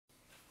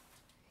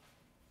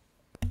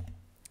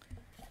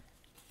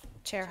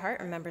Chair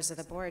Hart and members of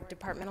the board,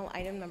 departmental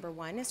item number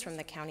 1 is from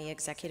the County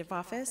Executive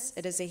Office.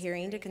 It is a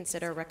hearing to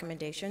consider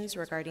recommendations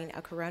regarding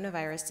a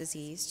coronavirus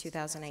disease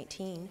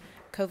 2019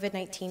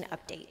 COVID-19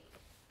 update.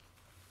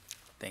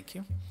 Thank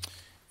you.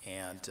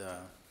 And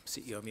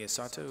CEO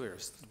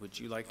Miyasato, would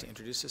you like to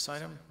introduce this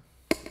item?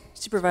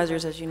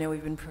 Supervisors, as you know,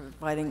 we've been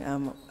providing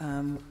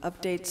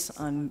updates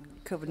on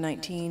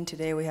COVID-19.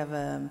 Today we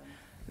have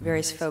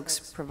various folks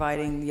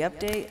providing the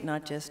update,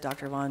 not just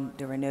Dr. Von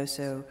De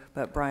Reynoso,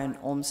 but Brian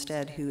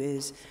Olmstead, who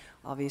is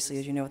obviously,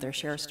 as you know, with our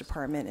Sheriff's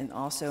Department and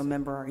also a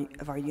member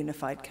of our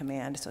Unified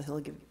Command. So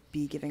he'll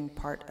be giving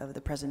part of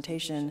the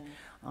presentation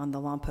on the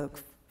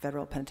Lompoc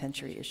Federal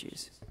Penitentiary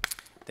issues.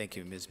 Thank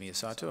you, Ms.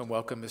 Miyasato, and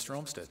welcome, Mr.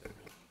 Olmstead.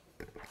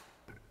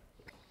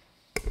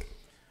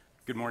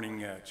 Good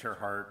morning, Chair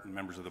Hart and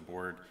members of the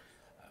board.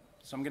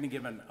 So I'm going to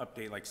give an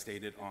update, like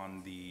stated,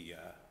 on the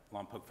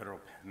Lompoc Federal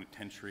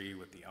Penitentiary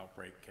with the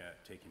outbreak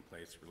taking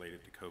place related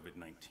to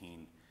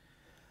COVID-19.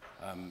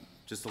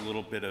 Just a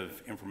little bit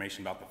of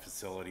information about the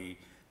facility.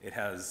 It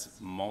has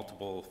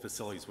multiple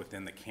facilities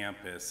within the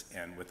campus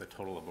and with a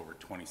total of over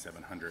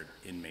 2,700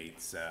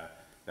 inmates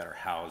that are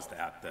housed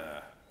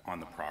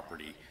on the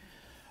property.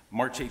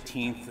 March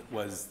 18th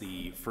was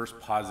the first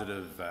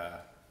positive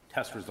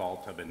test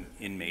result of an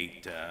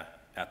inmate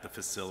at the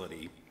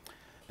facility.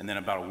 And then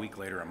about a week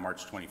later, on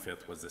March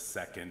 25th, was the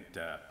second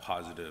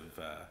positive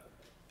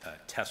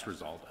test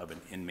result of an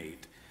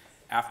inmate.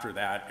 After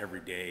that, every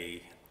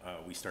day,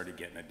 we started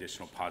getting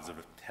additional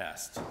positive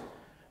tests.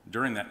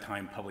 During that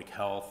time, public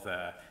health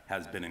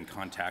has been in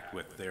contact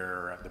with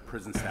the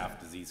prison staff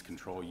disease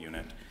control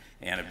unit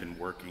and have been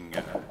working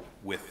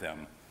with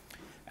them.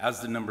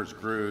 As the numbers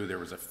grew, there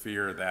was a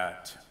fear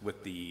that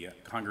with the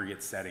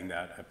congregate setting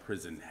that a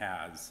prison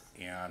has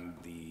and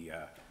the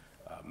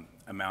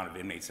amount of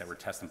inmates that were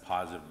testing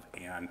positive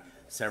and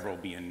several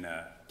being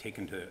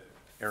taken to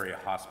area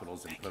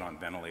hospitals and put on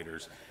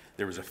ventilators,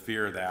 there was a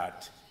fear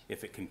that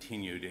if it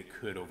continued, it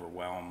could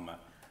overwhelm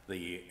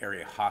the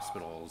area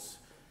hospitals,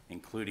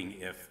 including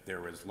if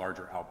there was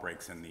larger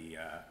outbreaks in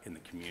the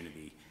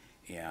community.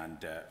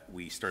 And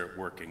we started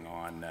working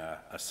on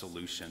a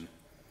solution.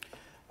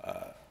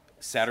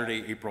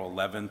 Saturday, April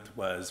 11th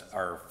was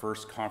our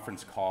first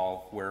conference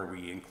call where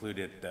we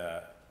included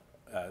the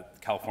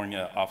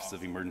California Office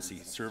of Emergency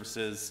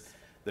Services,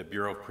 the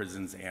Bureau of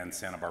Prisons, and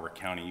Santa Barbara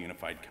County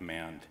Unified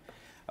Command.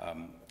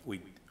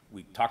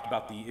 We talked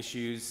about the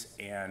issues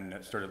and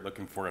started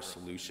looking for a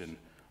solution.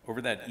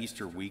 Over that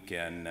Easter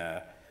weekend,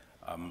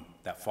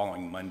 that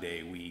following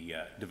Monday, we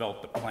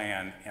developed a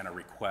plan and a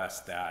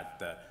request that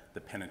the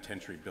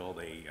penitentiary build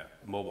a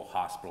mobile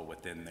hospital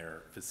within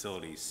their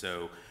facilities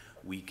so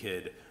we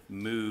could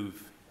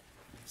move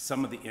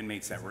some of the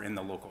inmates that were in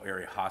the local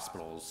area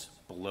hospitals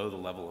below the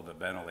level of a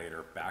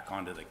ventilator back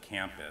onto the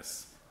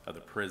campus of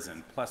the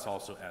prison, plus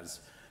also as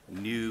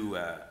new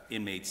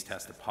inmates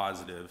tested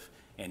positive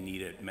and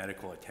needed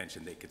medical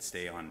attention, they could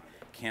stay on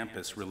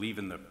campus,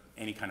 relieving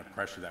any kind of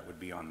pressure that would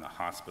be on the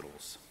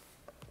hospitals.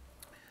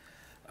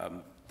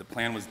 The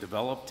plan was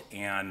developed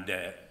and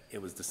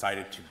it was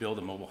decided to build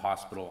a mobile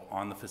hospital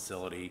on the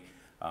facility.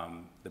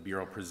 The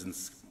Bureau of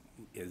Prisons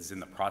is in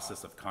the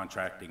process of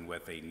contracting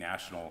with a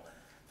national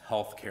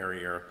health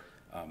carrier,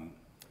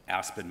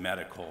 Aspen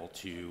Medical,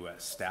 to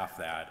staff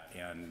that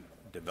and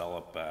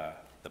develop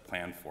the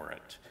plan for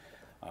it.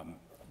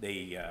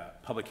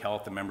 Public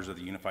health and members of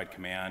the Unified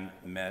Command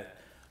met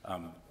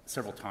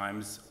several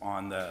times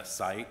on the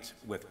site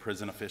with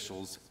prison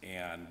officials,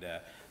 and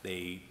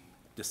they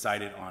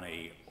decided on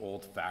an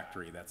old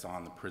factory that's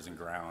on the prison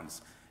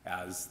grounds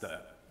as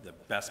the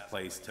best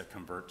place to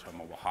convert to a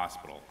mobile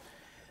hospital.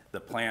 The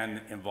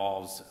plan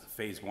involves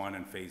phase 1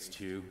 and phase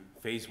 2.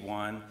 Phase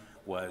 1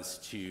 was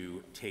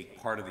to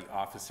take part of the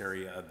office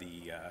area of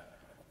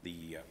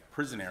the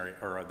prison area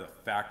or of the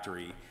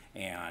factory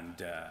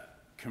and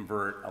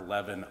convert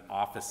 11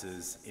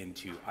 offices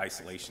into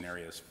isolation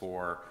areas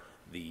for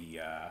the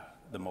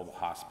mobile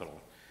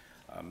hospital.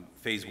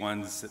 Phase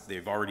 1's,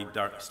 they've already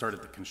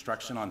started the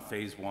construction on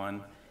phase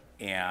 1,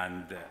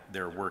 and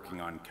they're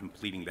working on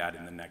completing that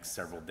in the next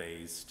several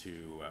days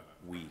to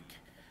week.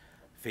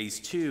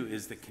 Phase 2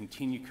 is to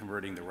continue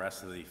converting the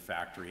rest of the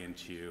factory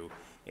into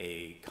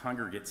a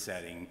congregate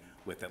setting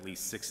with at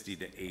least 60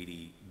 to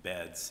 80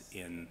 beds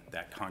in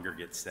that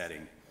congregate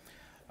setting.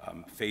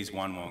 Phase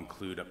 1 will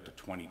include up to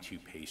 22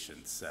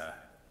 patients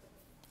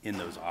in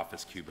those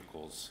office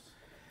cubicles.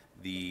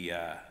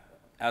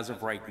 As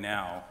of right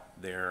now,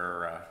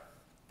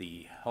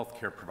 the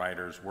healthcare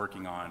providers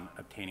working on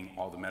obtaining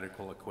all the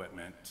medical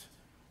equipment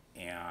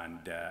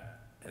and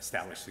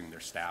establishing their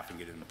staff and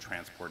getting them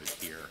transported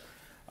here.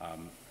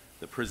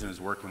 The prison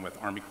is working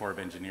with Army Corps of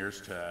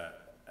Engineers to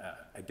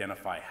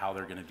identify how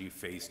they're going to do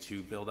phase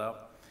 2 build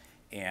up.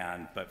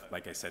 But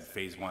like I said,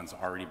 phase 1's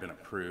already been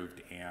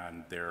approved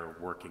and they're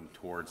working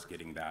towards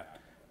getting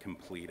that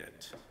completed.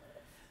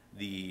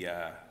 The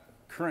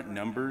current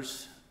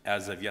numbers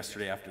as of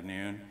yesterday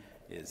afternoon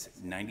is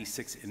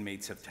 96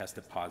 inmates have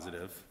tested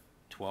positive,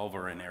 12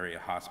 are in area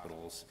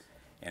hospitals,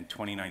 and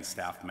 29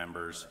 staff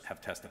members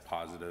have tested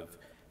positive,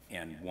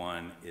 and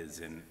 1 is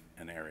in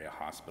an area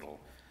hospital.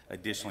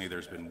 Additionally,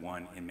 there's been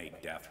 1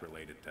 inmate death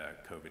related to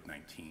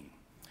COVID-19.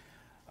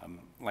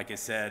 Like I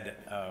said,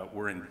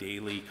 we're in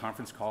daily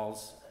conference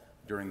calls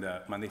during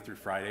the Monday through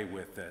Friday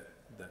with the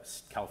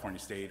California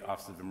State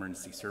Office of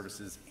Emergency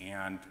Services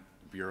and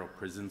Bureau of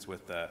Prisons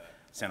with the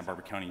Santa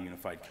Barbara County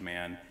Unified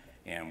Command,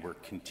 and we're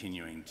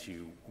continuing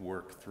to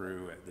work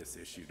through this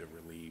issue to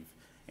relieve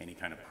any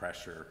kind of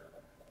pressure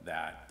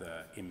that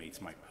the inmates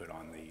might put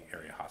on the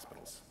area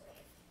hospitals.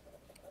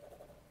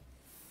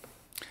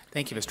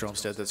 Thank you, Mr.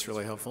 Olmsted. That's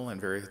really helpful and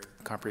very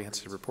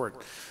comprehensive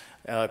report.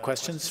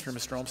 Questions for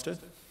Mr. Olmsted?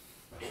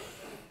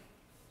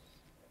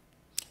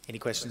 Any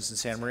questions in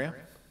Santa Maria?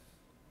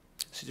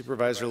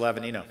 Supervisor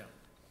Lavanino.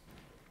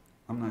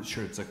 I'm not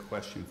sure it's a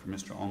question for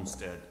Mr.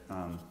 Olmsted,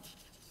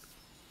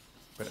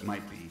 but it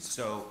might be.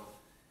 So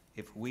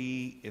if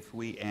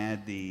we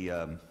add the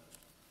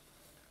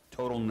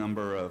total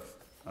number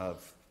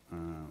of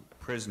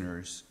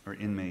prisoners or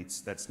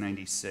inmates, that's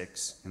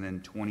 96, and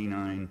then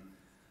 29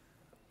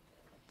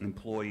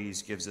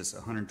 employees gives us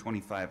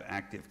 125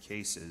 active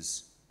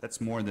cases. That's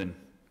more than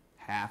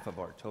half of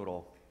our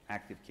total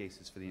active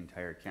cases for the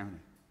entire county,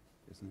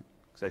 isn't it?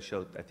 Because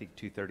I think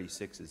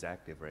 236 is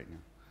active right now.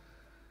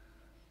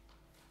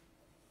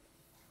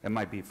 That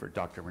might be for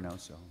Dr.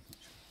 Reynoso.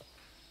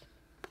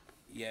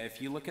 Yeah,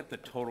 if you look at the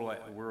total,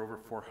 we're over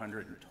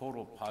 400 in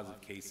total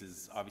positive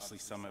cases. Obviously,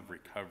 some have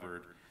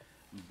recovered,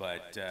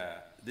 but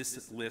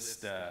this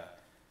list,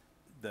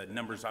 the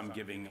numbers I'm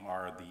giving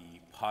are the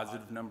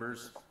positive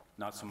numbers,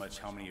 not so much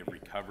how many have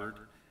recovered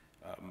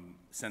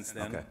since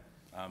then. Okay.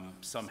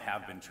 Some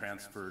have been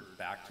transferred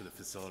back to the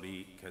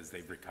facility because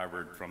they've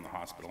recovered from the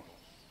hospital.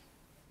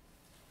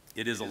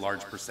 It is a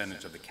large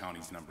percentage of the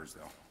county's numbers,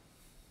 though.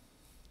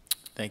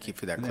 Thank you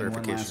for that And then one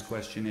clarification. last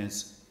question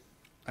is,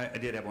 I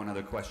did have one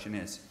other question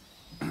is,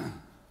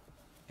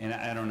 and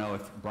I don't know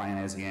if Brian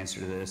has the answer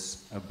to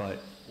this, but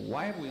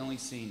why have we've only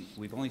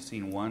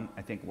seen one,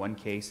 I think one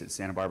case at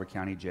Santa Barbara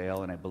County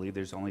Jail, and I believe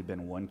there's only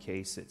been one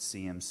case at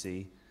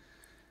CMC.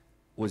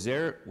 Was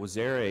there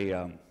a,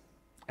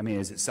 I mean,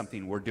 is it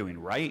something we're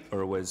doing right,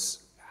 or was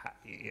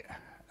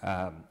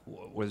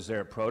there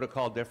a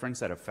protocol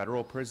difference at a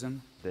federal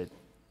prison that,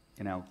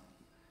 you know,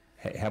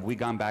 have we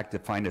gone back to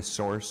find a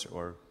source,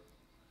 or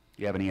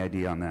do you have any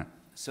idea on that?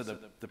 So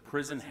the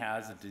prison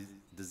has a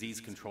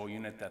disease control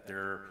unit that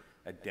they're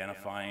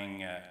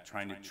identifying,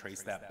 trying to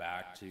trace that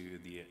back to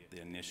the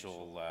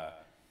initial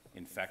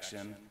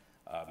infection.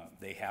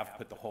 They have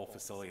put the whole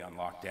facility on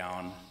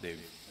lockdown.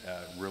 They've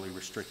really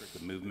restricted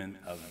the movement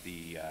of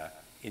the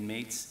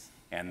inmates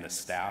and the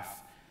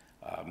staff.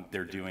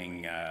 They're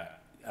doing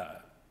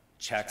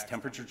checks,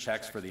 temperature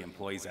checks for the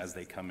employees as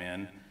they come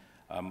in.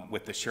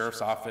 With the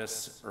sheriff's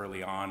office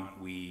early on,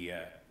 we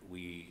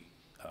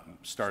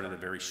started a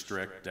very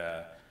strict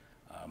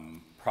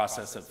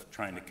process of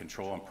trying to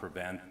control and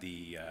prevent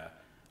the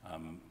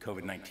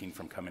COVID-19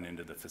 from coming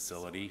into the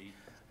facility.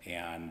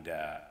 And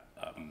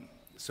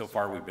so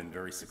far, we've been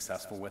very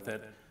successful with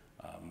it.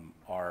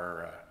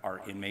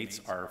 Our inmates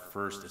are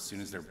first, as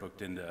soon as they're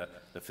booked into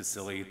the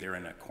facility, they're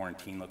in a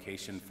quarantine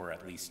location for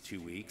at least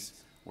 2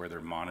 weeks where they're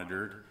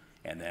monitored.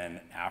 And then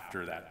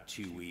after that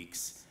 2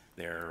 weeks,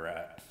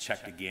 they're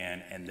checked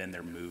again, and then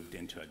they're moved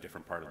into a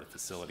different part of the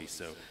facility.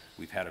 So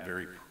we've had a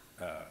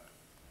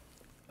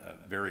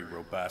very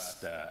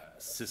robust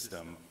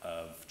system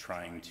of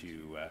trying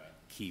to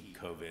keep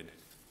COVID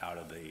out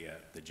of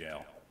the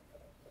jail.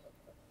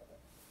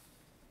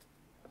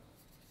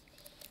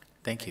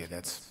 Thank you.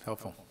 That's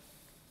helpful.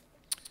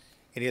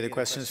 Any other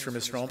questions for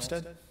Mr.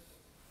 Olmsted?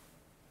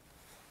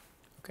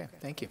 Okay,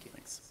 thank you.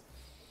 Thanks.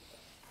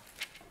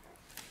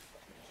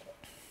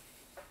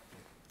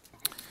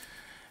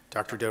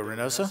 Dr. Del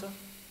Reynoso,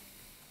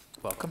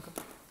 welcome.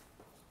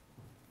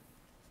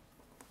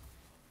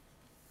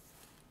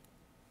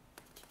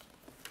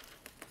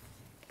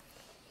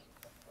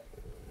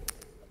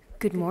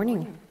 Good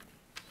morning.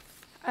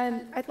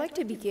 I'd like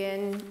to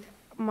begin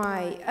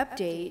my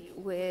update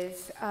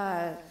with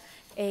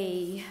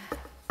a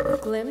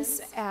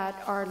glimpse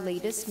at our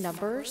latest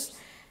numbers.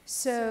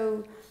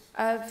 So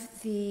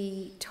of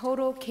the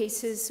total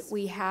cases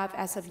we have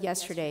as of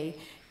yesterday,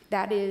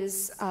 that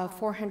is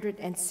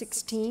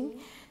 416.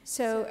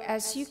 So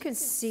as you can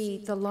see,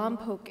 the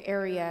Lompoc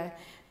area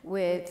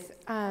with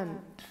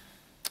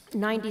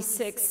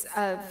 96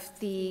 of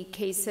the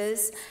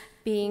cases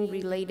being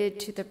related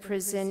to the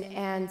prison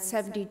and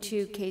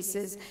 72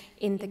 cases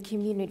in the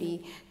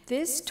community.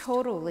 This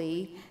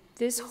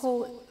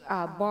whole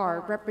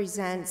bar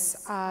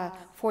represents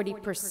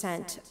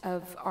 40%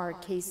 of our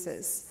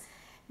cases.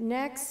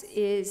 Next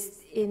is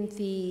in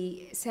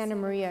the Santa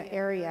Maria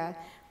area,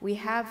 we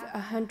have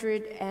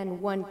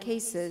 101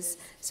 cases,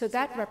 so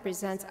that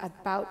represents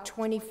about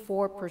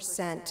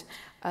 24%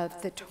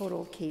 of the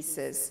total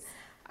cases.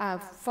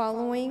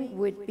 Following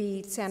would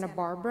be Santa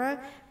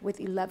Barbara with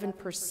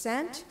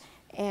 11%,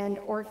 and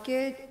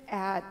Orchid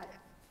at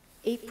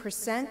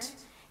 8%,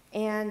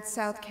 and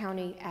South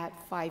County at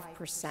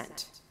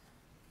 5%.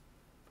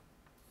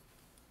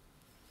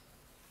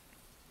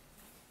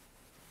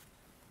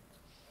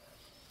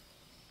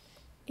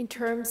 In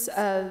terms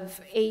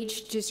of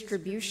age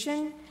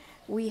distribution,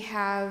 we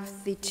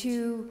have the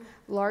two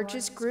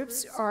largest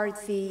groups are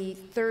the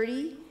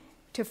 30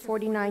 to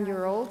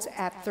 49-year-olds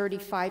at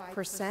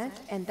 35%,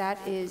 and that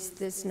is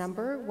this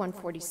number,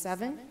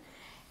 147.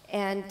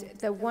 And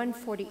the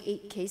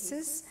 148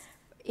 cases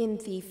in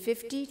the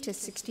 50 to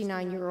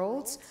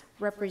 69-year-olds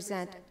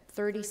represent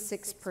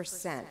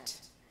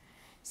 36%.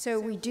 So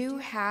we do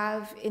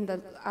have in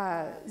the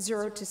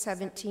 0 to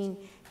 17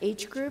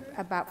 age group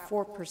about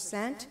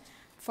 4%,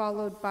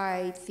 followed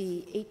by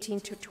the 18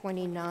 to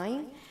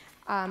 29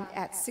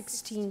 at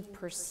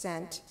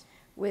 16%,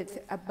 with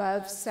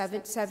above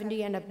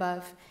 70 and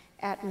above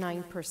at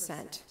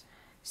 9%.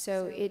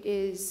 So it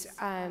is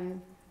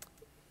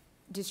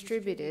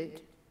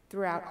distributed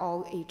throughout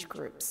all age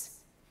groups.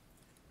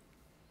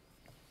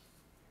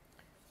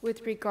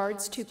 With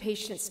regards to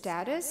patient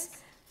status,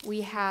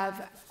 we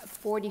have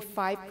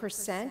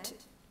 45%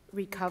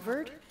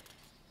 recovered,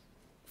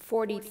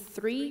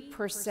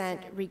 43%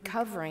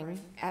 recovering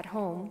at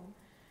home,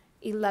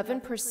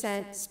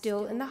 11%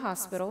 still in the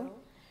hospital,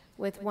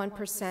 with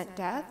 1%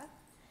 death.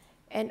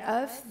 And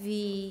of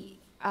the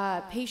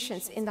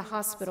patients in the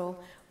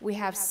hospital, we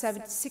have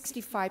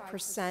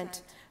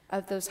 65%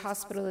 of those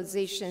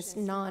hospitalizations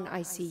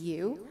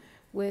non-ICU,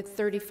 with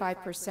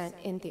 35%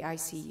 in the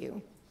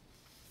ICU.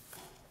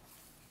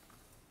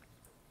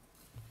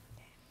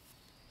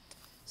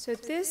 So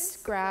this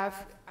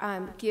graph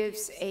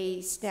gives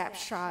a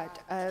snapshot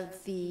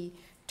of the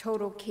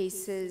total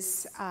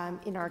cases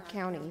in our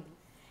county.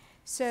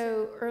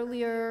 So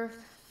earlier,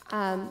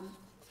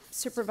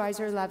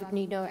 Supervisor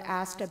Lavagnino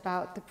asked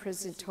about the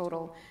prison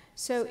total.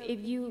 So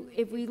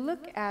if we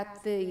look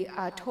at the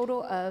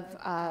total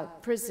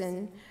of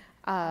prison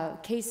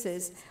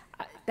cases,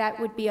 that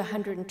would be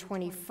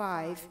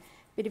 125.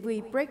 But if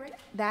we break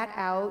that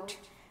out,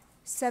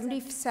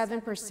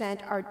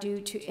 77% are due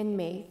to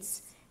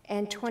inmates,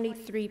 and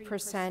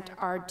 23%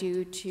 are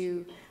due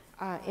to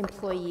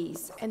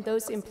employees. And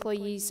those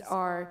employees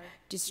are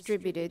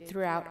distributed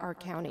throughout our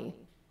county.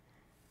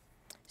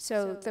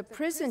 So the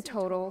prison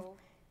total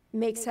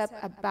makes up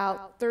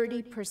about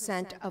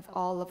 30% of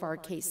all of our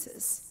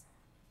cases.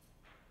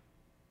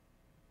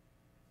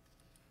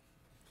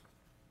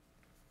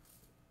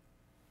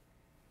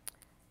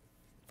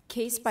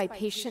 Case by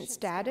patient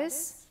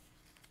status.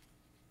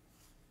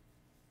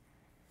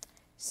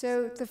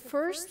 So the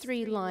first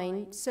three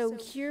lines, so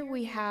here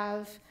we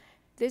have,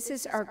 this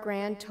is our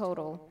grand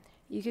total.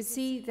 You can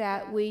see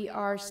that we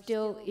are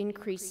still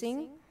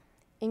increasing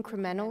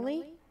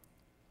incrementally,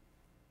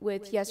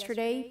 with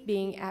yesterday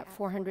being at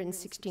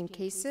 416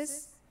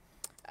 cases.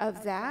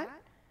 Of that,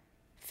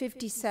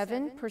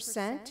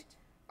 57%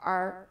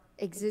 are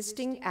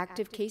existing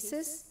active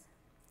cases,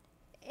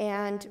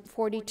 and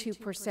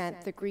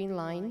 42%, the green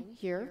line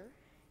here,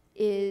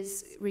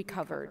 is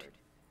recovered.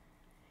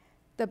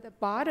 The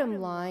bottom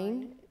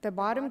line, the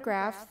bottom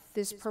graph,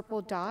 this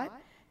purple dot,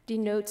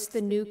 denotes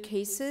the new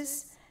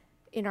cases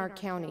in our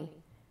county.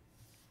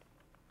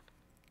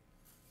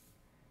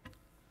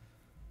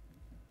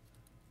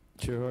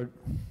 Chair Hart.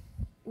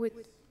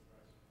 With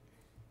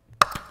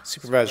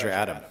Supervisor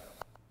Adam.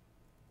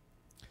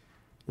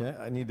 Yeah,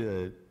 I need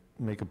to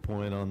make a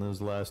point on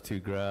those last two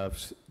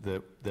graphs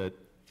that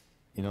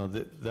you know,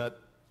 that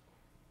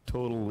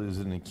total is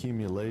an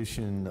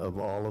accumulation of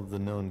all of the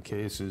known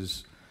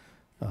cases.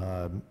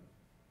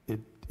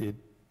 It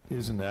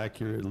isn't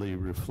accurately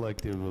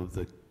reflective of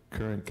the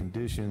current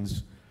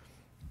conditions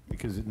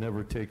because it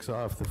never takes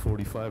off the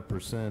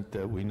 45%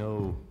 that we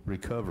know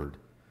recovered.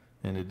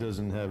 And it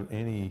doesn't have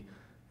any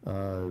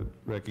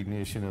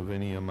recognition of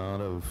any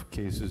amount of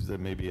cases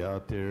that may be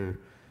out there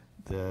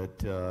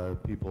that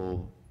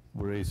people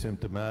were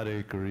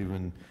asymptomatic or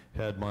even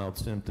had mild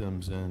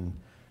symptoms and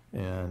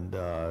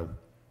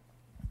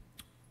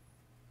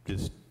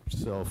just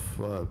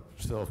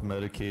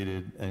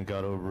self-medicated and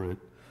got over it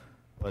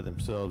by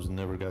themselves and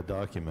never got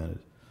documented.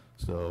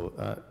 So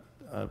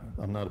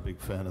I'm not a big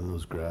fan of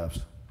those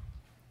graphs.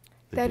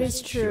 that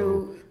is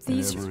true.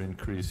 These ever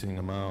increasing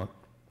amount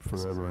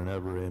forever and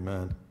ever.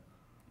 Amen.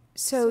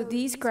 So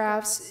these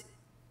graphs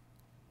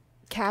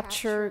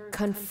capture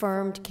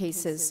confirmed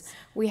cases.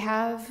 We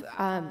have,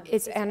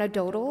 it's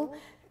anecdotal,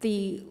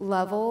 the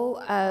level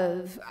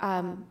of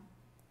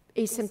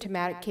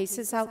asymptomatic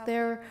cases out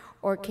there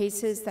or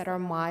cases that are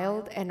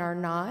mild and are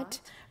not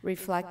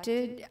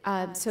reflected.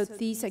 So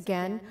these,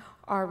 again,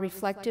 are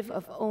reflective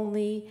of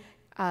only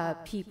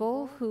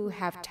people who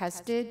have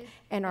tested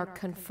and are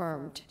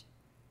confirmed.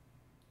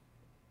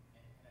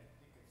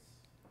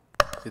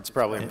 It's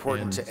probably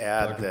important to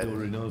add Dr. that. Del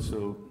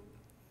Reynoso,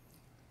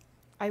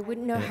 I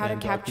wouldn't know how to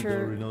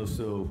capture. Dr. Del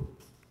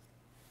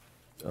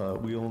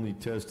Reynoso, we only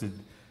tested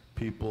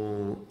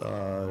people,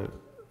 I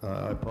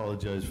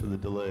apologize for the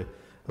delay,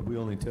 but we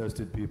only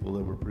tested people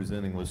that were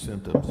presenting with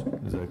symptoms.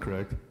 Is that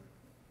correct?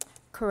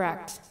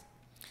 Correct.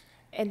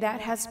 And that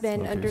has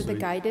been Okay, under so the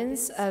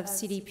guidance of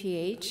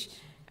CDPH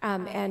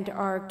and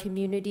our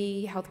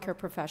community healthcare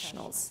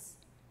professionals.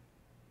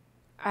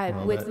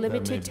 Well, With that may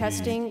limited be,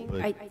 testing,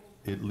 but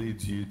it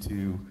leads you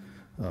to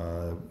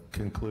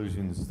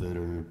conclusions that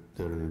are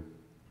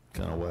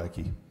kind of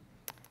wacky.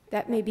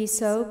 That may be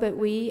so, but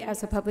we,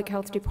 as a public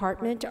health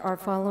department, are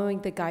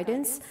following the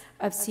guidance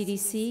of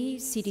CDC,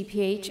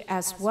 CDPH,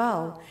 as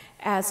well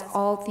as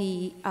all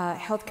the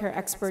healthcare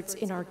experts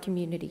in our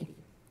community.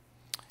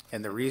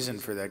 And the reason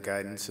for that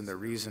guidance and the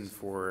reason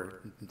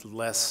for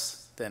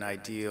less than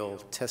ideal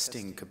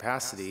testing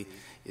capacity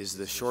is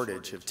the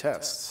shortage of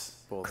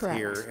tests, both Correct.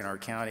 here in our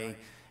county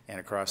and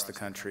across the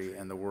country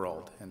and the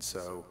world. And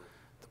so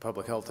the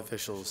public health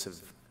officials have,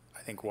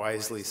 I think,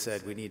 wisely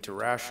said we need to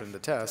ration the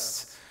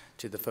tests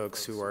to the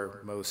folks who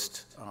are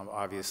most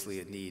obviously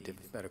in need of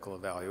medical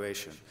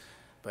evaluation.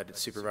 But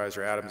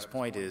Supervisor Adams'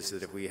 point is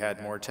that if we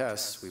had more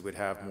tests, we would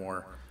have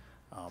more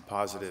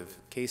positive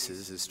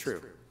cases, is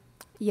true.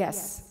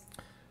 Yes.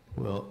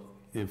 Well,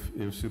 if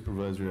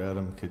Supervisor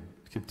Adam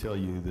could tell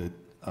you that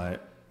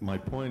my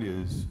point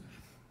is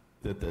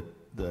that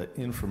the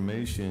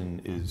information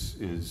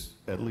is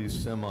at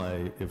least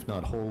semi, if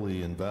not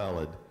wholly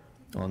invalid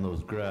on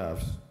those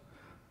graphs,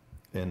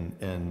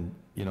 and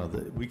you know,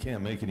 we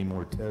can't make any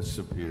more tests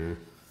appear.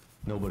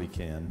 Nobody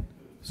can.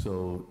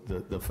 So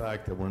the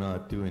fact that we're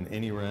not doing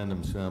any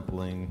random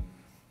sampling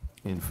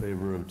in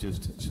favor of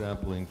just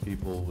sampling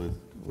people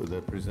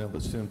that present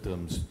with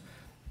symptoms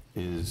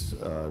is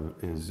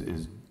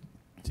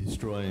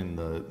destroying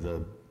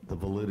the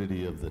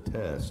validity of the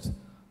test,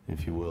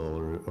 if you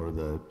will, or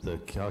the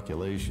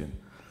calculation,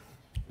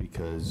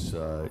 because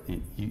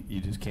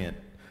you just can't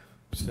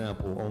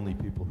sample only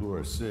people who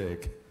are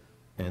sick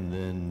and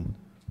then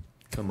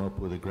come up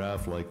with a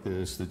graph like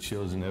this that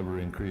shows an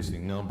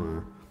ever-increasing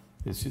number.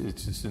 It's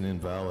just an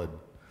invalid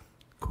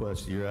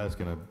question. You're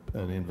asking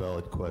an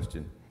invalid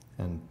question,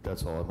 and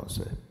that's all I'm going to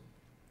say.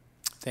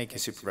 Thank you,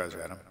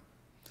 Supervisor Adam.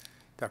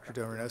 Dr.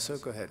 Del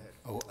Reynoso, go ahead.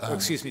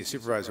 Excuse me,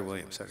 Supervisor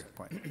Williams, second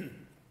point.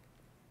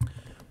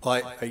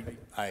 Well,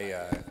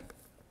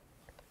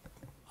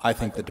 I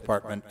think the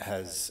department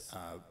has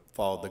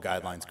followed the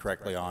guidelines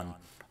correctly on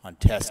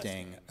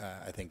testing.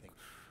 I think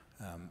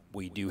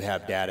we do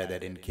have data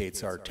that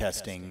indicates our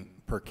testing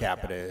per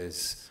capita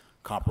is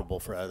comparable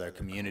for other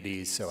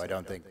communities, so I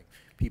don't think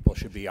people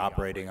should be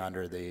operating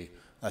under the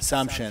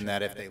assumption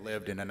that if they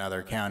lived in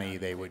another county,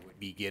 they would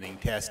be getting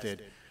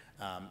tested.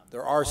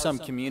 There are some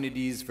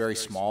communities, very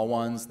small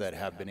ones, that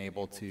have been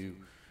able to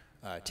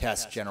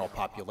test general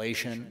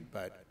population,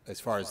 but as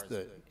far as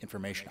the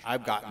information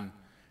I've gotten,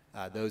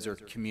 those are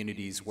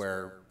communities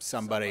where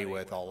somebody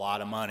with a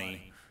lot of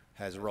money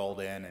has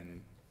rolled in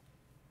and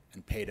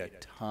paid a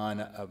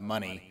ton of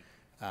money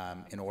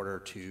in order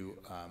to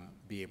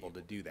be able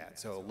to do that.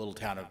 So a little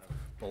town of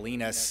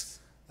Bolinas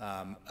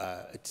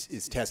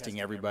is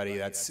testing everybody,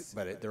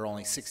 but there are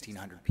only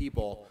 1,600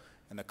 people,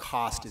 and the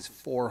cost is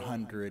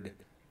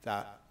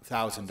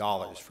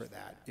 $400,000 for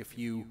that. If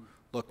you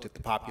looked at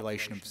the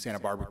population of Santa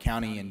Barbara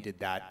County and did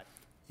that,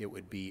 it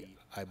would be,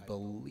 I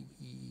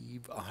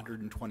believe,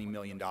 $120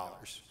 million.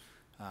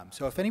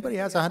 So if anybody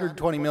has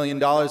 $120 million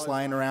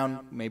lying around,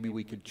 maybe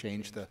we could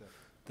change the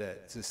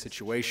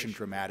situation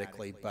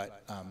dramatically,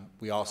 but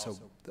we also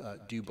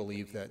do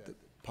believe that the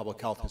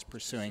public health is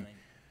pursuing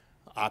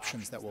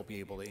options that will be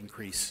able to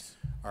increase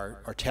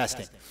our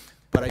testing.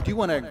 But I do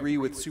want to agree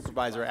with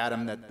Supervisor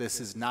Adam that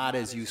this is not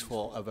as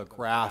useful of a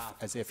graph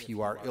as if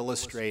you are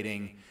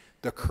illustrating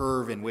the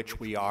curve in which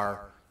we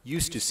are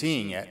used to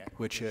seeing it,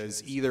 which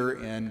is either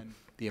in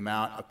the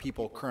amount of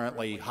people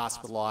currently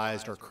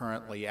hospitalized or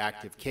currently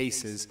active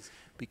cases,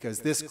 because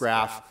this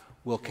graph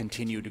will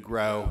continue to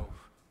grow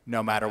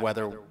no matter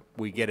whether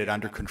we get it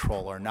under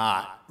control or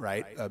not,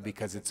 right?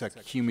 Because it's a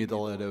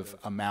cumulative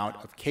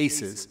amount of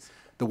cases.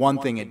 The one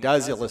thing it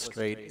does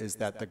illustrate is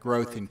that the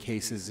growth in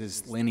cases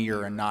is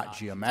linear and not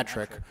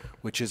geometric,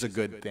 which is a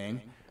good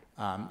thing.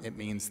 It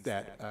means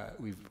that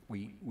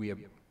we have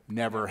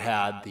never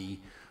had the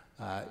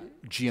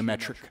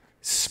geometric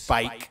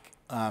spike.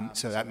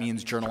 So that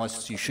means,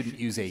 journalists, you shouldn't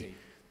use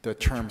the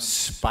term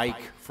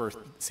spike for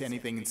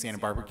anything in Santa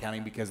Barbara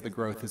County because the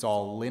growth is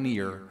all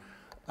linear.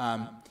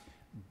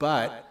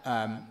 But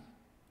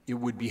it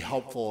would be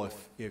helpful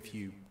if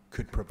you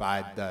could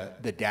provide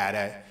the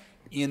data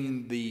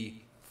in the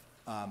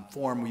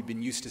form we've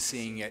been used to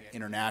seeing it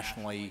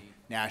internationally,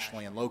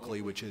 nationally, and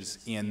locally, which is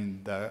in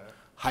the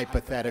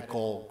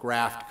hypothetical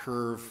graphed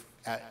curve,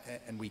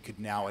 and we could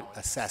now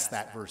assess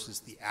that versus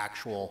the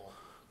actual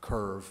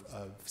curve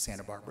of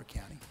Santa Barbara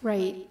County.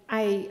 Right.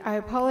 I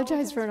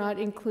apologize for not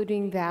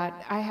including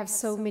that. I have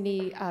so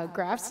many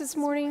graphs this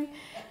morning,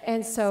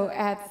 and so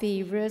at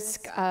the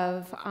risk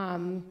of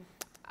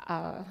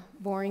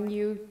boring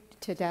you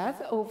to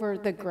death over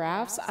the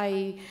graphs,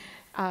 I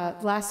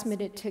last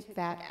minute took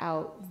that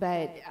out.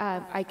 But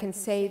I can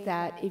say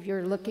that if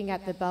you're looking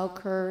at the bell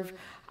curve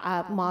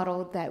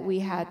model that we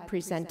had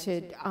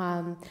presented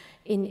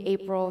in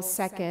April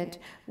 2nd,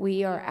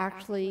 we are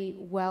actually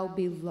well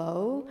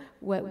below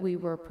what we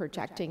were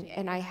projecting.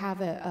 And I have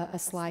a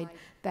slide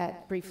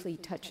that briefly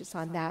touches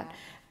on that.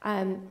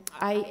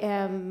 I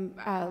am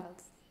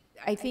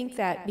I think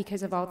that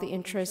because of all the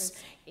interest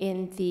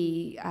in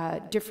the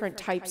different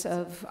types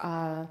of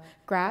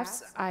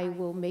graphs, I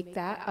will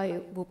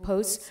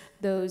post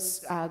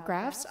those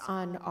graphs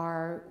on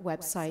our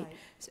website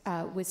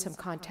with some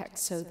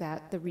context so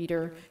that the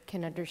reader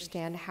can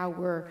understand how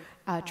we're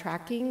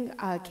tracking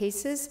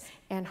cases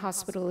and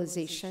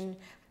hospitalization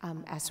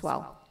as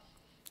well.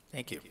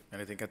 Thank you. And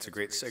I think that's a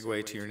great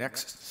segue to your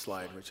next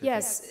slide, which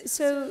Yes,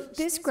 so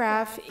this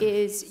graph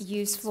is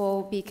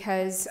useful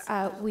because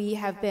we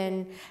have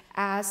been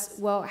asked,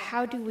 well,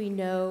 how do we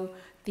know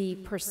the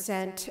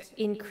percent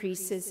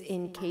increases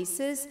in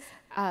cases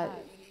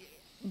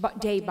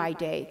day by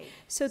day?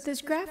 So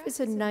this graph is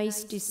a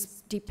nice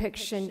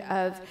depiction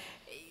of,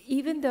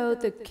 even though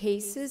the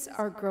cases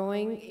are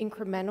growing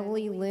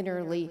incrementally,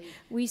 linearly,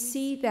 we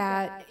see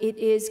that it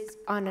is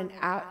on an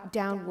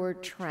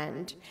downward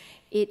trend.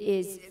 It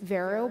is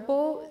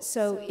variable,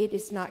 so it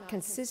is not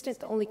consistent.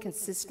 The only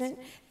consistent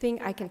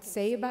thing I can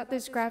say about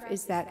this graph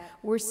is that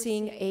we're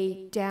seeing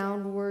a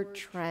downward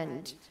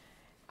trend.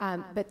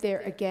 But there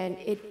again,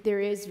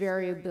 there is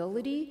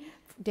variability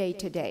day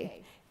to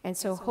day. And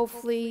so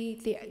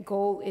hopefully the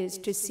goal is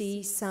to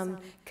see some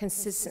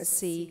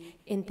consistency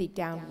in the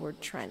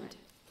downward trend.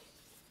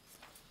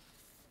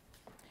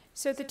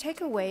 So the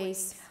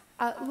takeaways,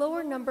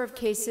 lower number of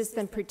cases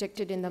than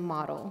predicted in the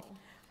model.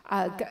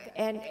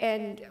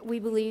 And we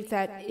believe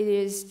that it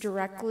is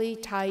directly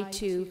tied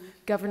to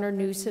Governor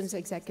Newsom's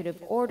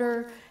executive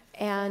order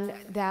and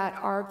that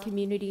our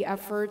community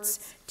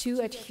efforts to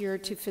adhere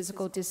to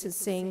physical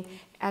distancing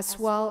as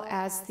well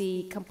as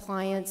the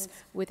compliance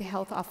with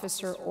health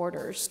officer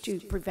orders to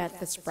prevent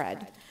the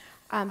spread.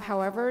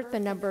 However, the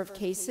number of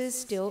cases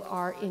still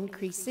are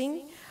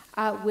increasing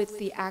with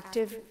the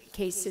active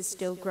cases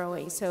still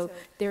growing. So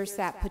there's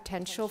that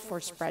potential for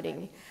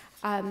spreading.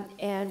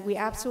 And we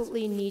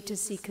absolutely need to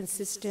see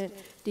consistent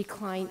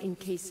decline in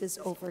cases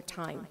over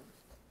time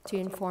to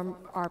inform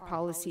our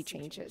policy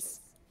changes.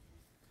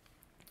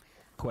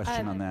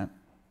 Question on that.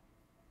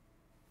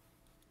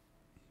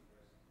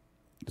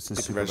 This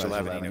is Supervisor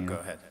Supervisor Lavanino, Lavanino. go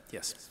ahead.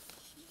 Yes.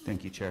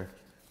 Thank you, Chair.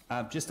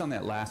 Just on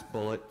that last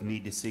bullet,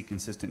 need to see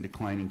consistent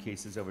decline in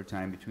cases over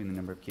time between the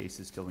number of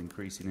cases still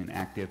increasing and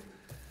active.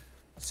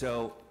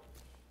 So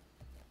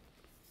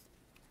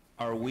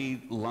are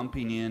we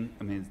lumping in,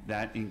 I mean,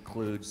 that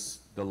includes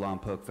the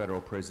Lompoc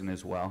Federal Prison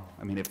as well?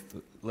 I mean, if,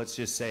 let's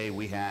just say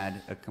we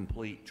had a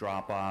complete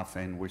drop-off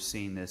and we're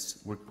seeing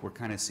this, we're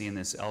kind of seeing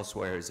this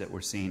elsewhere, is that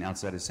we're seeing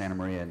outside of Santa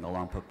Maria and the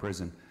Lompoc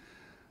Prison,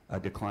 a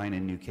decline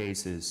in new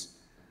cases.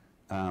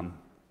 Are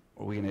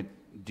we going to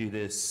do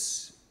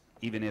this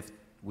even if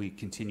we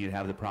continue to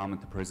have the problem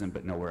at the prison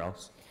but nowhere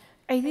else?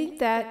 I think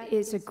that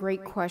is a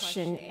great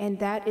question, and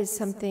that is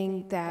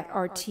something that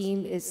our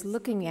team is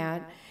looking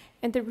at.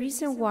 And the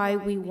reason why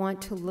we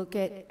want to look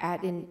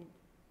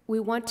we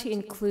want to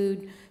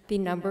include the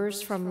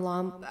numbers from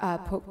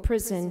Lompoc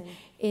Prison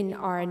in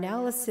our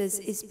analysis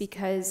is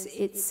because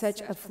it's such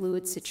a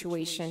fluid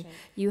situation.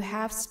 You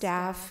have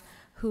staff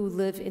who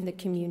live in the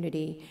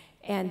community,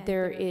 and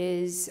there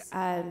is,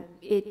 and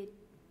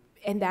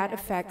that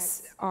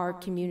affects our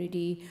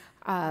community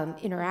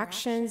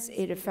interactions,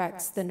 it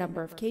affects the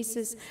number of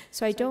cases.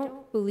 So I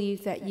don't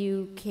believe that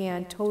you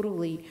can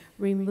totally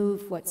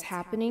remove what's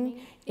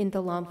happening in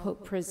the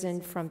Lompoc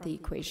Prison from the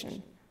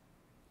equation.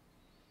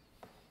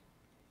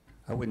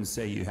 I wouldn't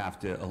say you have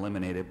to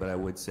eliminate it, but I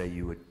would say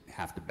you would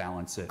have to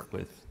balance it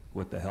with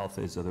what the health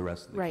is of the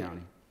rest of the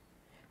county.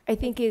 I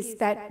think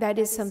that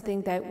is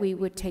something that we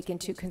would take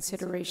into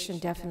consideration,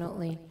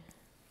 definitely.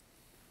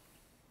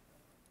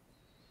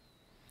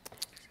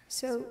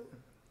 So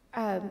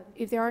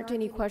if there aren't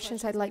any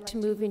questions, I'd like to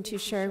move into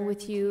sharing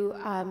with you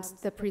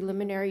the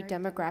preliminary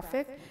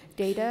demographic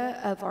data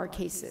of our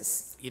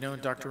cases. You know,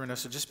 Dr.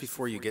 Reynoso, just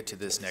before you get to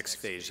this next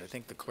phase, I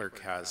think the clerk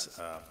has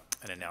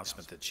an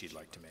announcement that she'd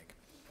like to make.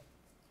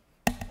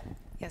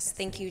 Yes,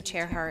 thank you,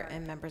 Chair Hart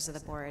and members of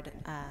the board.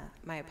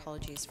 My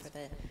apologies for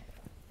the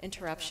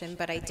interruption,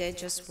 but I did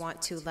just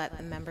want to let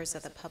the members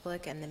of the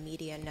public and the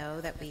media know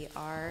that we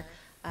are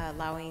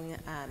allowing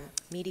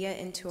media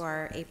into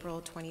our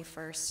April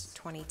 21st,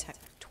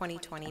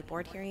 2020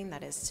 board hearing.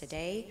 That is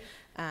today.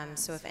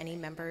 So if any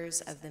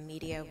members of the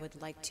media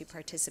would like to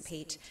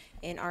participate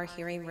in our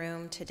hearing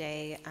room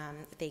today,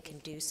 they can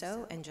do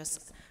so and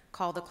just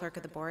call the clerk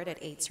of the board at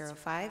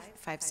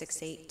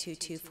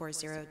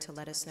 805-568-2240 to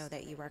let us know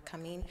that you are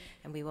coming,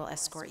 and we will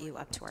escort you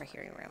up to our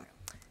hearing room.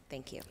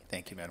 Thank you.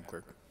 Thank you, Madam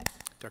Clerk.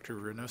 Dr.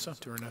 Reynoso,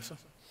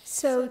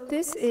 So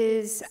this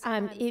is,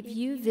 if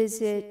you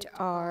visit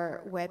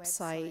our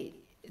website,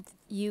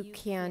 you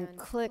can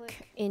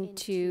click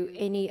into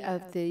any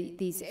of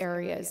these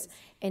areas,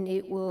 and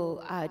it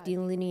will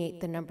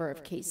delineate the number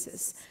of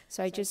cases.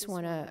 So I just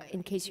want to,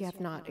 in case you have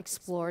not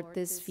explored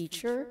this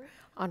feature,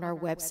 on our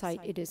website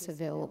it is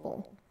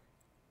available.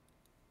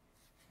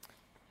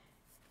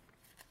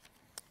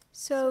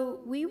 So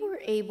we were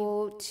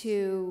able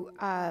to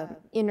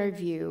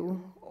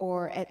interview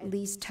or at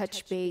least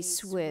touch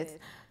base with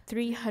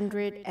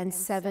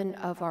 307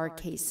 of our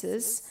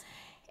cases,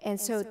 And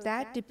so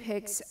that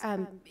depicts,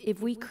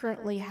 if we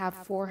currently have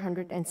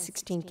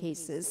 416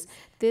 cases,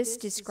 this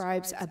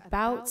describes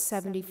about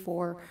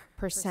 74%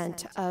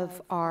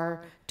 of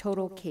our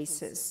total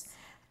cases.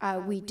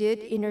 We did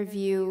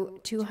interview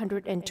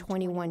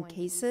 221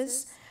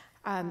 cases.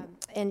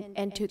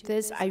 And to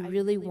this, I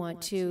really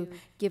want to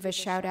give a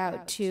shout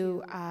out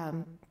to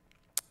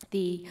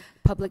the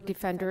Public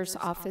Defender's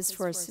Office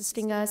for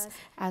assisting us,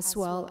 as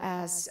well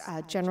as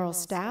general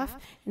staff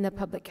in the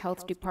Public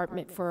Health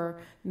Department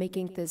for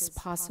making this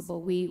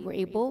possible. We were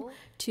able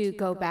to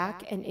go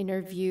back and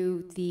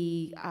interview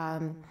the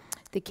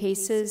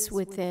cases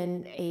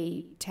within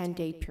a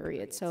 10-day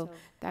period. So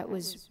that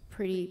was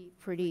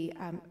pretty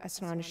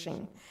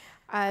astonishing.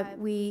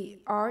 We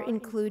are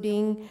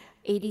including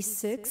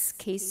 86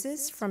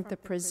 cases from the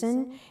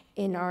prison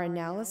in our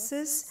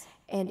analysis,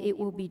 and it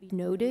will be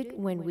noted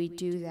when we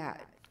do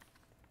that.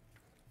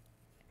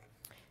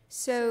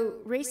 So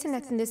race and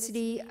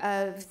ethnicity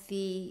of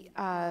the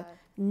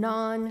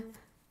non-prison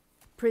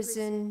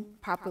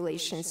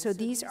population. So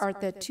these are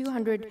the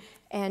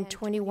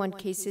 221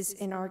 cases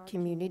in our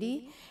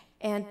community,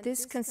 and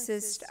this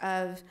consists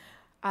of,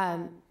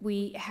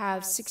 we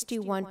have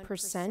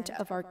 61%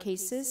 of our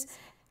cases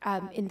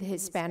in the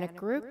Hispanic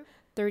group,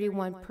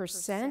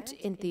 31%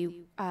 in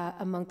the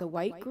among the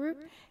white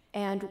group,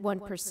 and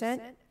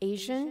 1%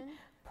 Asian,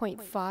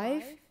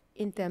 0.5%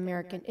 in the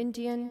American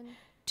Indian,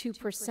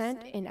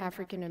 2% in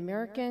African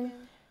American,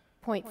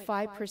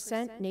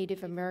 0.5%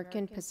 Native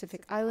American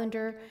Pacific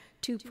Islander,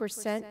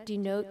 2%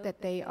 denote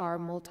that they are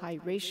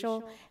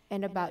multiracial,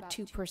 and about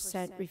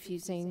 2%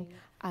 refusing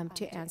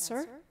to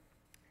answer.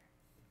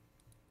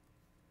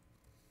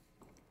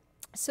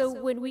 So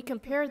when we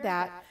compare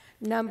that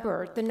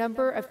number, the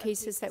number of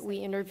cases that we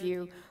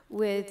interview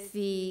with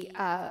the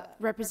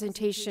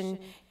representation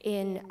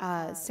in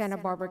Santa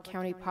Barbara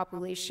County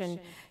population,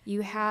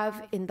 you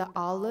have in the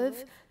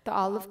olive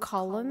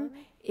column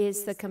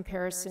is the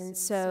comparison.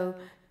 So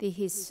the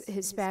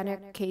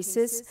Hispanic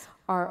cases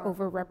are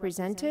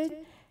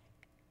overrepresented,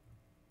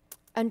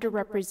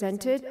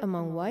 underrepresented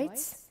among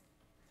whites,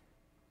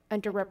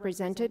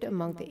 underrepresented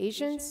among the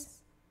Asians,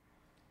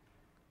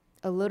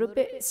 a little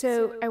bit.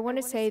 So I want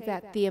to say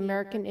that the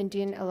American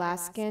Indian,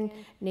 Alaskan,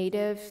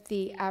 Native,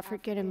 the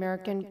African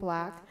American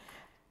Black,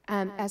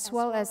 as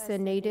well as the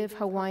Native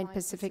Hawaiian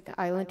Pacific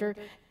Islander,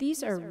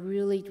 these are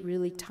really,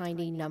 really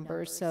tiny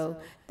numbers. So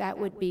that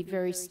would be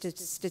very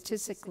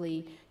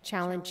statistically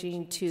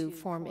challenging to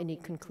form any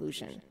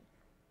conclusion.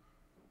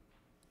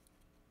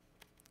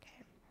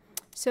 Okay.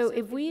 So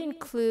if we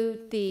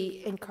include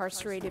the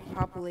incarcerated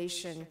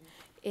population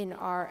in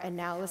our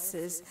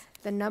analysis,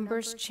 the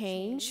numbers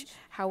change.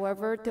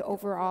 However, the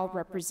overall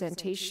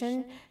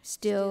representation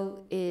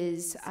still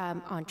is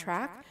on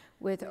track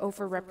with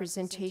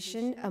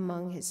overrepresentation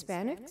among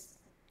Hispanics.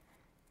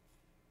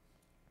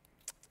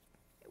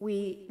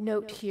 We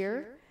note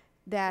here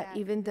that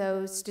even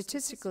though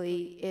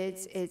statistically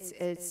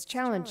it's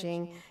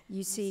challenging,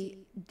 you see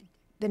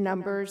the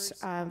numbers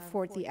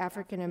for the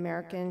African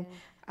American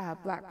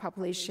Black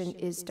population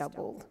is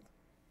doubled.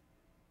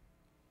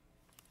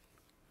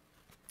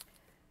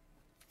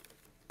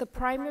 The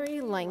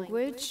primary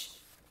language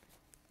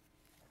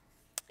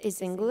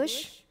is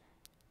English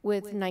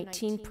with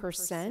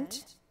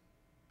 19%,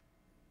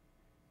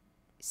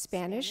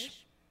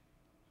 Spanish.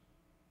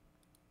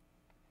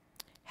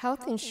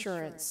 Health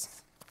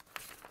insurance.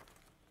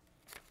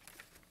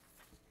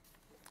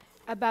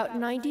 About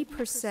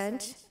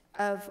 90%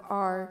 of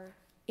our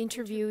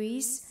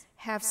interviewees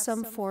have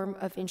some form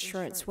of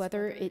insurance,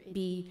 whether it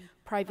be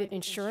private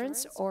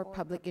insurance or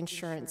public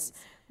insurance,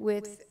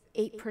 with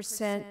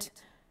 8%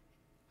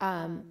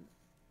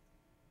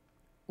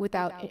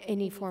 without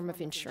any form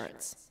of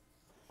insurance.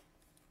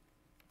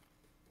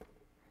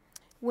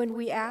 When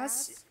we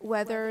ask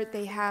whether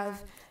they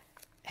have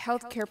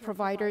healthcare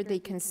provider they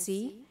can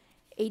see,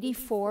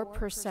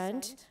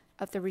 84%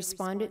 of the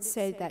respondents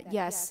say that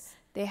yes,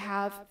 they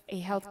have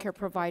a healthcare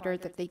provider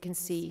that they can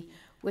see,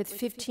 with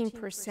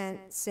 15%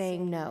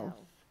 saying no.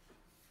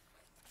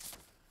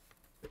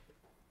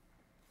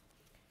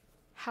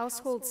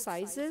 Household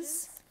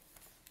sizes.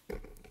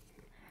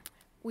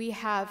 We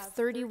have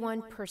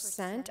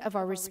 31% of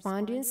our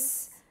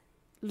respondents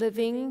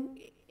living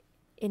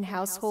in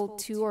household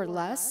 2 or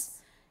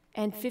less,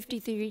 and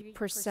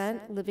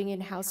 53% living in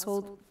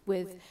household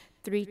with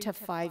 3 to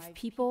 5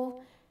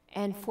 people,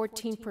 and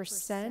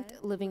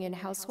 14% living in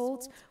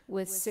households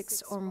with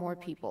 6 or more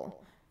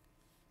people.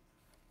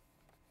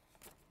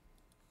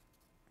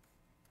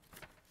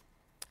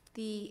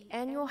 The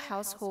annual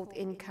household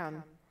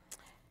income.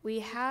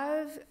 We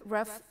have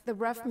the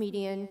rough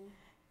median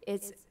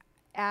is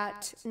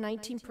at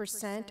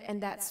 19%,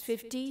 and that's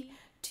 50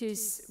 to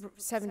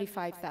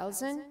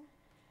 75,000,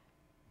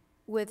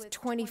 with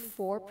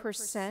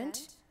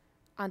 24%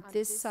 on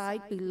this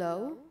side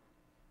below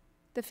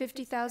the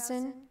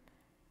 50,000,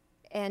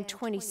 and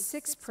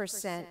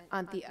 26%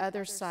 on the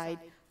other side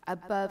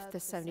above the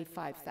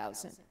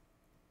 75,000.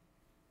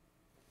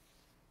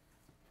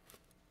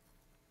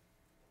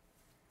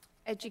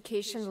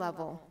 Education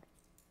level.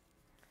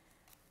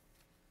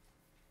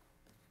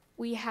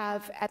 we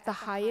have at the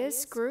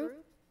highest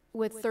group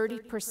with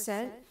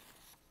 30%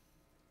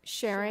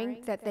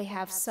 sharing that they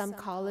have some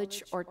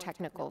college or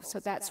technical. So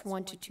that's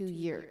 1 to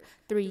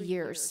 3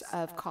 years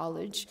of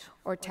college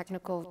or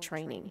technical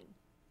training.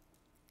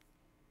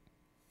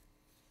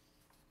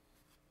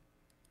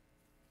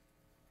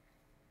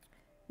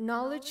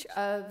 Knowledge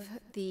of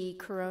the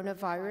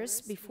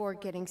coronavirus before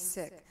getting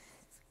sick.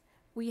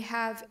 We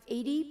have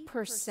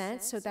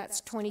 80%, so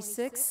that's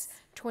 26,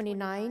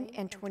 29,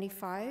 and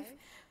 25.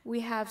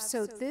 We have,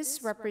 so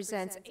this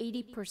represents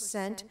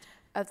 80%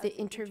 of the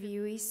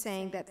interviewees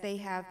saying that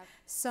they are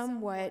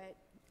somewhat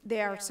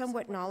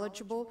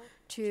knowledgeable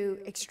to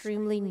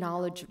extremely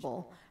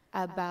knowledgeable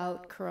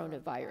about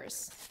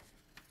coronavirus.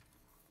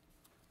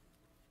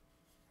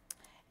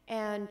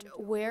 And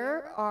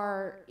where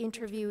our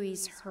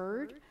interviewees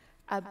heard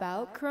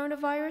about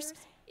coronavirus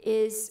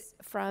is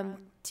from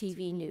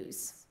TV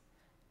news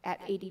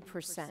at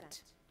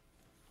 80%.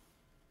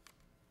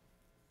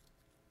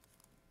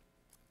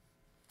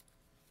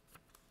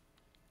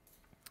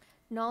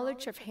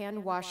 Knowledge of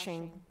hand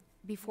washing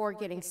before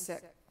getting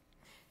sick.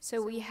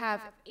 So we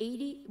have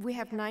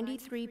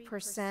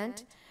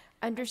 93%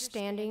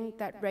 understanding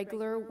that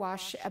regular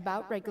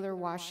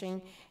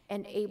washing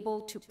and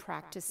able to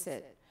practice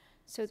it.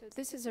 So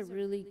this is a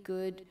really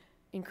good,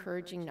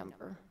 encouraging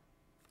number.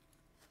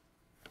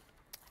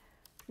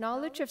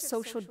 Knowledge of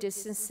social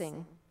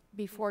distancing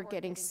before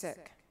getting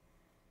sick.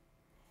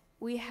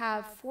 We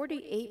have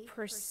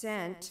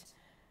 48%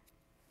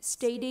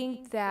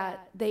 stating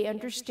that they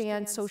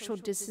understand social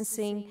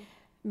distancing,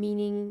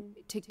 meaning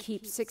to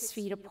keep 6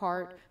 feet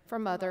apart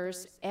from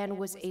others, and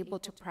was able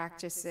to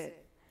practice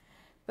it.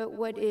 But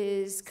what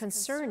is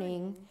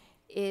concerning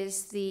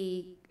is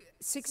the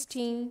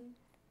 16%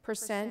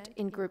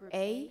 in Group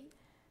A,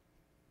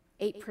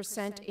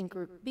 8% in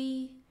Group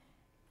B,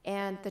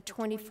 and the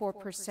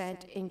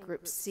 24% in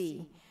Group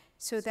C.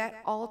 So that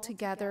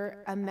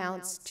altogether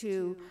amounts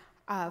to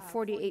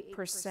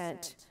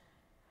 48%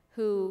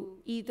 who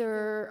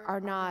either are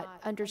not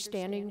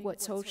understanding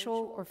what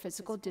social or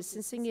physical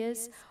distancing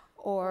is,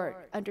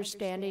 or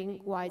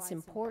understanding why it's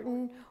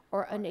important,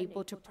 or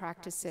unable to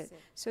practice it.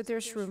 So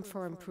there's room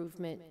for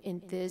improvement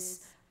in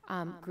this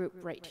group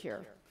right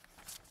here.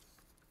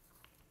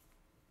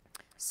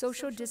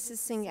 Social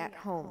distancing at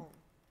home.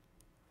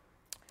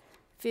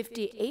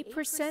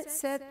 58%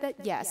 said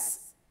that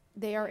yes,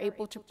 they are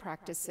able to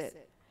practice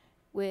it,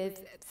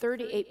 with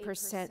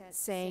 38%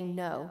 saying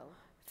no,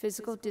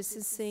 physical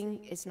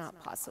distancing is not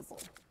possible.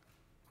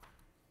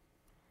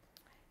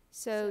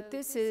 So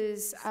this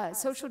is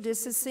social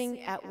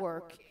distancing at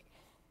work.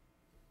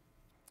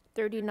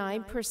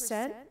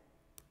 39%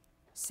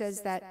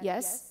 says that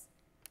yes,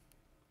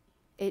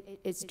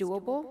 it's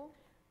doable,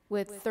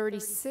 with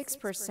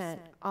 36%,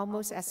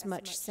 almost as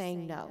much,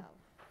 saying no.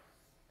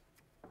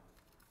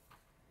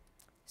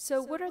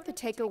 So what are the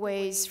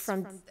takeaways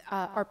from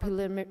our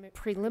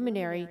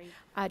preliminary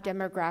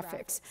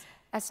demographics?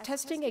 As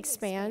testing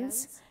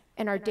expands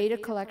and our data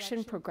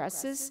collection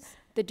progresses,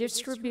 the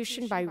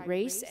distribution by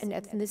race and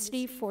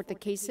ethnicity for the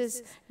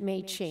cases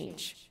may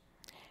change.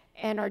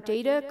 And our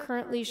data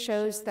currently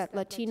shows that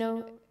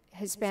Latino,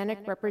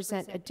 Hispanic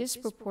represent a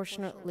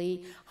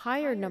disproportionately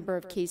higher number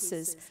of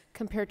cases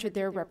compared to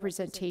their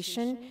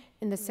representation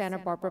in the Santa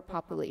Barbara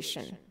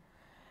population.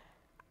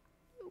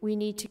 We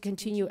need to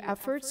continue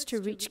efforts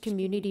to reach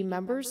community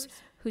members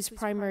whose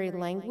primary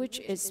language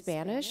is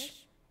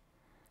Spanish.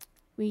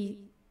 We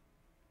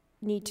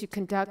need to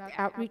conduct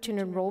outreach and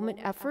enrollment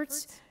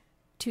efforts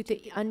to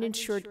the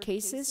uninsured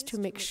cases to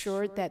make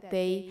sure that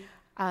they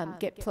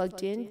get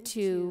plugged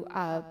into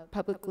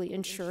publicly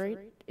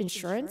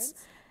insurance.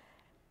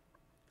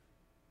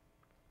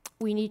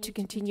 We need to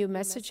continue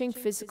messaging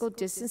physical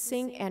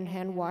distancing and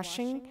hand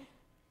washing.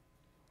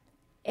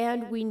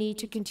 And we need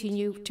to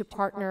continue to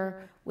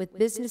partner with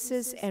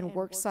businesses and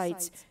work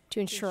sites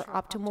to ensure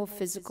optimal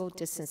physical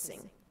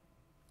distancing.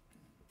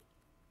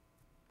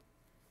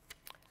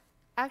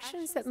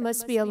 Actions that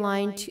must be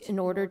aligned in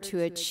order to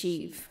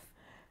achieve.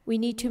 We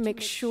need to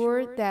make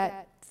sure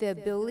that the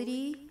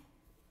ability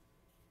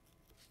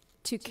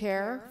to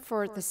care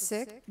for the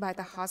sick by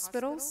the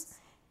hospitals,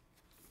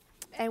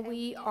 and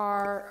we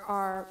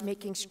are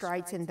making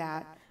strides in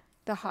that.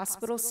 The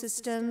hospital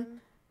system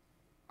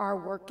are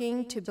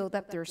working to build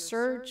up their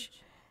surge.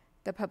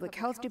 The public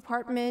health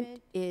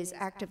department is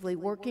actively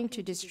working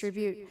to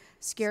distribute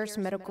scarce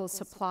medical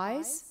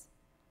supplies,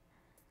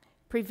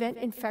 prevent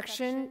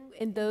infection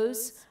in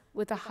those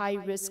with a high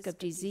risk of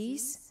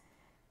disease.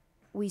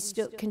 We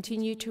still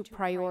continue to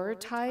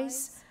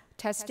prioritize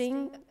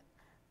testing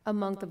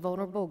among the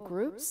vulnerable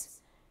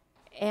groups,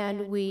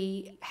 and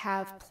we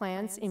have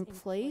plans in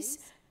place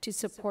to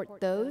support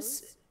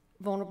those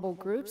vulnerable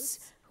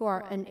groups who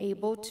are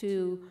unable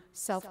to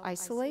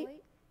self-isolate.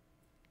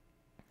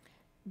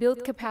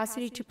 Build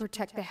capacity to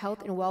protect the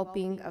health and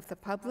well-being of the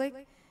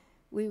public.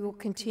 We will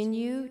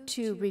continue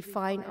to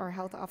refine our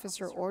health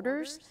officer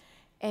orders,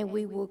 and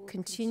we will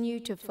continue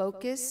to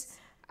focus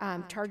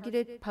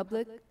targeted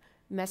public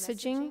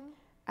messaging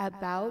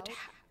about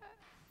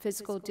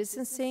physical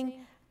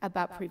distancing,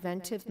 about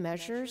preventive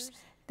measures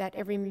that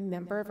every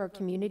member of our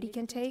community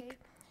can take,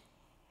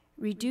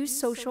 reduce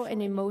social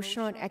and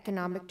emotional and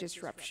economic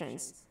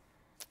disruptions.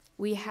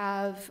 We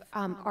have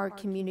our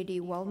community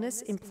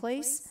wellness in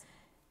place,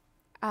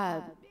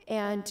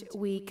 and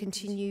we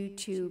continue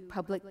to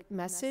public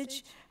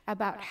message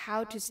about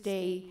how to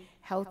stay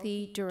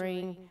healthy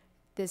during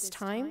this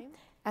time,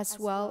 as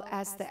well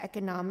as the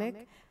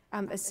economic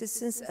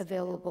assistance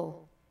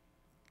available.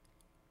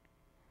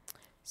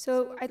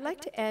 So I'd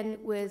like to end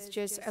with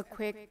just a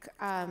quick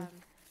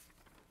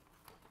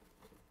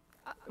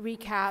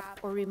recap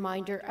or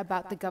reminder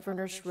about the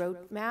governor's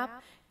roadmap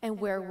and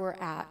where we're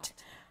at.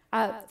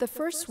 The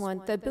first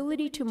one, the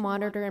ability to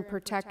monitor and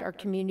protect our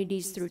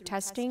communities through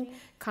testing,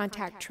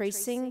 contact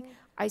tracing,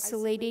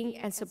 isolating,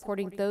 and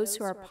supporting those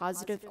who are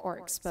positive or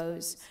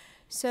exposed.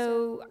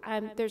 So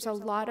there's a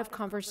lot of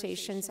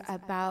conversations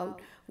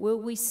about,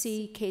 will we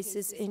see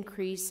cases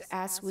increase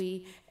as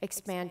we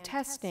expand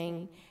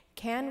testing?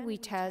 Can we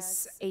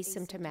test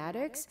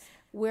asymptomatics?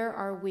 Where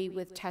are we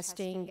with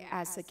testing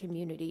as a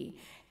community?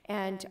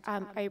 And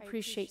I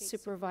appreciate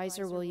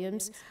Supervisor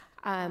Williams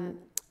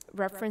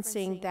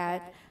referencing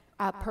that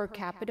per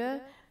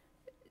capita,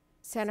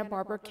 Santa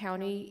Barbara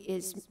County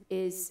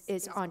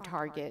is on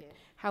target.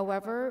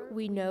 However,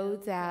 we know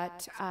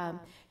that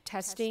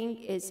testing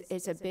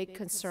is a big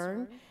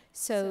concern,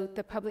 so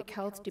the Public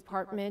Health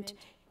Department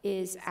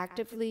is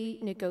actively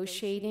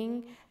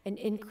negotiating an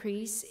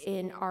increase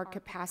in our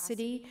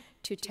capacity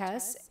to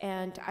test,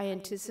 and I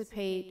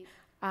anticipate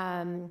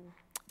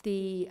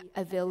the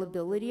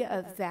availability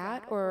of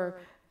that or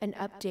an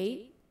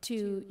update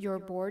to your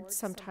board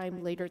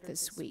sometime later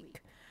this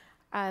week.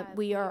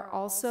 We are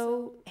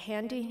also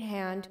hand in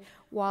hand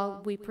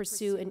while we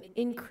pursue an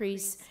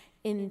increase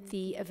in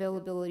the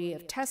availability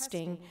of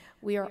testing.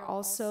 We are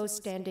also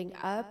standing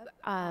up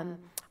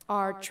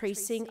our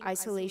tracing,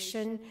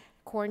 isolation,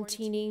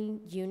 quarantining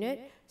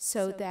unit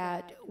so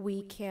that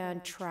we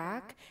can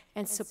track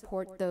and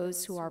support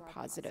those who are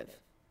positive.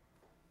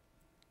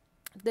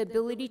 The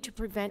ability to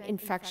prevent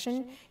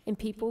infection in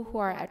people who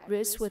are at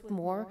risk with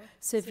more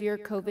severe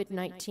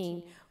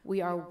COVID-19.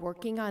 We are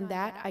working on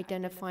that,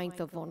 identifying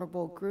the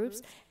vulnerable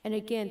groups. And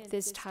again,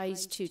 this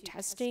ties to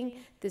testing,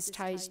 this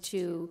ties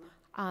to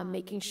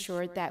making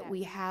sure that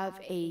we have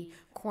a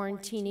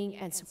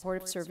quarantining and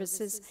supportive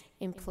services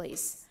in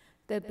place.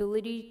 The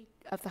ability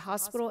of the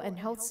hospital and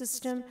health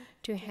system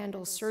to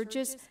handle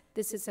surges.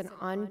 This is an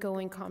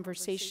ongoing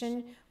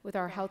conversation with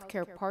our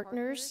healthcare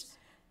partners.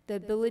 The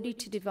ability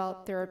to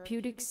develop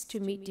therapeutics to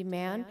meet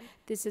demand.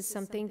 This is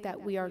something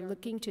that we are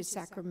looking to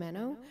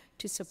Sacramento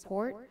to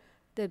support.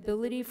 The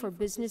ability for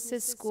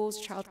businesses,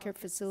 schools, childcare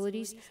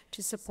facilities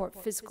to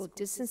support physical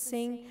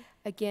distancing.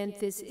 Again,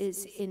 this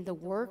is in the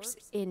works,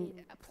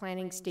 in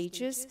planning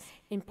stages,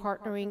 in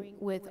partnering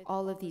with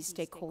all of these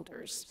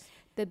stakeholders.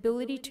 The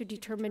ability to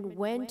determine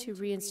when to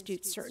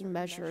reinstitute certain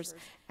measures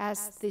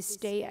as the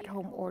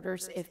stay-at-home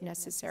orders if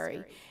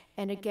necessary.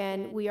 And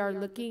again, we are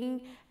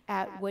looking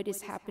at what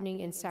is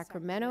happening in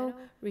Sacramento,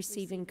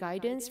 receiving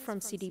guidance from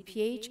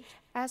CDPH,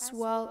 as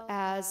well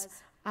as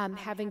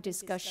having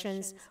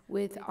discussions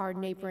with our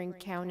neighboring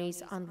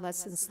counties on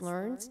lessons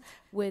learned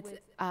with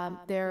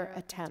their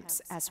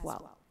attempts as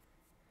well.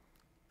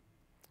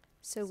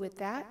 So with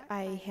that,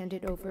 I hand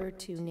it over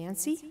to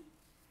Nancy.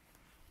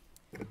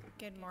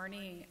 Good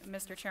morning,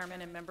 Mr.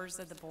 Chairman and members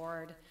of the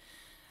board.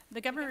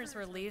 The governor's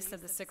release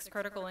of the 6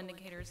 critical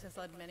indicators has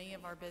led many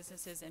of our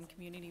businesses and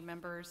community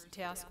members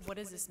to ask, what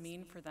does this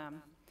mean for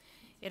them?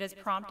 It has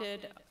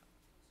prompted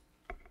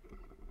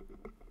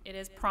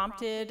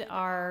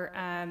our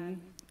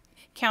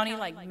county,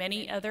 like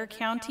many other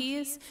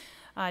counties,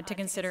 to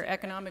consider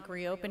economic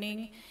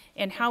reopening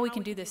and how we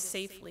can do this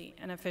safely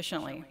and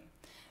efficiently.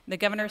 The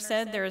governor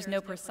said there is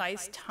no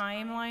precise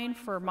timeline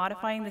for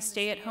modifying the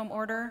stay-at-home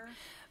order,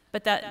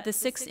 but that the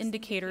 6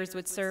 indicators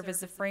would serve as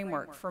the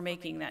framework for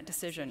making that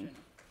decision.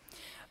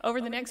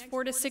 Over the next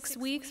 4 to 6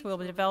 weeks, we'll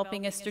be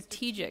developing a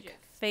strategic,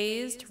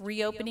 phased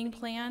reopening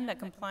plan that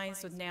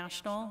complies with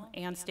national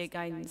and state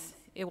guidance.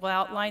 It will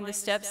outline the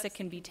steps that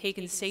can be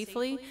taken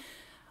safely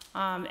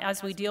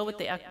as we deal with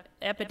the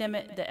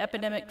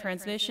epidemic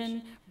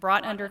transmission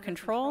brought under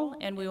control,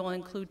 and we will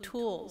include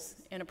tools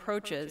and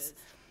approaches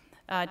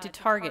to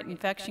target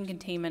infection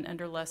containment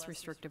under less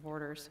restrictive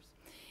orders.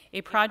 A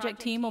project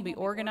team will be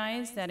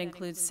organized that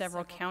includes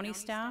several county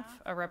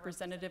staff, a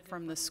representative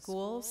from the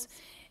schools,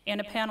 and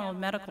a panel of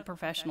medical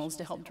professionals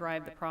to help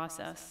drive the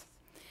process.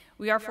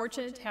 We are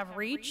fortunate to have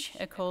REACH,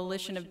 a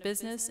coalition of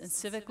business and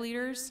civic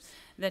leaders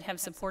that have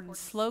supported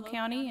SLO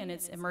County and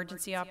its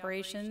emergency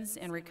operations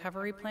and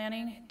recovery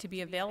planning, to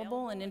be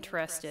available and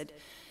interested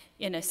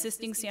in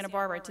assisting Santa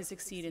Barbara to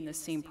succeed in this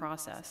same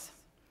process.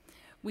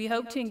 We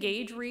hope to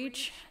engage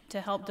REACH to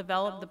help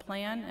develop the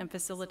plan and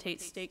facilitate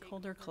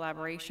stakeholder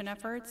collaboration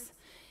efforts.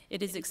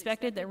 It is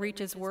expected that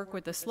REACH's work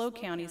with the SLO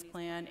County's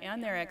plan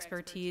and their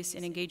expertise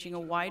in engaging a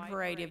wide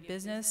variety of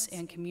business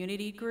and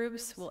community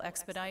groups will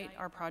expedite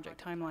our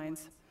project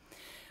timelines.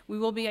 We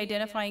will be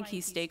identifying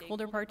key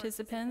stakeholder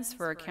participants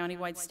for a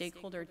countywide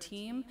stakeholder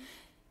team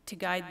to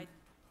guide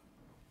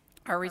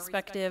our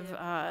respective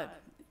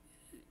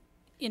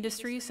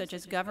industries such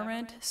as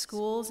government,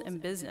 schools,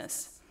 and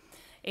business.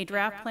 A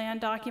draft plan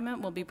document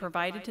will be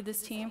provided to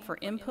this team for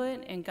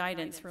input and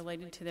guidance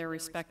related to their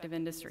respective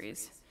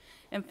industries.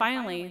 And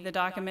finally, the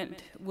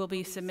document will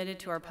be submitted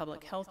to our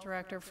public health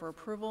director for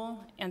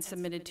approval and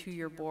submitted to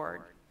your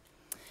board.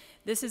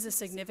 This is a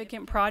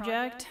significant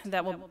project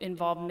that will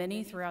involve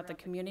many throughout the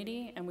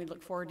community, and we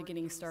look forward to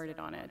getting started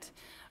on it.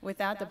 With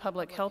that, the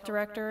public health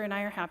director and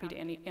I are happy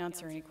to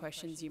answer any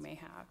questions you may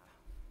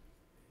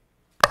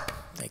have.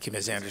 Thank you,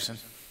 Ms. Anderson.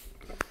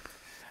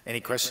 Any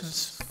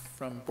questions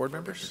from board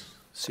members?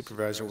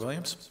 Supervisor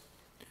Williams?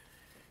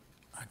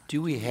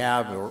 Do we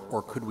have,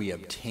 or could we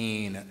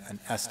obtain an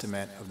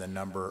estimate of the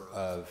number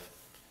of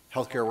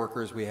healthcare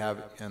workers we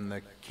have in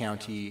the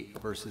county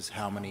versus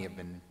how many have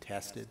been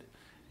tested,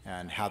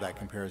 and how that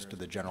compares to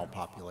the general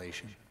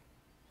population?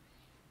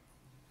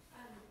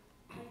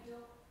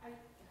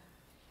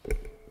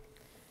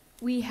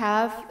 We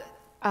have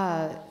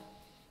the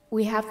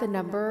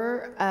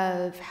number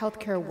of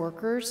healthcare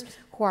workers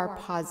who are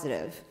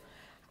positive.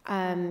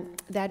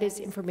 That is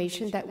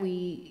information that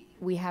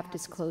we have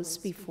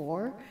disclosed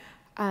before.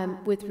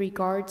 With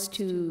regards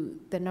to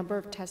the number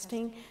of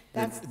testing,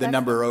 that's the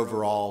number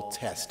overall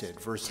tested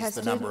versus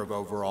tested. The number of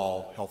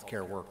overall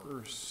healthcare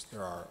workers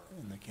there are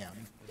in the county.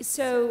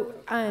 So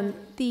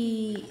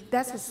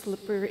that's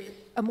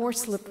a more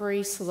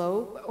slippery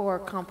slope or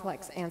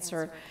complex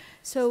answer.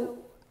 So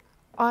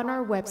on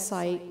our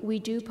website, we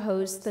do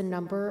post the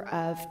number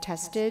of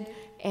tested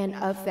and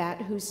of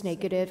that who's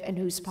negative and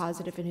who's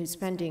positive and who's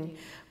pending.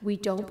 We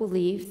don't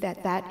believe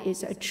that that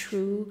is a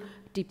true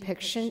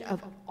depiction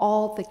of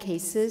all the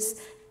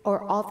cases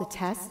or all the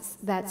tests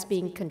that's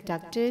being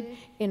conducted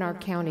in our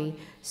county.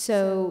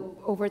 So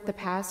over the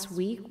past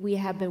week, we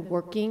have been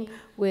working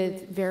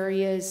with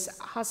various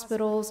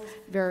hospitals,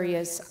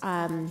 various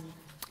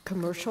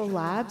commercial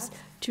labs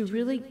to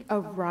really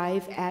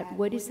arrive at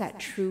what is that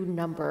true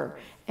number.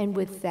 And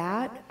with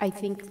that, I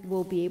think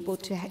we'll be able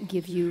to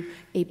give you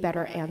a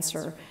better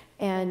answer.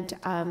 And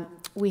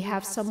we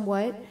have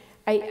somewhat,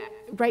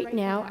 right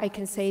now, I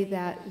can say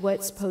that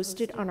what's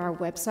posted on our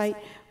website,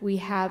 we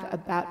have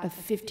about a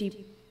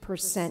 50%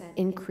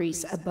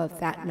 increase above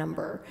that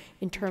number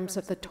in terms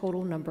of the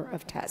total number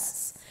of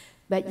tests.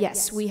 But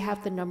yes, we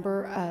have the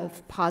number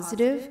of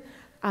positive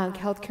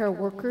healthcare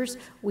workers.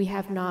 We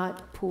have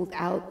not pulled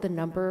out the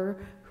number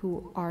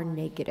who are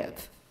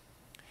negative.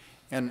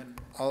 And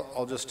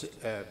I'll just,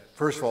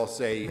 first of all,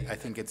 say I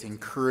think it's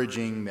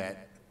encouraging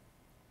that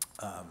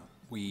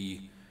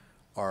we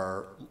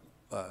are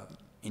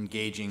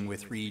engaging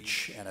with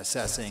REACH and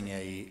assessing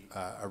a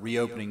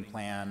reopening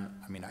plan.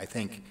 I mean, I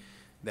think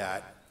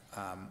that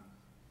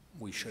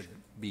we should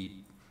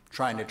be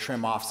trying to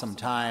trim off some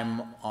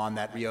time on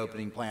that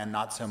reopening plan,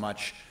 not so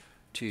much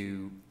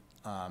to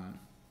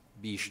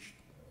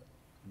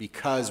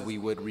because we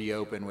would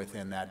reopen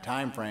within that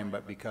time frame,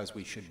 but because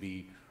we should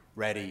be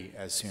ready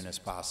as soon as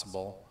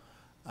possible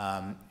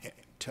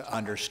to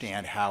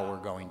understand how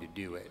we're going to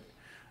do it.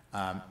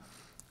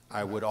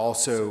 I would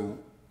also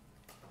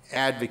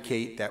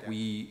advocate that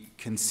we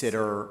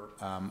consider,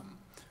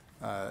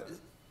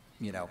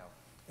 you know,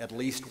 at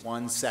least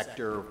one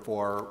sector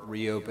for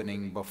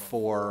reopening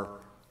before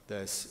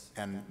this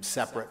and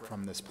separate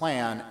from this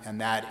plan, and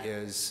that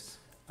is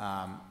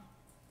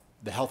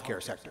the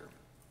healthcare sector.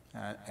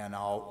 And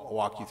I'll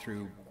walk you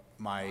through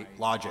my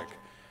logic.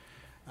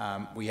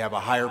 We have a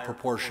higher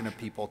proportion of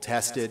people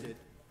tested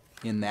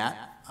in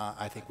that.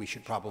 I think we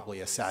should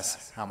probably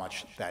assess how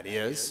much that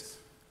is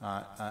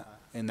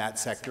in that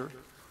sector.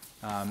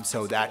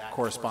 So that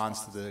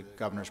corresponds to the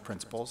governor's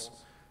principles.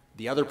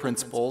 The other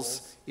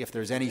principles, if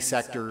there's any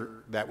sector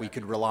that we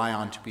could rely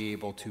on to be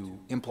able to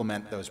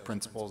implement those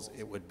principles,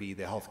 it would be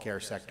the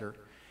healthcare sector.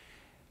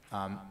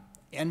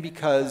 And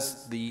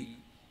because the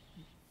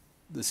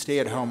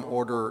stay-at-home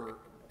order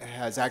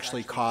has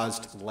actually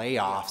caused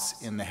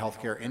layoffs in the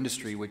healthcare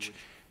industry, which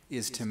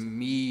is to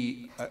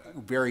me a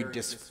very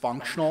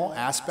dysfunctional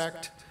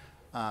aspect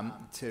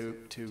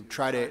to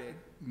try to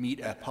meet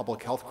a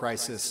public health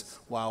crisis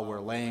while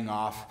we're laying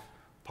off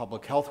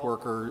public health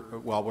workers,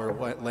 while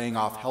we're laying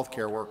off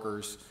healthcare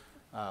workers,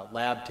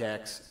 lab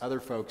techs, other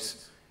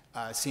folks,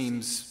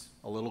 seems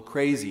a little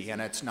crazy.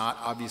 And it's not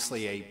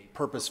obviously a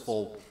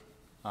purposeful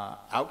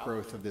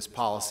outgrowth of this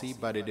policy,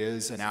 but it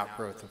is an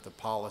outgrowth of the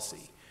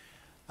policy.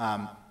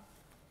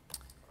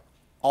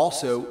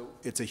 Also,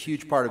 it's a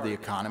huge part of the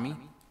economy,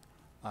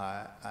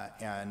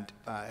 and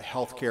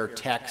healthcare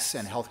techs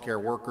and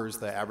healthcare workers,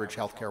 the average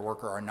healthcare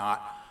worker, are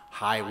not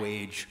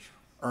high-wage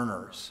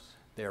earners.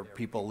 They're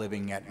people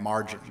living at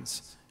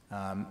margins.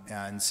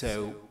 And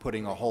so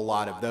putting a whole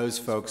lot of those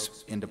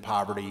folks into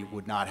poverty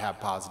would not have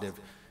positive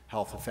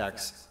health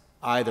effects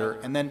either.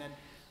 And then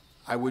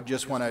I would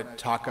just want to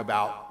talk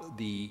about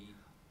the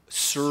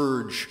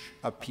surge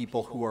of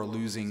people who are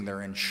losing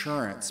their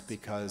insurance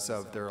because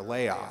of their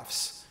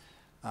layoffs.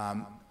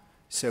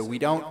 So we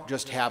don't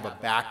just have a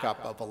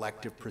backup of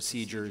elective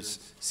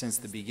procedures since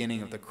the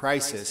beginning of the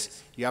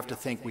crisis. You have to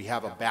think we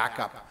have a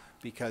backup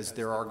because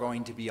there are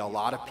going to be a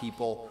lot of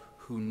people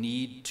who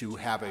need to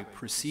have a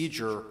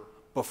procedure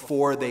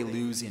before they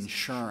lose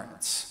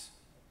insurance.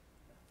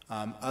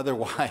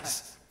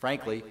 Otherwise,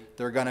 frankly,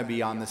 they're going to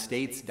be on the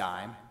state's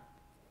dime,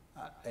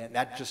 and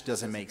that just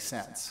doesn't make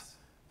sense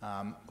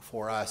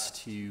for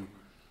us to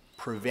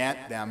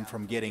prevent them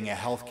from getting a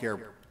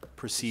healthcare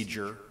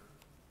procedure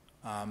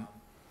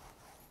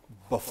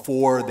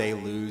before they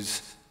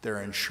lose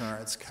their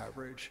insurance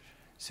coverage.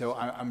 So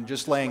I'm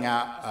just laying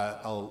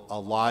out a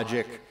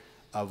logic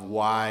of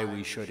why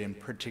we should in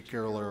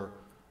particular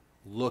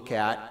look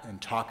at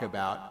and talk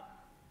about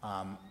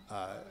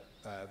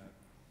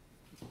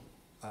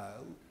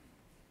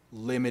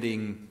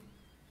limiting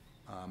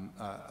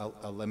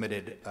a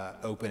limited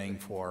opening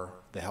for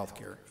the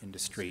healthcare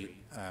industry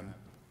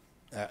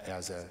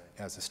as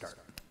a start.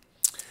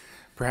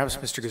 Perhaps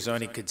Mr.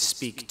 Gazzoni could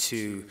speak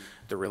to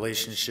the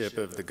relationship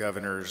of the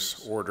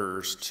governor's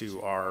orders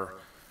to our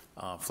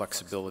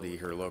flexibility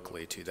here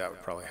locally too. That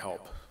would probably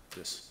help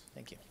this.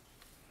 Thank you.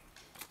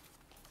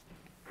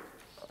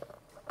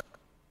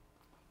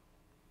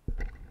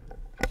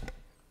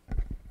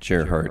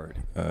 Chair Hart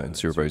and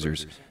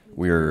Supervisors,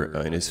 we're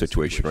in a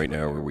situation right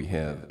now where we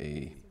have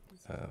a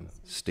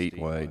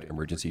statewide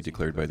emergency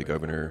declared by the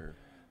governor,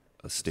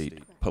 a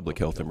state public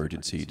health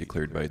emergency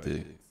declared by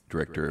the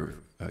Director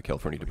of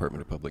California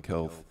Department of Public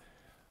Health,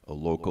 a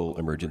local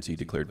emergency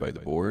declared by the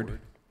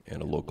board,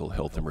 and a local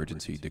health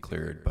emergency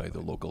declared by the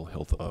local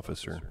health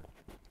officer.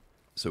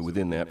 So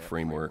within that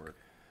framework,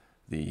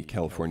 the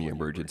California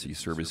Emergency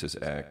Services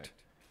Act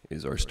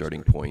is our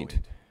starting point,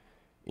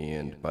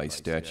 and by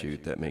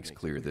statute that makes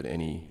clear that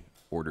any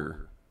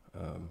order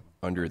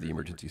under the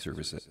Emergency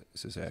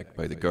Services Act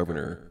by the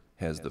governor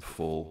has the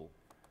full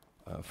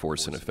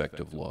force and effect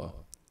of law.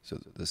 So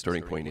the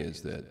starting point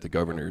is that the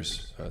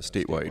governor's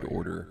statewide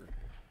order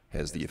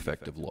has the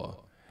effect of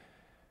law.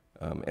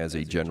 As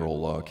a general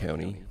law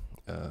county,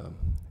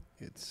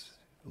 it's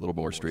a little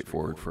more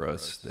straightforward for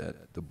us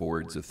that the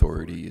board's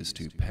authority is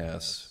to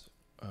pass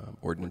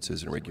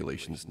ordinances and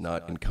regulations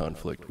not in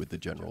conflict with the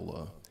general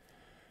law.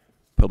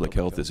 Public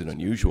health is an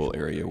unusual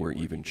area where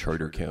even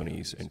charter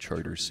counties and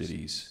charter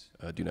cities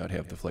do not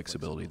have the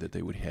flexibility that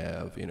they would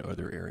have in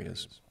other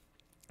areas.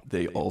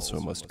 They also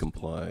must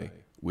comply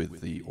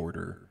with the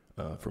order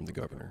from the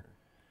governor.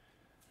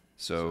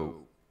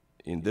 So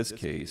in this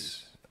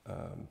case,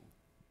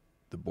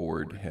 the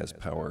board has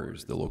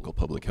powers, the local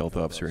public health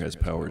officer has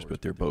powers,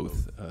 but they're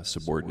both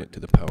subordinate to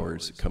the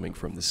powers coming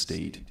from the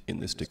state in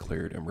this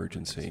declared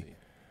emergency.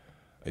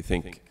 I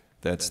think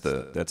that's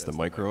the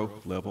micro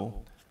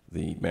level.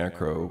 The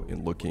macro,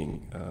 in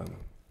looking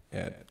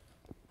at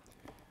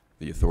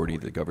the authority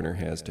the governor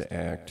has to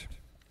act,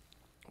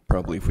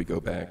 probably if we go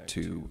back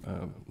to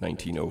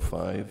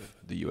 1905,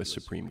 the U.S.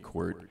 Supreme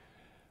Court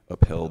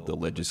upheld the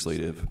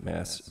legislative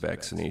mass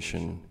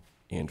vaccination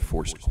and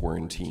forced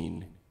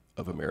quarantine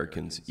of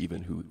Americans,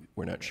 even who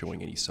were not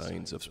showing any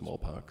signs of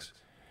smallpox.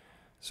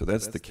 So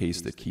that's the case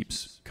that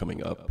keeps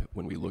coming up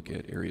when we look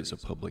at areas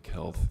of public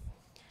health.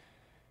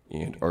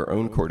 And our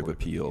own Court of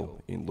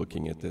Appeal, in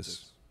looking at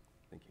this,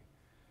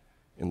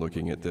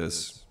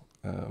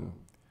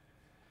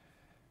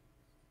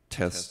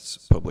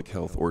 tests public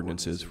health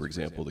ordinances, for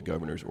example, the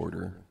governor's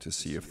order, to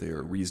see if they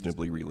are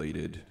reasonably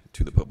related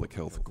to the public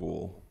health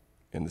goal.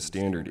 And the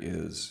standard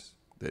is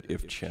that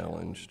if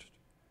challenged,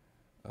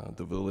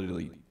 the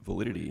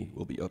validity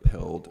will be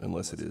upheld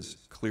unless it is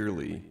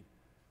clearly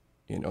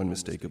and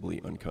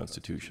unmistakably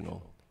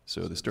unconstitutional.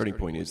 So the starting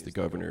point is the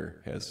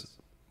governor has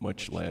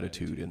much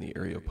latitude in the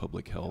area of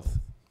public health,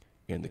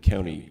 and the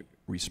county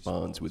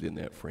responds within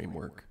that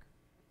framework.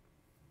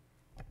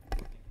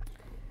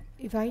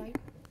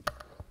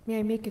 May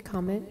I make a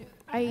comment?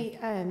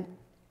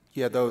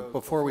 Yeah, though,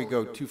 before we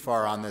go too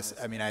far on this,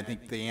 I mean, I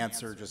think the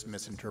answer just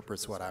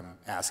misinterprets what I'm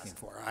asking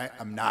for.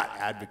 I'm not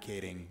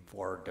advocating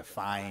for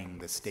defying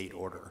the state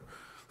order.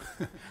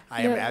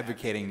 I am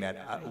advocating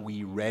that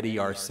we ready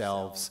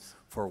ourselves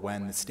for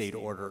when the state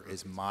order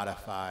is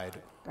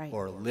modified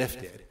or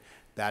lifted.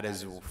 That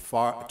is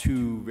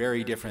two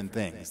very different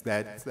things.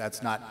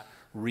 That's not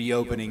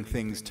reopening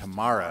things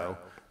tomorrow.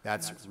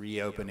 That's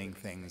reopening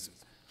things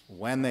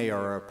when they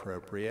are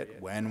appropriate,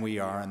 when we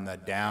are in the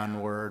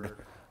downward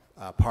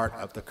part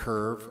of the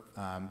curve.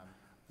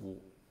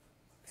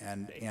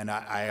 And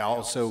I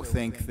also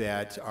think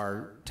that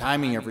our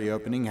timing of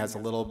reopening has a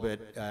little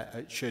bit,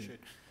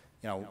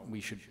 we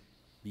should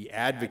be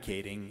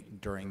advocating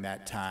during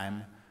that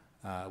time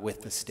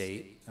with the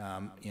state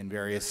in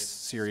various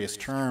serious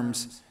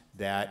terms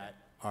that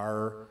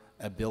our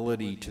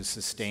ability to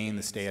sustain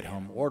the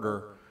stay-at-home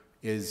order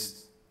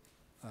is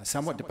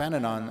somewhat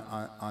dependent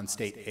on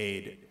state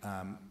aid,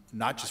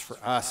 not just for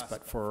us,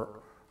 but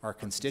for our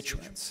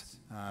constituents.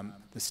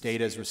 The state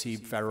has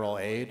received federal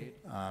aid.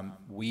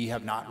 We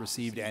have not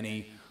received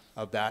any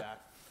of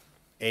that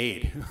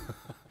aid.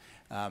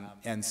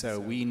 And so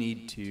we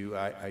need to,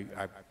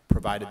 I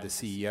provided the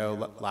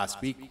CEO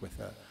last week with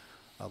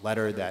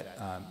letter that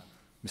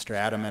Mr.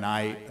 Adam and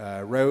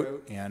I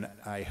wrote, and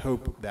I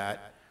hope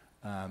that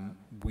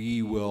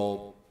we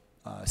will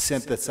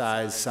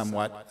synthesize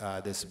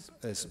somewhat this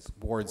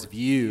board's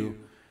view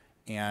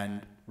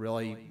and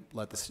really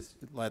let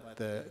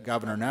the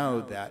governor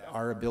know that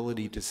our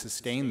ability to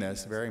sustain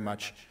this very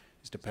much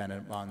is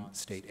dependent on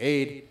state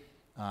aid,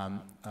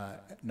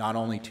 not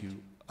only to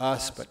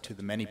us, but to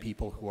the many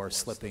people who are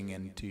slipping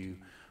into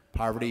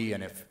poverty.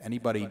 And if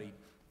anybody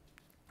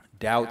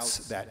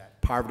doubts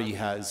that poverty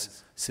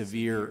has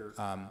severe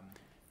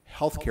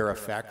healthcare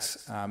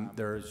effects,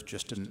 there's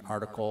just an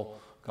article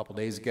a couple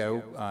days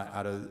ago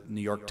out of the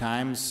New York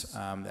Times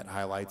that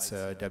highlights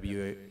a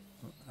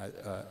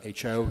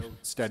WHO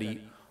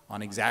study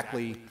on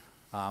exactly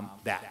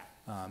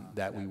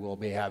that we will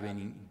be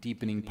having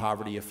deepening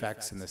poverty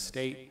effects in the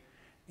state,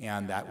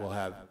 and that will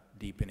have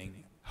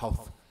deepening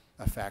health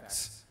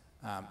effects.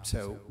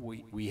 So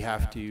we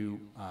have to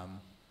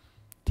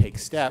take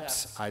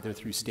steps either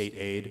through state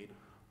aid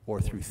or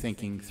through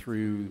thinking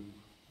through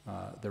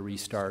the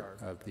restart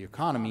of the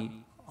economy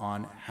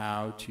on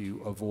how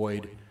to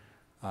avoid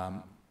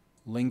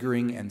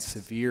lingering and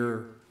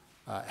severe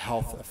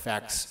health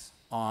effects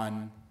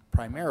on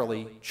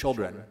primarily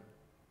children,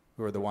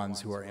 who are the ones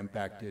who are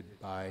impacted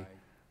by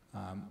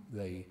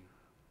the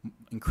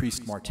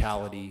increased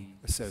mortality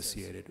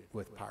associated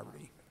with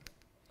poverty.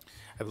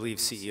 I believe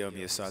CEO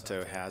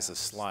Miyasato has a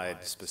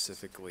slide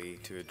specifically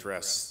to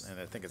address,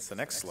 and I think it's the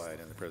next slide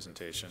in the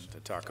presentation, to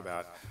talk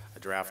about a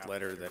draft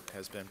letter that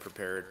has been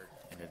prepared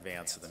in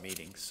advance of the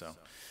meeting. So,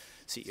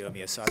 CEO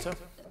Miyasato.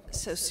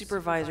 So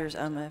supervisors,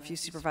 a few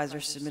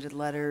supervisors submitted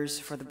letters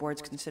for the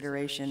board's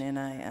consideration,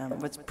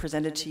 and what's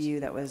presented to you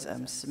that was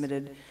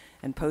submitted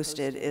and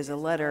posted is a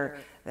letter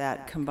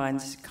that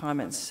combines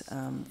comments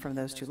from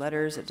those two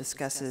letters. It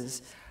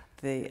discusses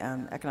the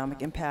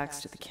economic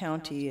impacts to the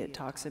county. It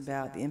talks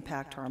about the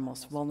impact to our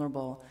most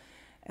vulnerable,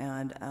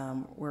 and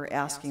we're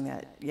asking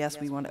that,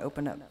 yes, we want to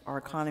open up our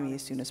economy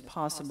as soon as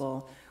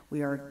possible.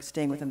 We are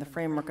staying within the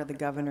framework of the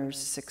governor's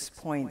 6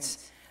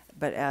 points,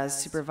 but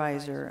as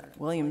Supervisor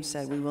Williams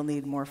said, we will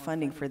need more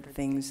funding for the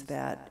things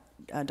that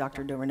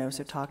Dr. Do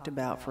Reynoso talked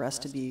about for us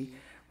to be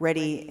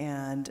ready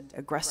and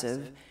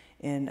aggressive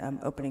in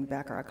opening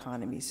back our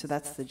economy. So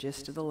that's the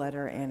gist of the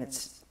letter, and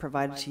it's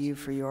provided to you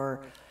for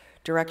your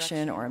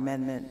direction or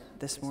amendment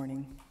this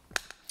morning.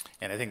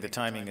 And I think the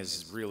timing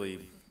is really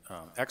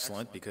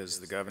excellent because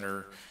the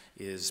governor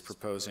is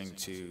proposing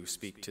to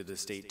speak to the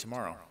state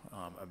tomorrow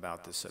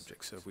about this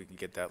subject. So if we can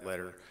get that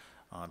letter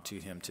to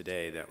him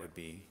today, that would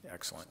be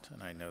excellent.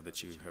 And I know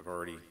that you have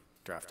already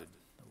drafted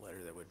a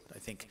letter that would, I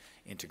think,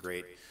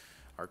 integrate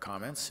our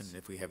comments. And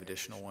if we have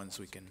additional ones,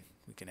 we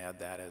can add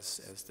that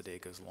as the day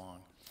goes along.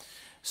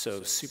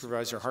 So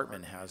Supervisor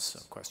Hartman has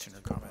a question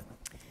or comment.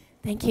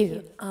 Thank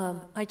you.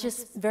 I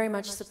just very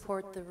much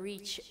support the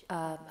REACH,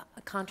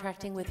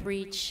 contracting with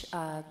REACH.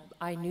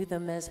 I knew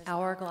them as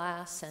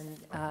Hourglass and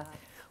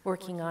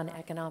working on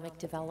economic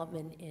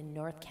development in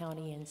North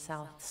County and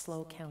South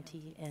Slow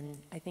County, and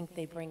I think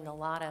they bring a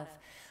lot of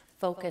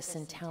focus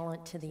and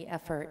talent to the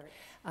effort,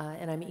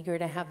 and I'm eager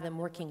to have them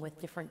working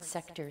with different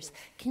sectors.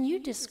 Can you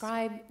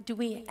describe,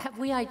 have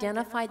we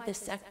identified the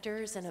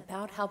sectors and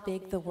about how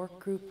big the work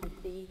group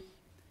would be?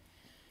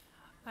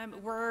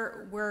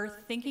 We're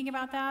thinking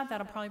about that.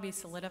 That'll probably be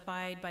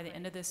solidified by the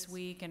end of this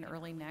week and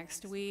early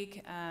next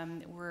week.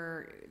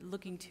 We're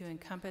looking to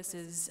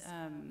encompass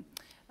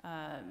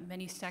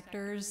many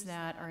sectors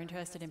that are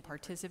interested in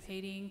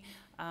participating,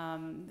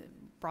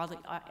 broadly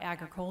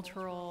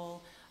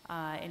agricultural,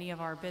 any of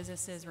our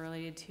businesses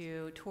related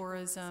to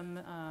tourism,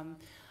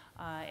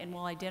 and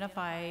we'll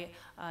identify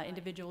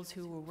individuals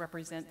who will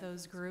represent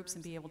those groups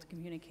and be able to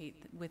communicate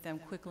with them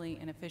quickly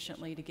and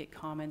efficiently to get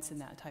comments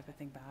and that type of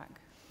thing back.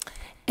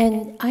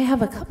 And I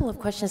have a couple of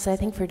questions, I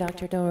think, for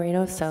Dr. Do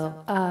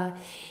Reynoso.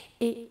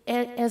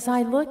 As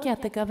I look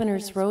at the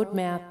governor's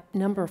roadmap,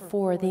 number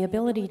 4, the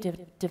ability to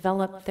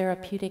develop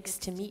therapeutics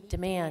to meet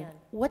demand,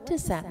 what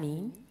does that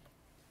mean?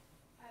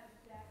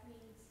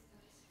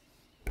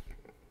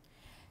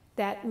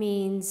 That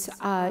means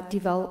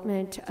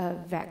development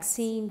of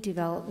vaccine,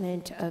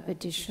 development of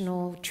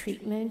additional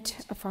treatment,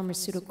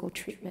 pharmaceutical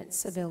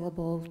treatments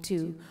available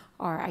to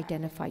our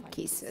identified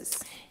cases.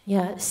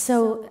 Yeah,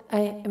 so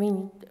I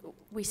mean,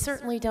 we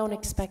certainly don't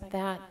expect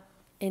that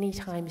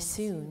anytime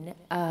soon.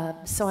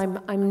 So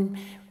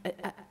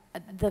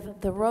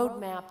the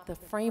roadmap, the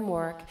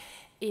framework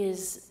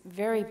is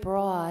very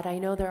broad. I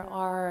know there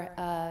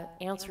are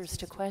answers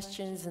to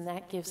questions, and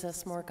that gives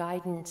us more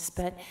guidance,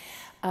 but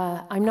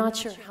I'm not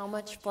sure how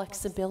much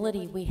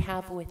flexibility we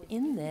have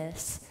within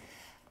this,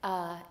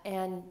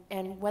 and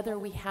whether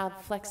we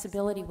have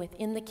flexibility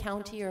within the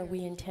county or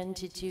we intend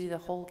to do the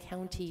whole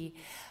county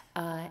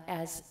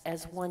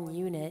as one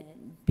unit,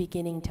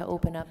 beginning to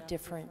open up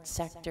different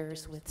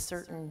sectors with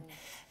certain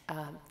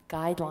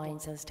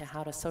guidelines as to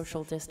how to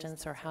social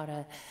distance or how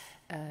to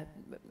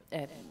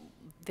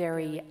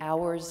vary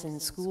hours in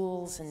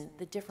schools and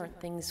the different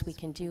things we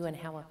can do and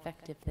how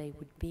effective they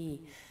would be.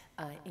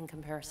 in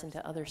comparison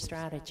to other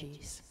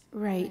strategies.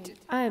 Right.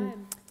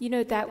 You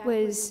know,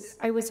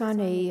 I was on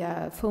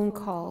a phone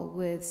call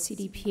with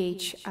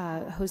CDPH,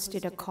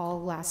 hosted a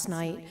call last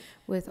night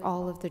with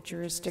all of the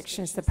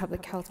jurisdictions, the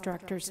public health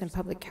directors and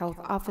public health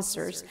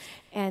officers,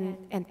 and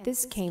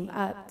this came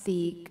up,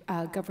 the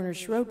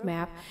governor's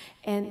roadmap,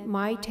 and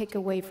my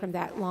takeaway from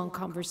that long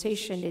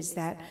conversation is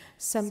that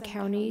some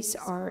counties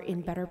are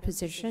in better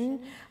position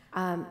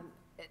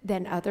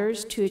than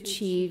others to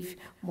achieve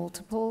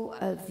multiple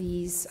of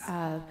these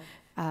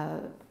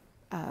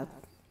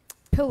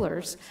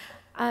pillars.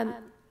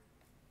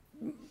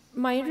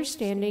 My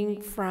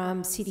understanding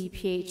from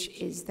CDPH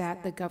is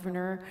that the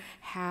governor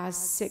has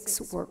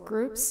 6 work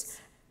groups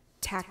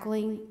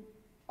tackling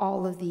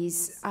all of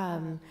these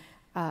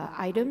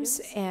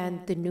items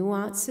and the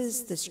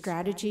nuances, the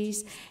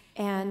strategies,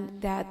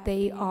 and that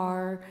they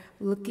are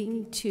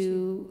looking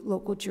to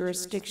local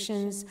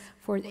jurisdictions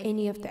for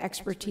any of the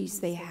expertise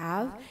they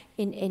have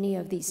in any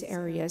of these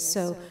areas.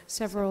 So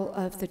several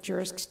of the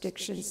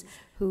jurisdictions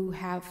who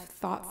have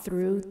thought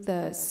through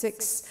the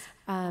 6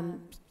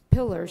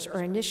 pillars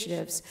or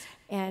initiatives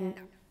and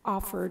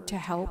offered to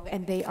help,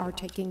 and they are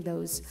taking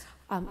those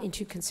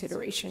into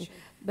consideration.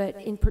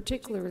 But in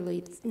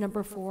particularly,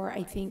 number 4,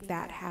 I think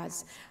that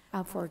has,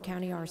 for a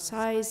county our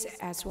size,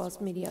 as well as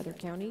many other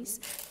counties,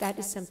 that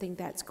is something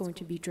that's going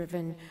to be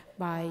driven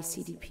by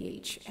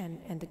CDPH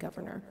and the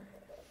governor.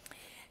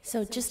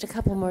 So just a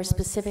couple more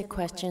specific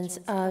questions.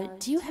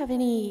 Do you have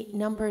any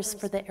numbers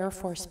for the Air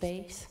Force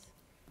Base?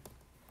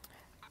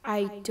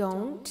 I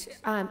don't.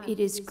 It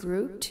is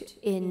grouped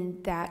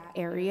in that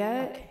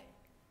area,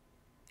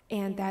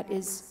 and that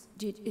is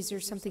there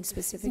something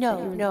specific?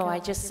 No, I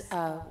just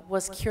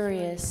was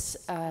curious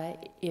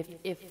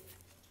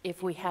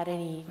if we had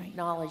any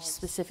knowledge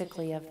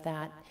specifically of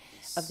that,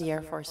 of the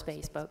Air Force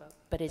Base, but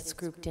it's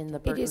grouped in the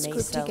Burton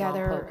Mesa,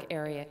 Lompoc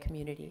area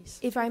communities.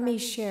 If I may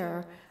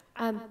share,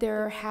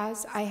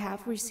 I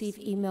have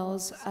received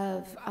emails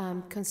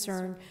of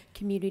concerned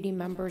community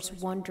members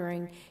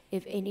wondering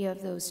if any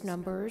of those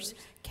numbers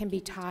can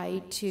be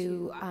tied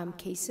to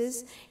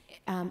cases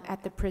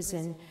at the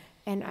prison.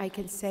 And I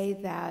can say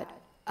that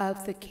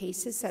of the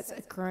cases that's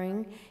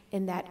occurring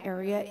in that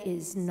area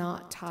is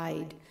not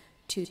tied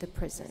to the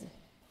prison.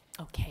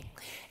 Okay.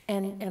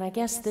 And I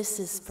guess this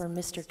is for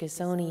Mr.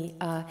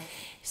 Gazzoni.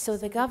 So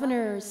the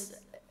governor's,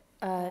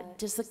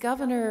 does the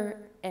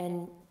governor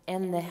and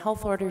the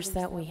health orders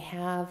that we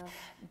have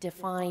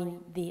define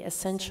the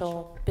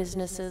essential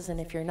businesses, and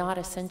if you're not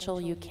essential,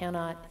 you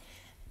cannot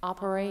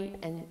operate,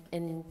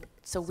 and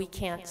so we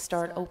can't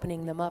start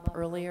opening them up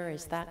earlier,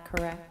 is that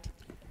correct?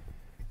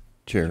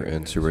 Chair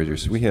and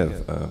Supervisors, we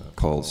have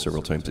calls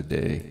several times a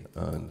day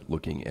on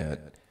looking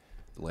at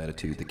the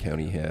latitude the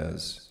county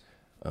has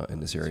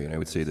in this area, and I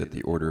would say that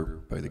the order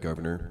by the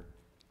governor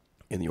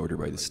and the order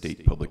by the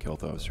state public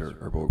health officer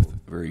are both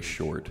very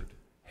short,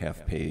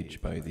 half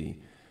page by the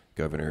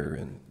governor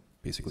and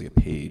basically a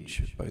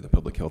page by the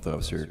public health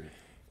officer,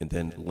 and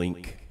then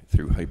link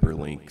through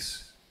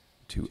hyperlinks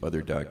to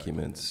other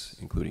documents,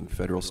 including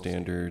federal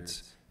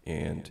standards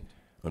and,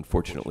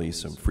 unfortunately,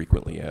 some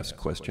frequently asked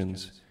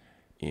questions.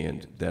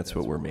 And that's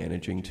what we're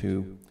managing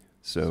to.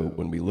 So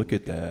when we look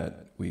at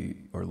that, we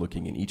are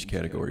looking in each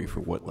category for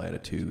what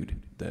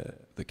latitude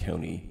that the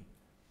county,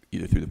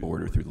 either through the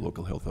board or through the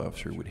local health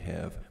officer, would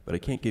have. But I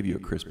can't give you a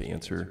crisp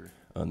answer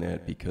on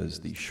that because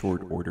the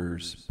short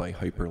orders by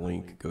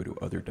hyperlink go to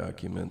other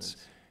documents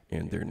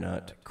and they're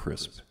not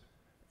crisp.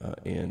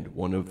 And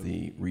one of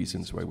the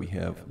reasons why we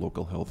have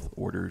local health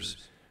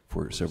orders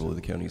for several of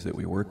the counties that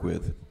we work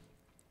with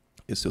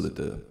is so that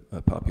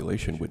the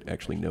population would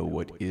actually know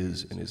what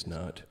is and is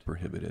not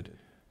prohibited,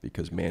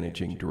 because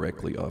managing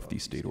directly off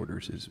these state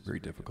orders is very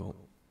difficult.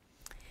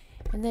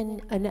 And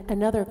then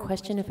another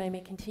question, if I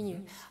may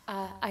continue.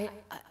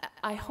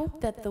 I hope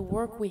that the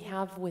work we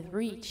have with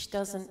REACH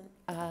doesn't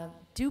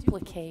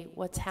duplicate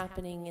what's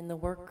happening in the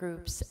work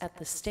groups at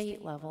the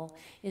state level.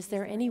 Is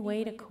there any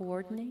way to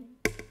coordinate?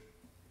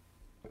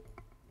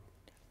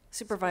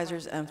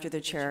 Supervisors, through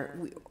the chair,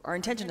 our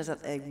intention is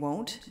that they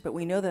won't, but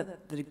we know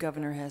that the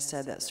governor has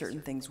said that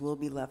certain things will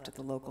be left at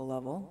the local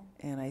level,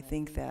 and I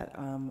think that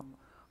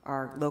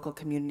our local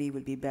community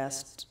would be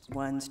best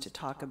ones to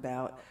talk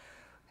about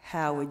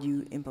how would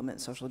you implement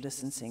social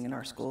distancing in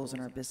our schools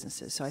and our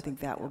businesses. So I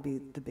think that will be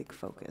the big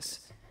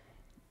focus.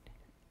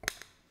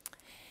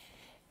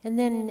 And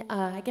then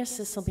I guess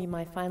this will be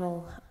my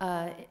final.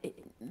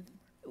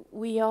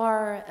 We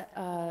are,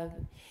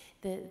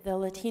 the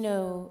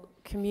Latino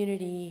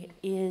community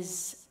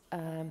is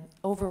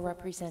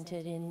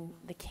overrepresented in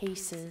the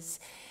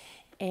cases,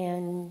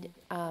 and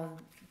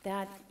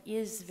that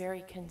is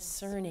very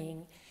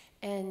concerning.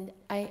 And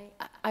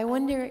I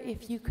wonder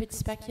if you could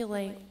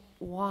speculate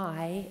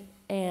why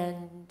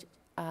and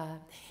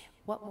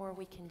what more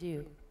we can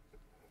do.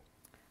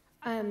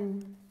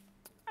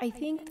 I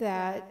think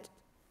that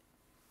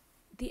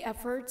the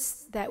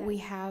efforts that we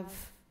have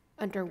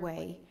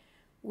underway,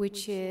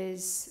 which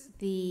is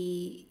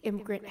the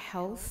Immigrant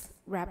Health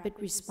Rapid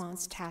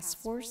Response Task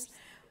Force,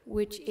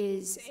 which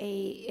is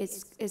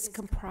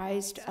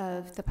comprised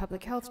of the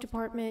Public Health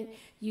Department,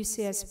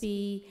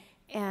 UCSB,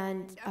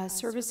 and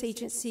service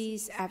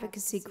agencies,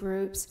 advocacy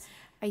groups.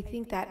 I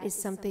think that is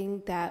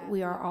something that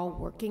we are all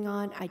working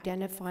on,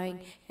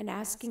 identifying and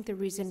asking the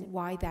reason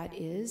why that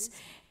is.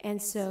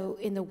 And so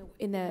in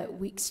the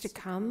weeks to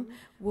come,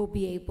 we'll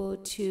be able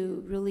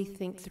to really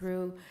think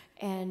through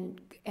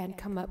and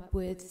come up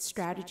with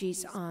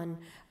strategies on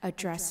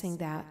addressing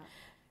that.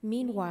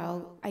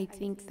 Meanwhile, I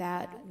think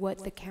that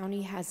what the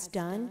county has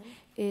done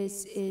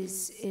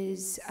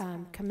is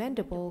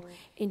commendable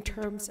in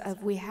terms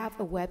of we have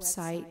a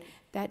website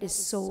that is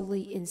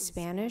solely in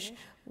Spanish.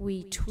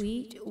 We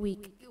tweet,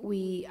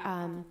 we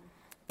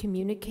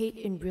communicate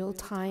in real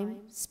time,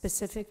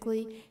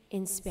 specifically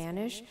in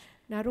Spanish.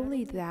 Not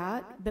only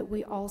that, but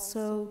we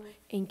also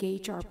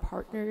engage our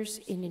partners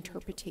in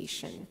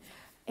interpretation.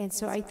 And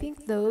so I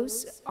think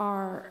those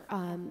are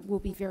will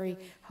be very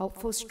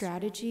helpful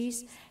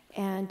strategies.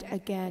 And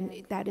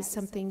again, that is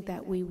something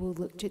that we will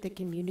look to the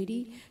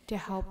community to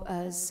help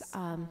us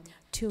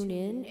tune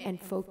in and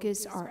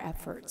focus our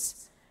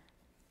efforts.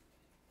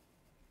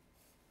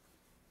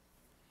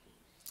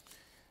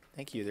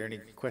 Thank you. Are there any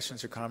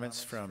questions or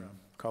comments from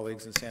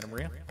colleagues in Santa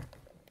Maria?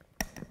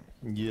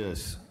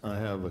 Yes, I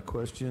have a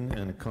question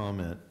and a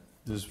comment.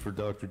 This is for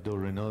Dr. Del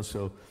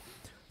Reynoso.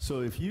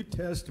 So if you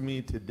test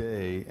me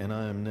today and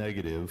I am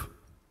negative,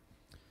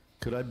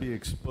 could I be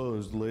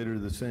exposed later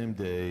the same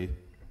day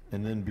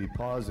and then be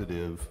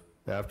positive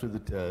after the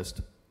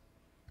test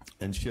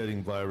and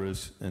shedding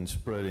virus and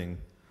spreading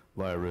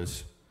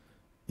virus,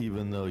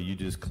 even though you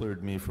just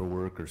cleared me for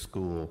work or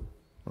school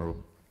or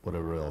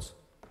whatever else?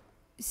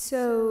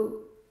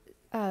 So,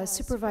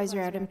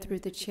 Supervisor Adam, through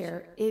the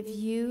chair, if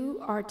you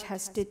are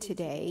tested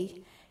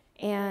today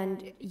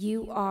and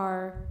you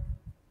are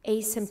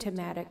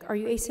asymptomatic, are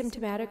you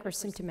asymptomatic or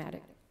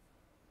symptomatic?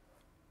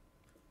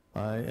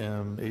 I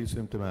am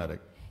asymptomatic.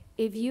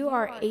 If you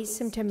are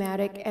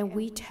asymptomatic and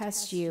we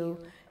test you,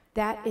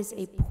 that is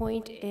a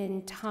point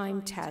in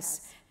time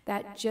test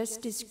that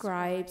just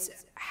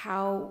describes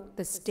how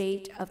the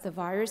state of the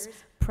virus,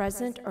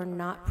 present or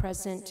not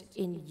present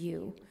in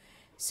you.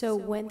 So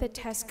when the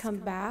test comes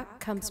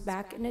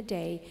back in a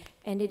day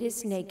and it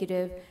is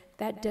negative,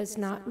 that does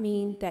not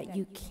mean that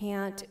you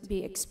can't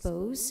be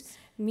exposed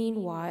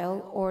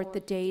meanwhile or the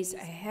days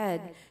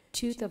ahead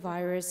to the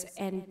virus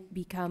and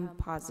become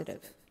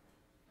positive.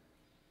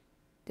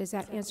 Does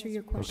that answer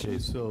your question? Okay,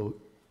 so,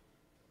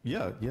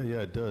 yeah,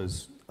 it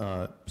does.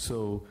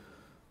 So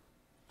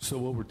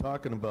what we're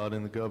talking about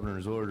in the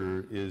governor's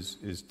order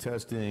is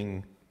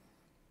testing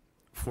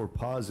for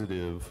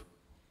positive,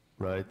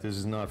 right? This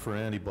is not for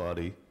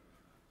antibody.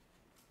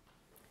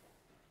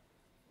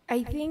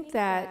 I think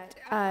that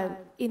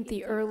in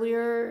the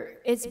earlier,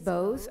 it's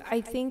both. I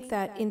think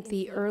that in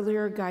the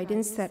earlier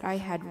guidance that I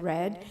had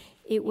read,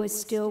 it was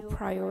still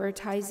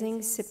prioritizing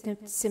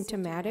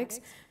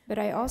symptomatics, but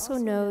I also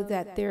know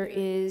that there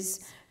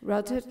is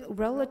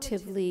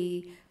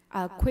relatively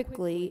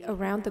quickly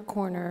around the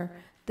corner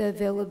the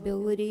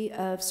availability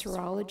of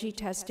serology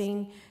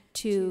testing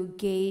to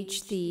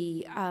gauge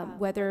the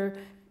whether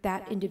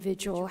that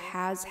individual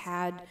has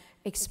had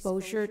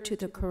exposure to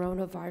the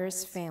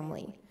coronavirus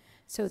family.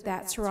 So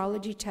that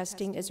serology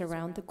testing is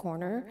around the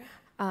corner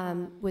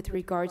with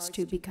regards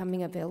to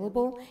becoming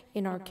available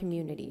in our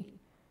community.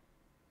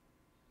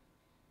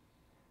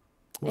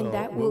 Well, and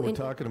that what we're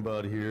talking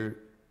about here,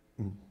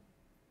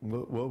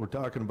 what we're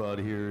talking about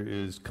here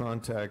is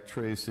contact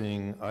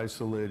tracing,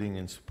 isolating,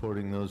 and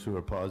supporting those who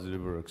are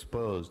positive or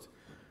exposed,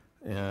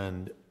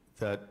 and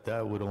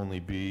that would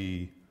only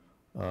be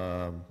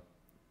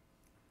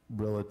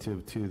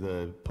relative to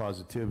the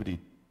positivity.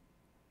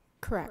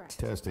 Correct.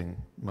 Testing.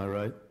 Am I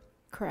right?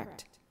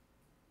 Correct.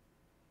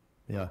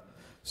 Yeah.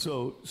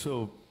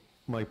 So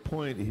my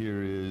point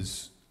here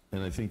is,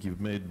 and I think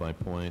you've made my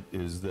point,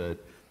 is that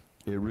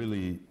it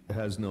really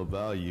has no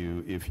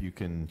value if you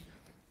can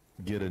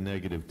get a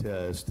negative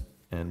test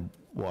and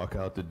walk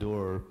out the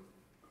door,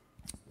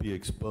 be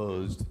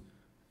exposed,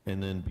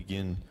 and then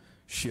begin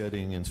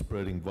shedding and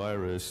spreading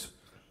virus,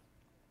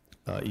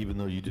 even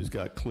though you just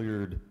got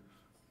cleared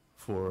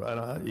for,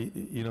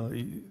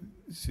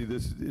 see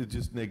this, it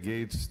just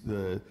negates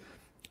the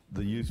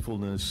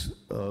usefulness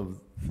of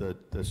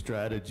the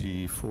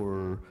strategy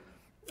for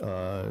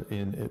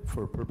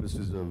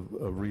purposes of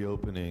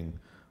reopening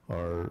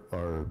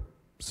our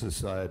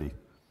society.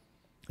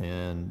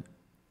 And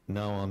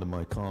now on to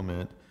my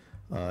comment.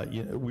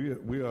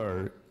 We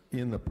are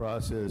in the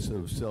process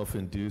of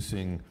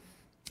self-inducing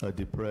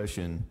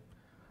depression.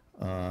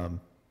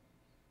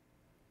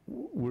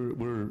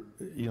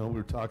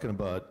 We're talking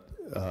about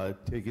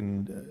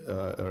taking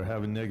or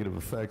having negative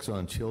effects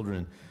on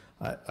children.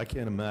 I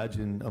can't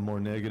imagine a more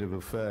negative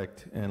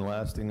effect and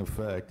lasting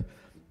effect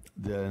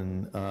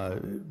than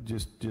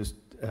just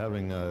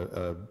having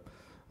a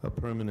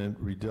permanent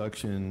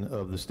reduction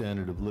of the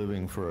standard of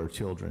living for our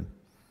children.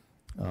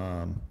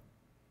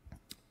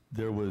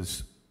 There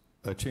was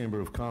a Chamber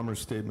of Commerce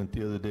statement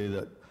the other day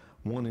that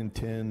 1 in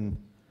 10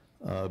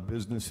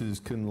 Businesses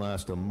couldn't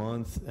last a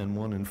month, and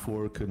 1 in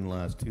 4 couldn't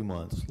last 2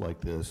 months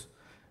like this.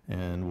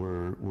 And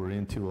we're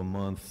into a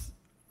month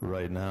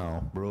right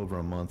now. We're over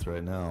a month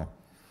right now.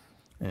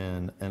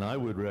 And I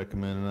would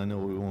recommend, and I know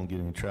we won't get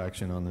any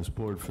traction on this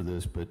board for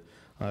this, but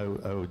I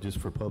would, just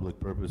for public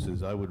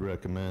purposes, I would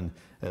recommend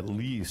at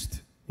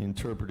least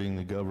interpreting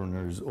the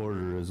governor's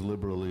order as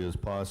liberally as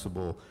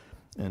possible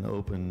and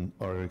open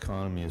our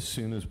economy as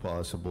soon as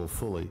possible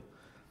fully.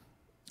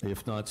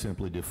 If not,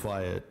 simply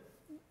defy it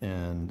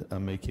and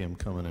make him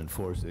come and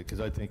enforce it,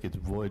 because I think it's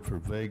void for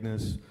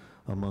vagueness,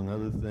 among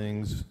other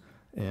things,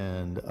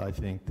 and I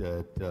think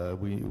that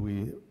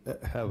we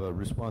have a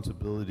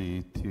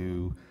responsibility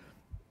to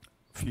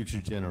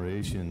future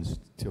generations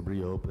to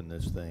reopen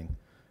this thing.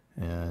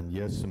 And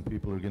yes, some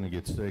people are going to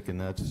get sick, and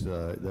that's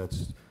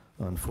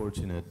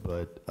unfortunate,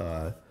 but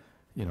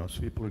you know,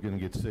 people are going to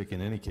get sick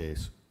in any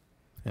case,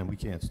 and we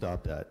can't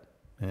stop that.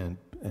 And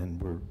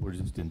we're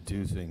just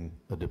inducing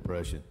a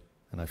depression,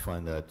 and I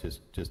find that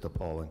just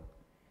appalling.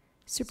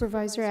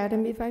 Supervisor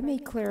Adam, if I may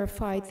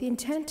clarify, the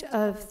intent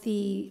of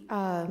the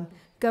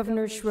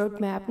Governor's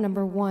Roadmap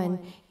number 1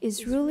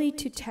 is really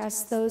to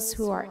test those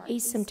who are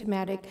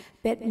asymptomatic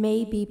but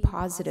may be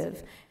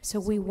positive. So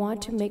we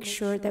want to make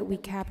sure that we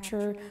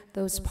capture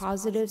those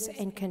positives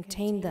and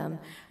contain them.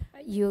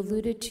 You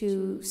alluded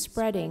to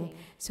spreading,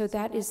 so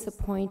that is the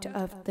point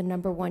of the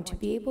number 1, to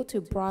be able to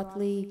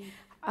broadly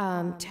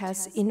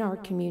test in our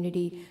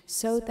community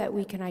so that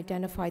we can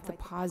identify the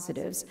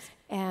positives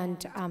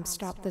and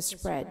stop the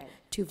spread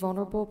to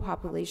vulnerable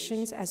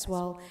populations as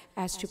well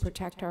as to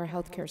protect our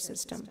healthcare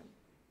system.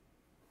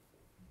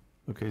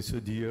 Okay, so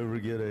do you ever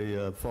get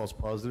a false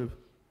positive?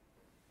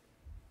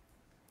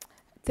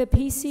 The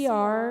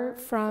PCR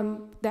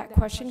from that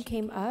question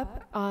came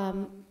up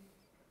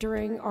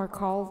during our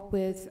call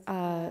with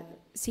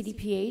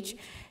CDPH,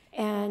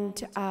 and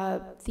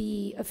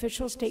the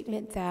official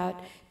statement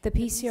that the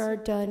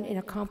PCR done in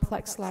a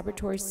complex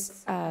laboratory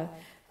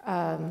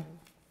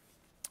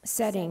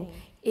setting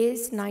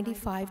is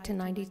 95 to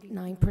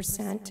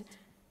 99%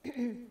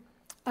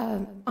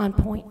 on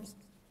point.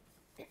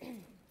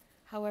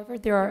 However,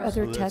 there are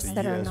other tests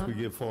that are not. We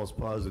get false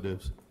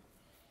positives.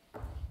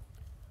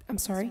 I'm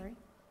sorry?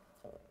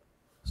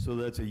 So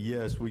that's a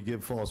yes, we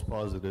give false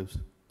positives.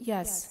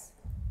 Yes.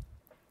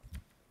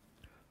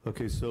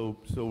 Okay, so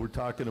we're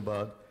talking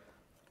about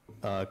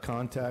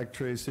contact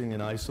tracing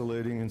and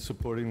isolating and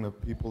supporting the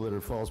people that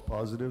are false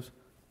positives?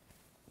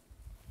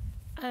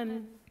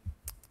 I'm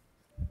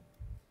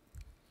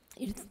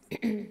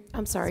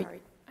sorry.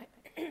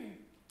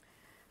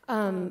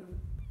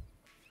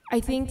 I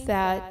think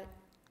that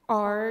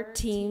our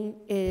team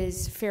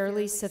is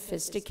fairly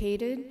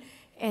sophisticated,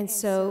 and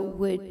so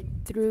would,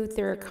 through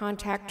their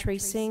contact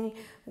tracing,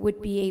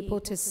 would be able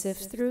to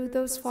sift through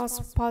those false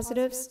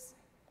positives.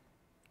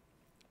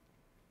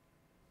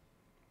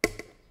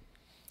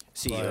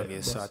 CEO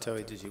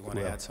Miyasato, did you want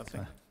to add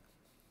something?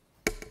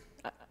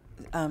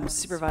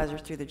 Supervisor,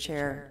 through the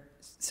chair,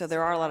 so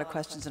there are a lot of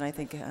questions, and I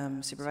think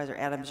Supervisor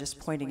Adams just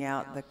pointing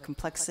out the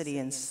complexity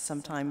and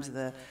sometimes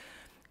the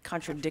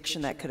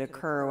contradiction that could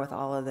occur with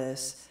all of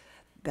this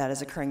that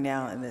is occurring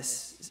now in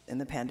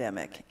the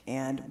pandemic.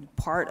 And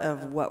part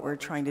of what we're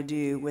trying to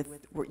do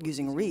with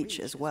using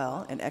REACH as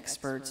well and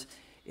experts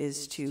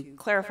is to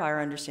clarify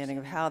our understanding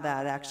of how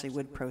that actually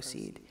would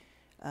proceed.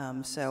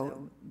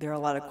 So there are a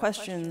lot of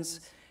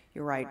questions.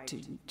 You're right,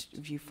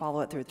 if you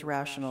follow it through its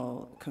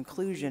rational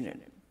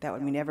conclusion, that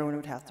would mean everyone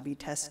would have to be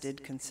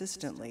tested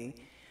consistently.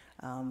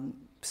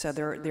 So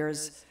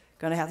there's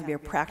going to have to be a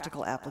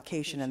practical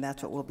application, and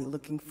that's what we'll be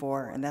looking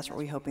for, and that's what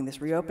we're hoping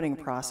this reopening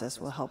process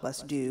will help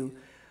us do,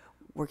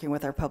 working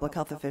with our public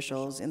health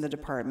officials in the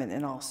department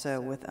and also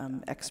with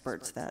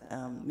experts that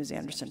Ms.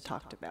 Anderson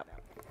talked about.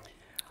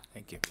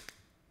 Thank you.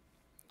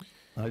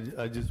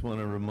 I just want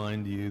to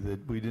remind you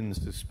that we didn't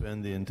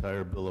suspend the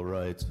entire Bill of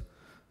Rights.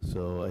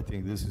 So I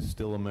think this is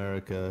still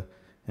America,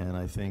 and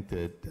I think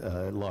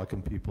that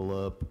locking people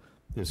up,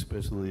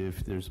 especially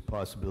if there's a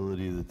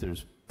possibility that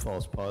there's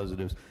false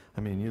positives.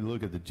 I mean, you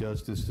look at the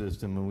justice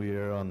system, and we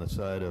are on the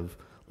side of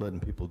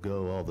letting people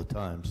go all the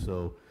time.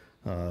 So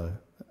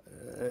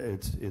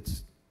it's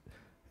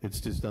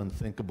just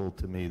unthinkable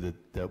to me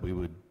that we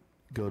would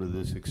go to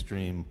this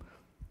extreme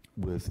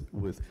with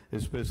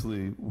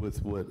especially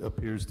with what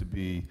appears to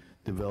be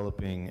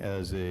developing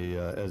as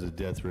a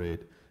death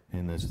rate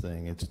in this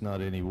thing. It's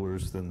not any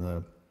worse than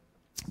the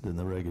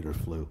regular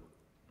flu.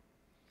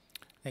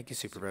 Thank you,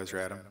 Supervisor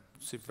Adam.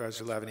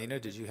 Supervisor Lavanino,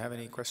 did you have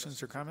any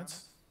questions or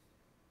comments?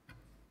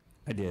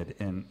 I did,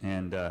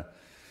 and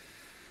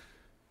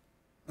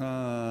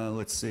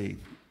let's see.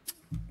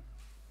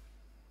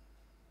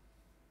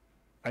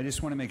 I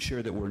just want to make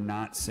sure that we're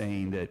not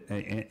saying that,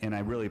 and I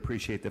really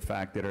appreciate the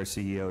fact that our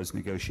CEO has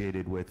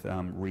negotiated with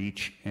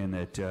REACH, and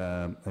that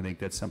I think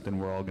that's something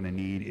we're all going to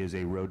need is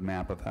a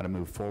roadmap of how to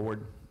move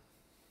forward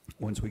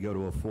once we go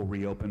to a full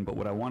reopen. But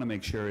what I want to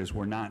make sure is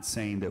we're not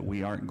saying that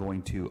we aren't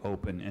going to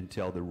open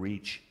until the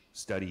REACH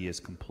study is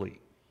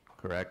complete,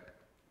 correct?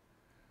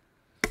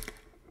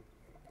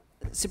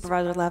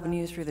 Supervisor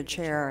Lavenu, through the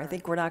chair, I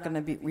think we're not going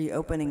to be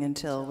reopening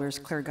until there's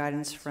clear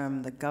guidance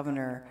from the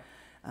governor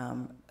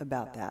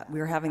about that. We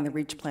were having the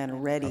REACH plan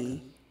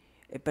ready,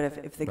 but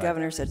if the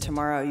governor said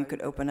tomorrow you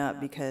could open up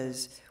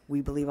because we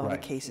believe all the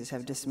cases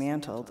have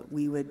dismantled,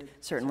 we would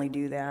certainly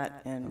do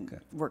that and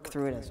work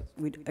through it. As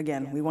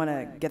we want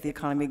to get the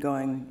economy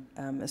going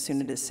as soon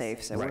as it is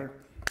safe. So we're.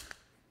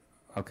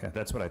 Okay,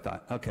 that's what I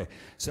thought. Okay,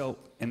 so,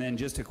 and then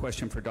just a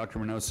question for Dr.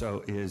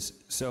 Reynoso is,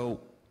 so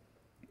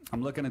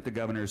I'm looking at the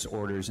governor's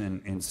orders,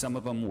 and some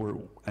of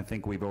them I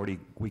think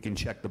we can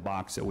check the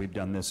box that we've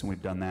done this and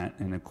we've done that,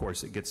 and of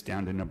course it gets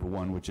down to number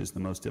one, which is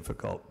the most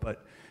difficult.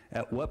 But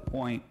at what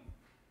point,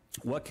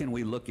 what can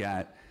we look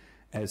at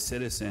as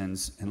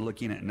citizens and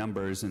looking at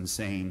numbers and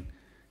saying,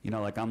 you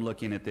know, like I'm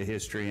looking at the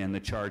history and the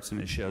charts,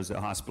 and it shows that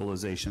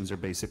hospitalizations are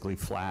basically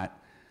flat,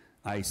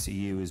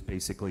 ICU is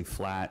basically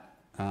flat.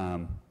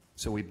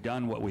 So we've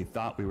done what we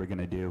thought we were going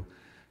to do.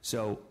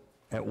 So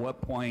at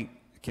what point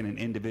can an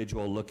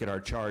individual look at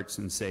our charts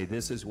and say,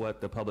 this is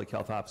what the public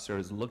health officer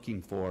is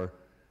looking for,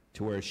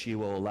 to where she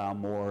will allow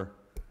more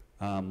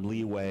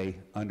leeway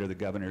under the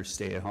governor's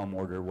stay-at-home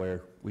order,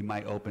 where we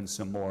might open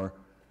some more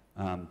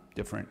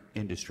different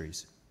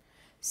industries?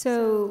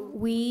 So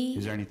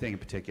Is there anything in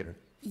particular?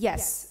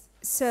 yes.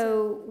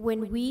 So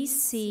when we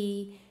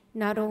see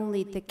not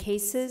only the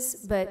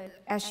cases,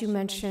 but as you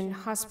mentioned,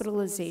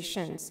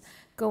 hospitalizations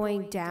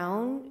going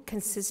down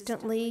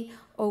consistently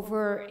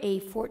over a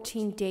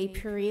 14-day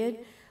period,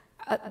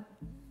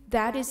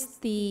 that is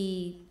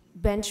the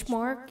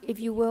benchmark, if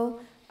you will,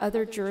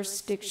 other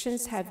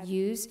jurisdictions have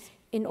used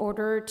in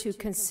order to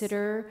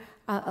consider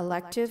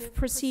elective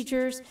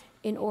procedures,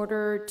 in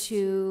order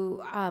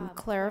to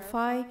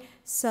clarify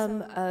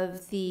some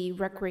of the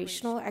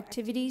recreational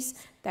activities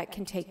that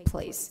can take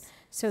place.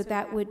 So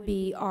that would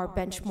be our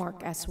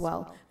benchmark as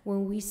well.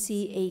 When we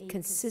see a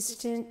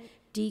consistent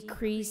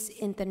decrease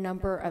in the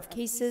number of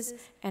cases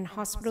and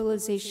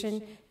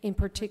hospitalization, in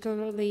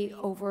particularly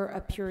over a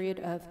period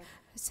of,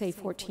 say,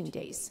 14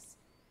 days.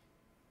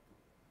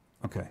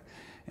 Okay.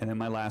 And then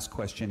my last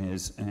question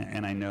is,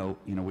 and I know,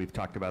 you know, we've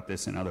talked about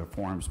this in other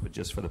forums, but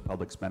just for the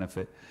public's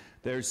benefit,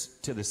 there's,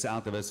 to the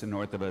south of us and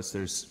north of us,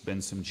 there's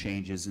been some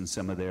changes in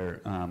some of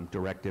their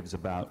directives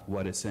about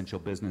what essential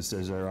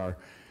businesses there are.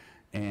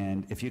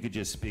 And if you could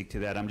just speak to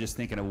that. I'm just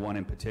thinking of one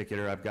in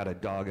particular. I've got a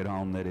dog at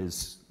home that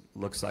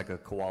looks like a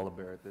koala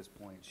bear at this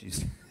point.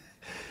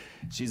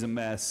 She's a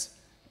mess.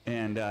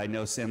 And I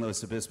know San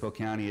Luis Obispo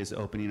County is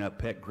opening up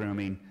pet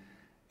grooming.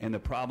 And the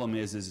problem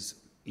is,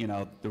 you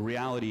know, the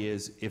reality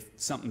is, if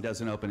something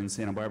doesn't open in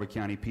Santa Barbara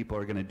County, people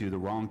are going to do the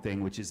wrong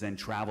thing, which is then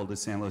travel to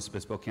San Luis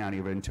Obispo County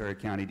or Ventura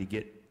County to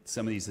get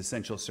some of these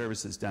essential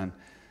services done.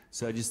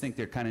 So I just think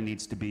there kind of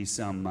needs to be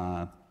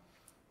some,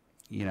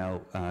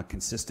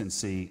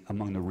 consistency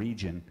among the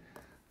region.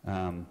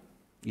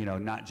 You know,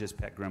 not just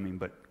pet grooming,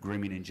 but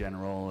grooming in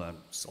general,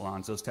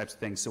 salons, those types of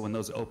things. So when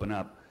those open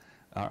up,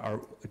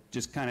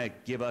 just kind of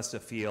give us a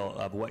feel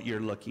of what you're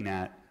looking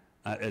at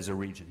as a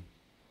region.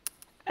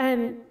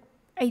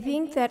 I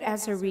think that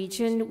as a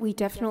region, we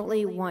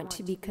definitely want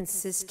to be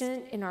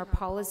consistent in our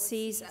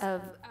policies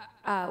of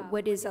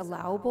what is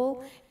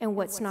allowable and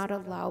what's not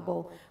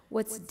allowable.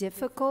 What's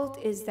difficult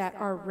is that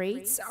our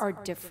rates are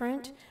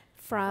different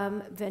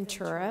from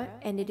Ventura,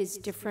 and it is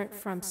different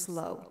from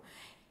SLO.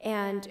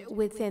 And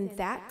within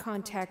that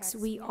context,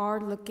 we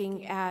are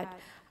looking at,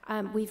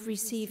 we've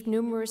received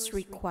numerous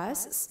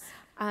requests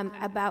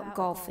about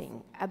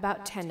golfing,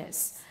 about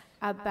tennis,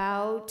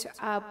 about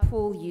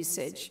pool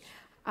usage.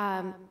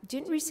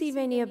 Didn't receive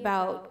any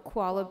about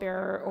koala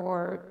bear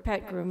or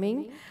pet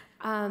grooming,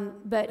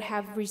 but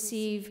have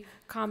received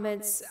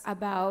comments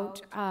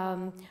about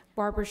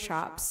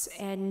barbershops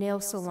and nail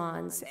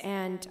salons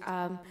and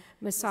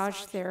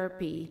massage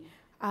therapy.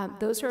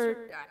 Those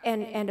are,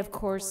 and of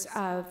course,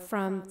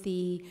 from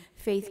the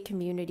faith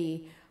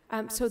community.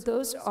 So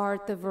those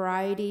are the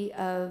variety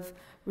of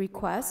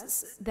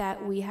requests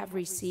that we have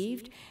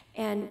received,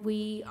 and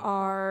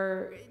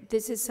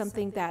this is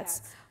something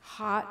that's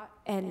hot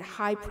and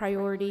high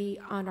priority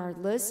on our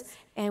list,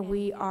 and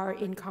we are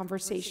in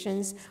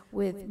conversations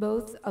with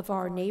both of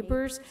our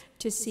neighbors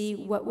to see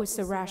what was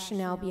the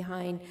rationale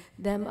behind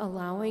them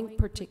allowing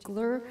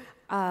particular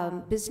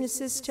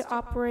businesses to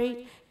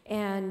operate,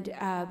 and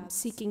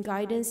seeking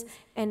guidance,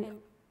 and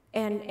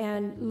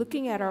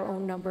looking at our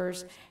own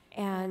numbers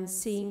and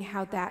seeing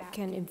how that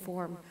can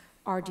inform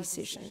our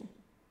decision.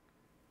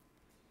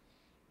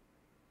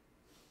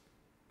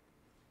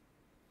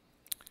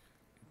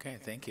 Okay,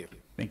 thank you.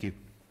 Thank you.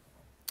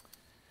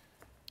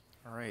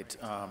 All right.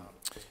 A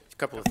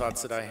couple of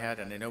thoughts that I had,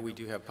 and I know we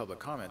do have public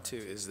comment too,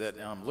 is that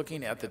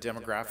looking at the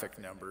demographic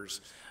numbers,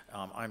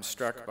 I'm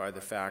struck by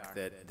the fact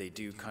that they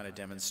do kind of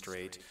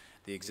demonstrate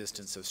the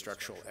existence of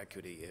structural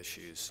equity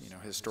issues. You know,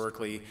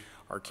 historically,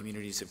 our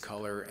communities of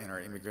color and our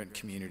immigrant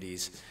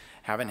communities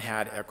haven't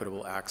had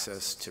equitable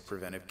access to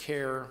preventive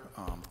care,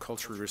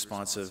 culturally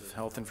responsive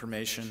health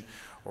information,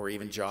 or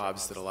even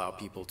jobs that allow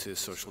people to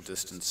social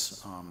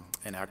distance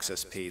and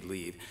access paid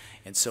leave.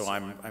 And so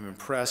I'm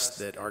impressed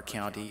that our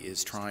county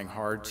is trying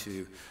hard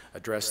to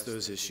address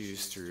those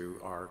issues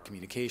through our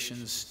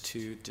communications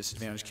to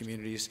disadvantaged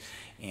communities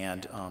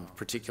and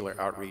particular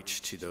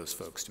outreach to those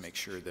folks to make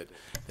sure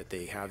that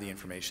they have the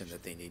information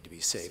that they need to be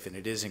safe. And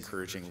it is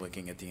encouraging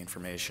looking at the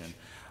information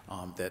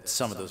that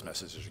some of those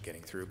messages are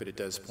getting through, but it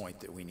does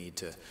point that we need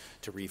to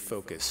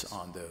refocus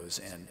on those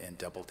and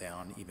double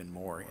down even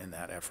more in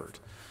that effort.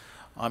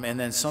 And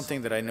then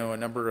something that I know a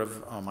number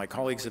of my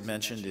colleagues have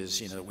mentioned is,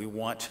 that we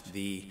want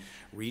the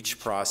REACH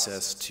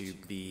process to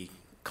be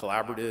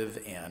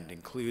collaborative and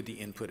include the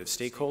input of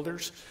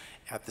stakeholders.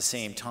 At the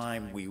same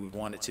time, we would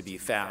want it to be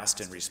fast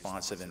and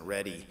responsive and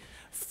ready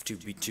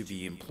to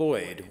be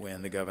employed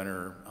when the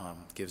governor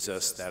gives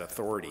us that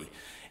authority.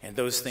 And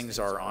those things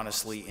are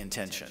honestly in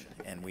tension,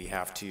 and we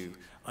have to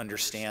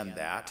understand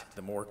that.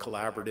 The more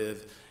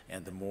collaborative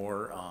and the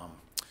more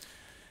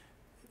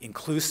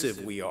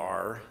inclusive we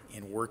are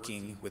in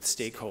working with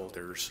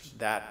stakeholders,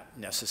 that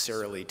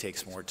necessarily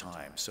takes more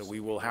time. So we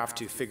will have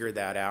to figure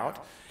that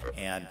out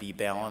and be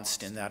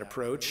balanced in that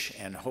approach.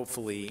 And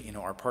hopefully,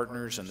 our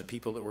partners and the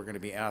people that we're going to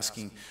be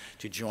asking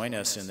to join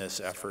us in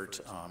this effort,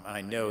 I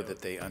know that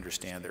they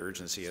understand the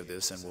urgency of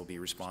this and will be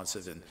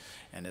responsive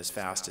and as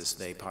fast as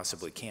they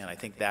possibly can. I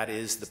think that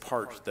is the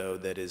part, though,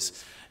 that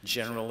is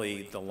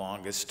generally the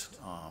longest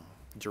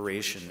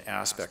duration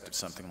aspect of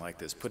something like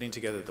this. Putting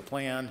together the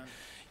plan,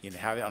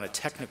 have it on a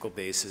technical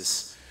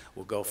basis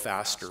will go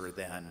faster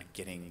than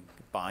getting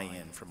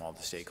buy-in from all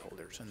the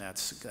stakeholders, and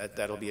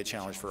that'll be a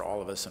challenge for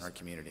all of us in our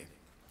community.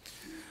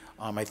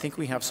 I think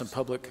we have some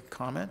public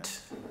comment,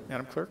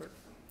 Madam Clerk.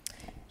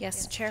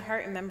 Yes, Chair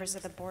Hart and members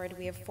of the board,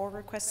 we have 4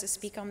 requests to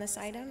speak on this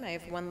item. I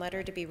have 1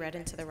 letter to be read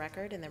into the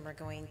record, and then we're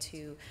going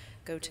to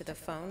go to the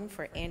phone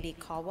for Andy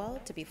Caldwell,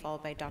 to be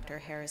followed by Dr.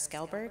 Harris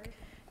Gelberg,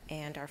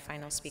 and our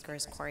final speaker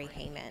is Corey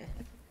Heyman.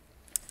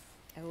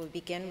 I will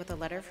begin with a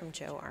letter from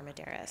Joe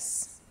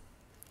Armendariz.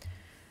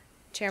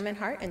 Chairman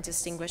Hart and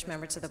distinguished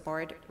members of the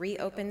board,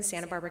 reopen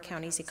Santa Barbara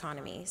County's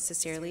economy.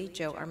 Sincerely,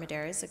 Joe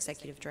Armendariz,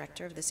 Executive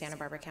Director of the Santa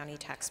Barbara County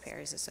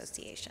Taxpayers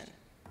Association.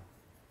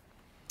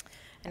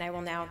 And I will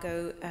now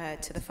go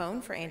to the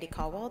phone for Andy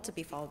Caldwell, to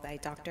be followed by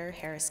Dr.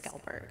 Harris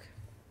Gelberg.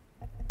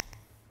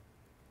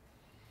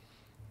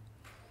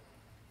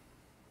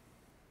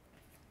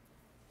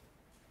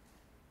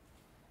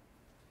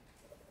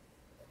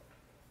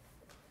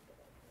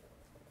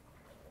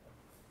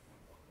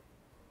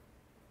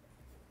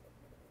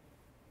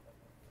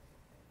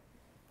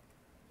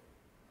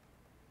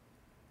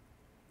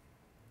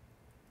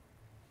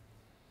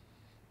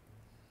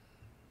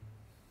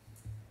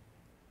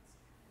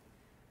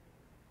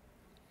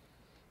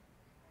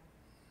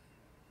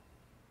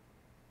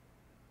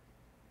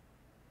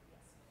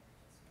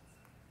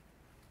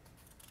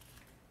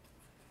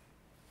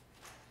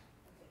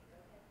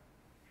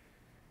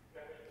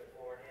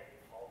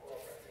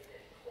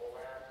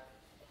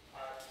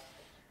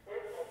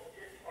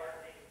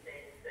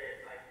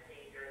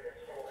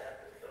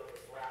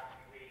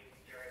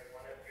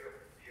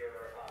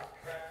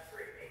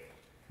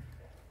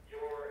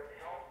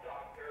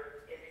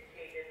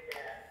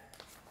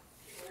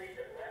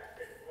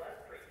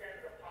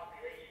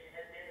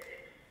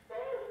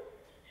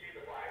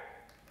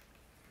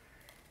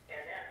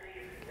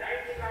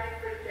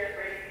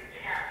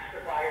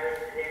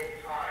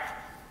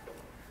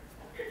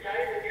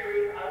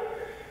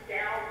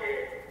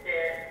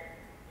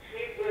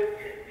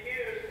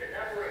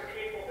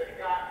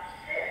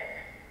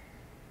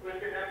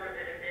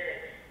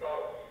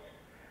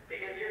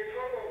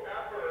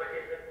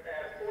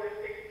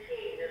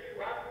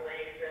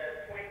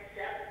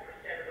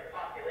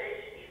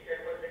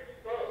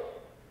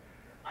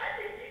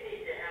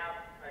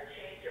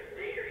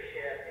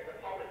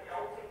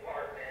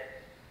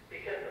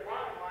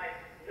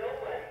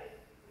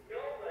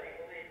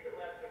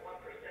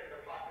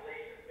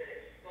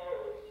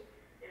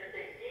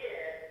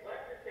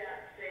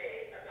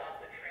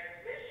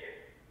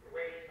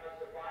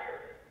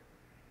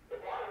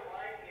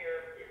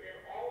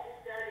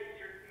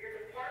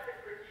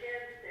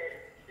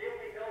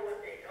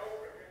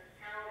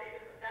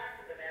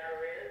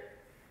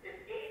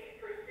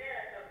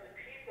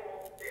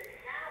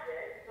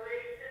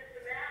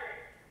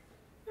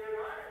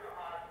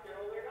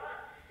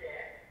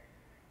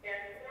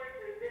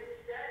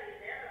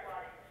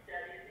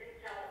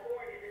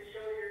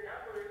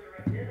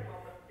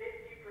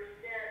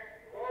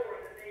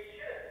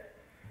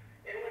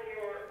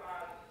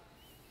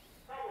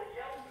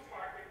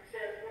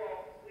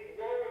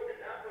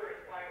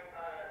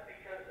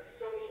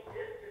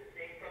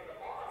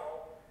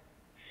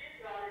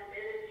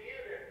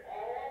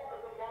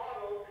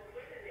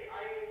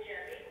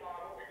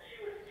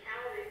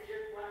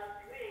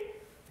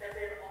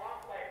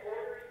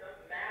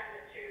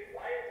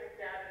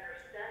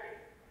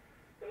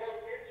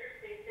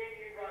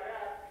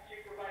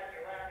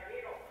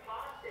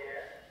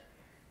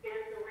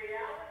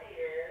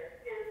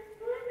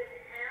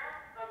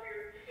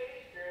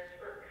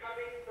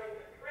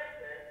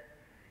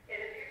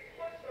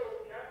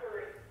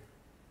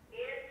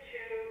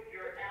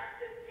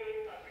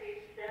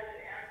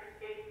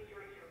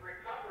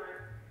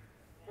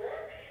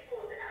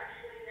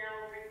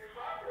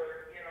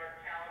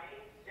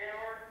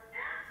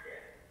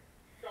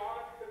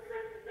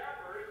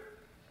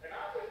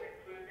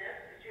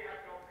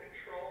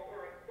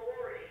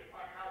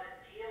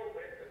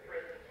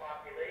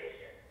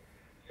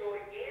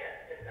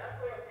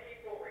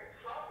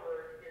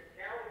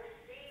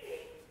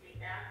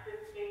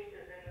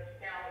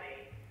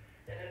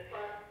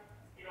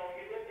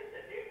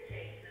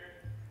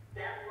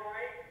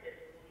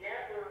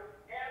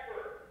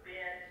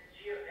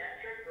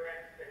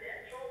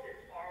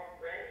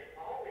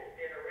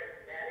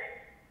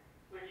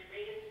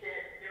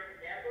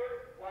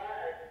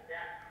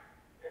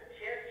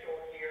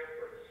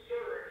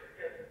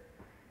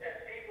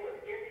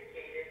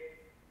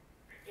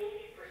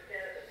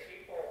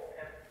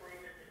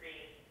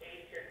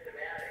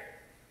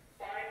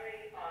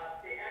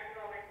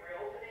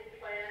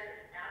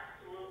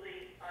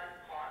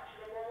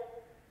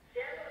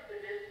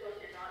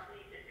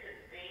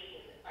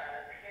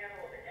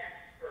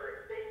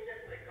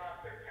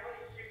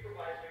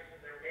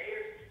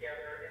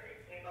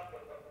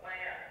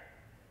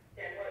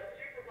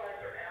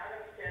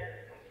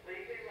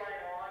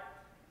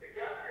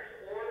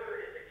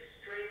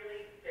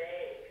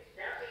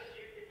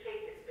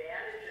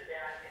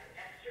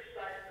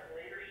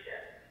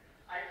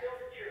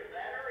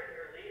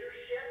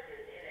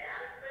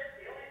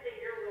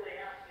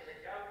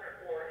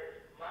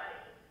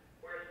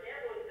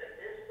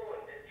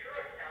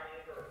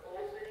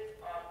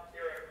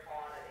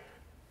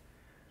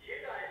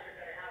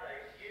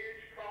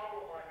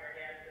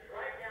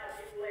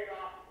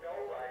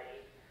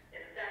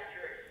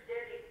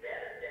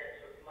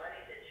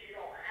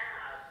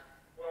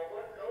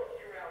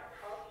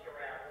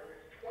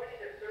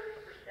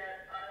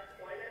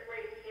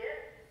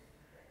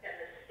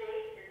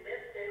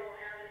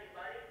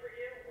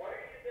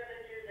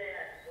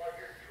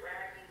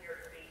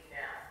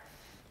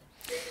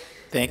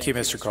 Thank you,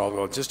 Mr.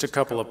 Caldwell. Just a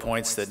couple of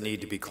points that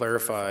need to be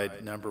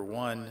clarified. Number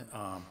one,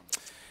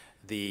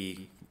 the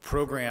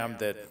program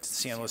that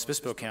San Luis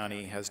Obispo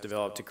County has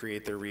developed to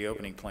create their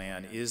reopening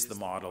plan is the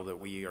model that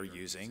we are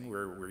using.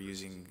 We're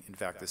using, in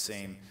fact, the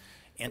same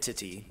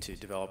entity to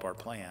develop our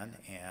plan,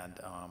 and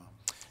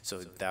so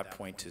that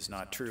point is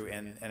not true.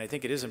 And I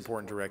think it is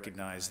important to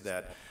recognize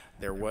that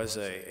there was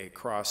a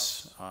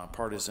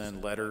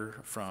cross-partisan letter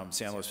from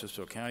San Luis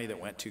Obispo County that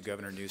went to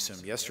Governor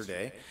Newsom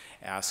yesterday,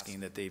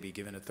 asking that they be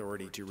given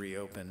authority to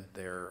reopen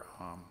their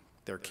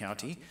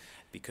county,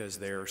 because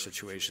their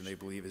situation, they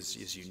believe,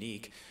 is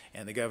unique.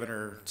 And the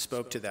governor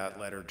spoke to that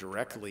letter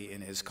directly in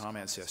his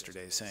comments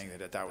yesterday, saying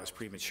that that was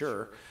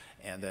premature,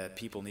 and that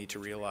people need to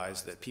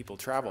realize that people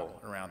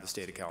travel around the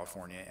state of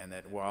California, and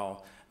that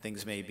while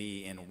things may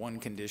be in one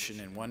condition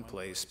in one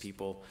place,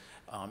 people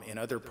in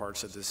other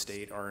parts of the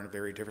state are in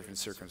very different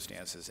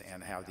circumstances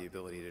and have the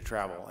ability to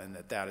travel, and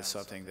that is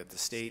something that the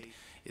state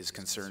is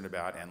concerned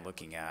about and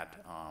looking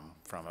at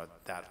from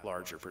that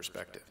larger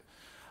perspective.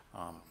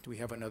 Do we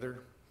have another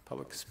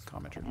public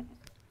commenter?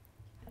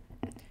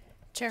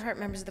 Chair Hart,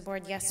 members of the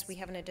board, yes, we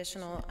have an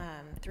additional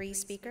 3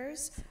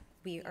 speakers.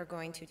 We are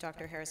going to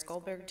Dr. Harris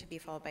Goldberg, to be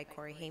followed by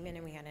Corey Heyman,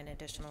 and we had an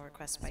additional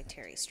request by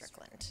Terry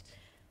Strickland.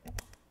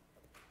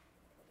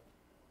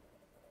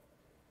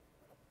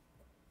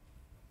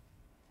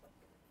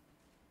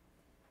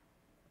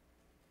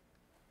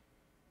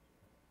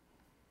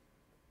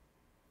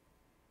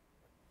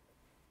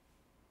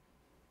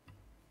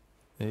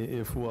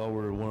 If while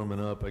we're warming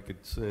up, I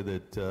could say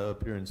that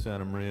up here in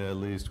Santa Maria, at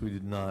least, we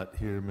did not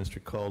hear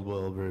Mr.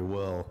 Caldwell very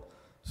well.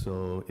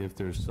 So if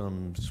there's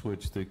some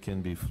switch that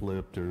can be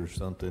flipped or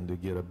something to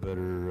get a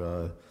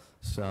better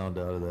sound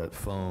out of that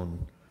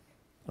phone,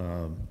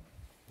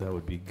 that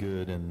would be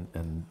good.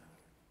 And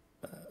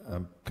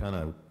I'm kind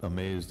of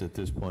amazed at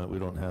this point we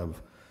don't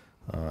have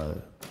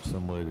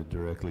some way to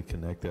directly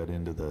connect that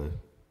into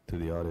to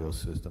the audio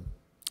system.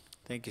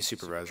 Thank you,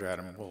 Supervisor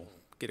Adam. We'll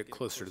get it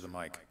closer to the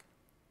mic.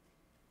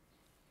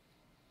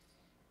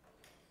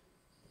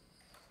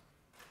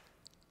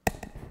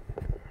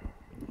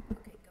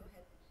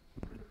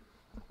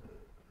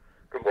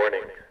 Good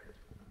morning.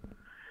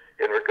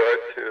 In regard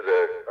to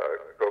the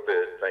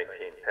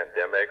COVID-19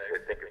 pandemic, I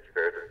think it's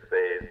fair to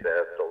say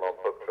that the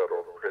Lompoc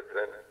Federal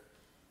Prison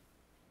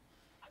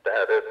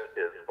status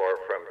is far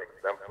from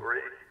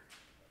exemplary,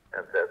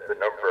 and that the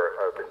number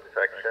of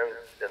infections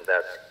in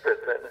that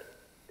prison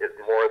is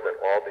more than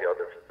all the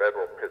other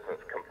federal prisons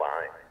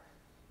combined.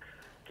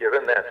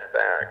 Given that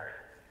fact,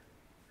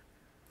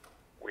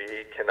 we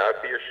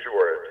cannot be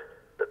assured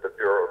that the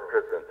Bureau of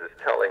Prisons is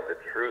telling the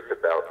truth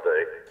about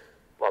the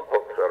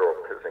Lompoc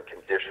Federal Prison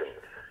conditions.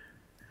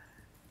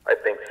 I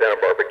think Santa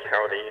Barbara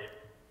County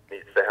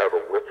needs to have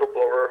a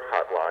whistleblower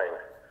hotline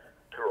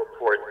to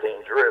report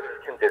dangerous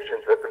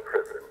conditions at the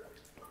prison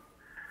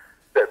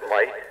that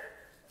might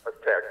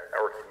affect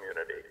our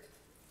community.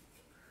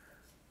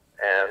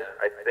 And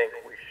I think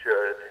we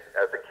should,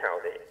 as a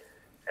county,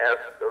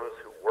 ask those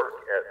who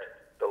work at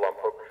the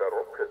Lompoc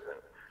Federal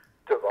Prison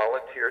to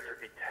volunteer to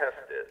be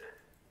tested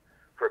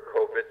for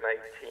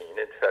COVID-19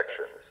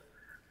 infections,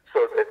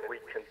 so that we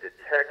can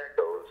detect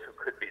those who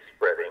could be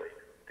spreading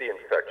the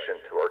infection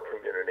to our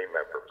community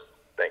members.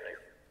 Thank you.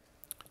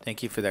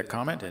 Thank you for that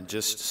comment. And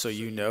just so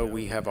you know,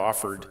 we have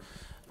offered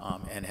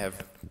and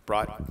have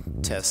brought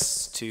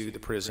tests to the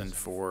prison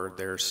for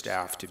their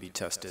staff to be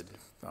tested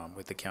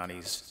with the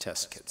county's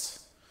test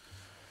kits.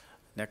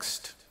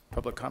 Next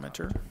public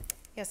commenter.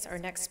 Yes, our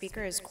next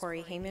speaker is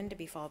Corey Heyman, to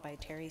be followed by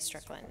Terry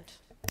Strickland.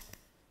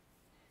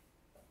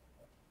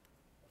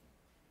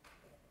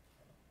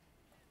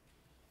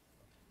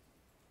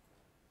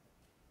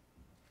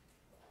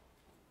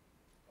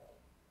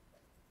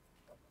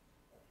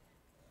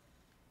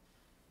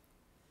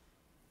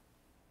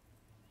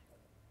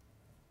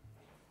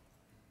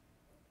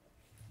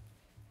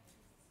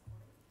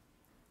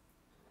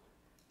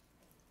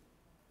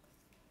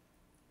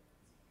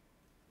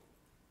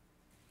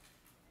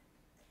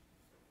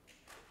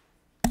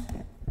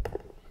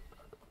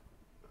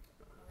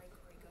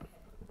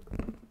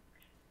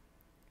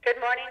 Good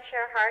morning,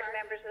 Chair Hart,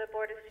 members of the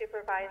Board of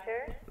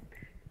Supervisors.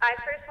 I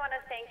first want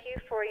to thank you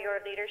for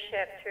your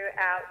leadership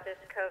throughout this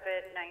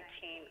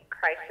COVID-19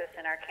 crisis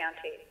in our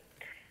county.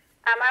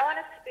 I want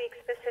to speak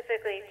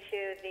specifically to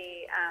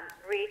the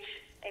REACH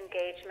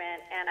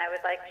engagement, and I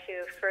would like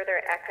to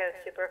further echo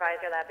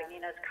Supervisor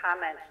Labagnino's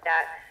comments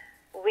that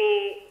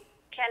we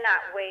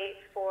cannot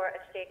wait for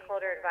a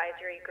stakeholder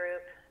advisory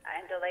group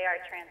and delay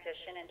our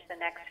transition into the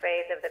next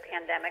phase of the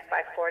pandemic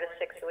by 4 to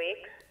 6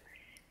 weeks.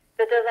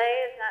 The delay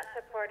is not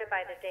supported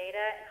by the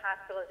data, and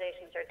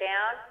hospitalizations are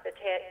down. The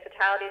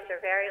fatalities are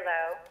very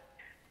low.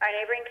 Our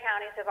neighboring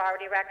counties have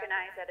already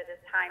recognized that it is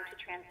time to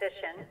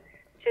transition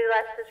to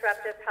less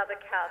disruptive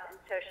public health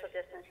and social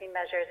distancing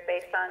measures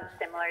based on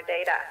similar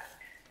data.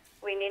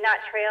 We need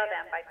not trail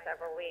them by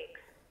several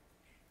weeks.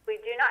 We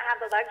do not have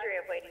the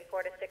luxury of waiting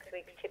 4 to 6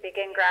 weeks to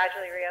begin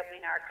gradually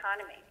reopening our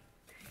economy.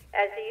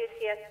 As the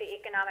UCSB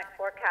Economic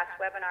Forecast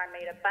webinar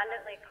made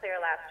abundantly clear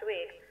last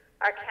week,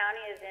 Our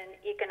county is in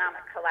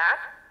economic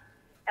collapse,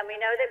 and we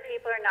know that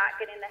people are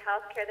not getting the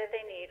health care that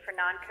they need for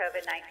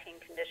non-COVID-19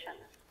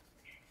 conditions.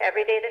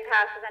 Every day that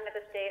passes under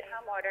the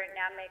stay-at-home order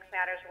now makes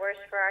matters worse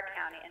for our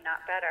county and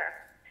not better.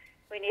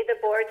 We need the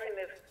board to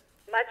move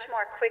much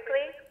more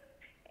quickly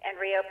and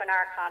reopen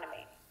our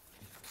economy.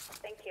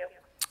 Thank you.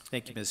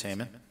 Thank you, Ms.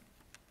 Heyman.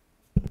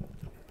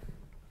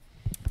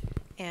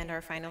 And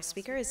our final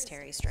speaker is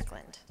Terry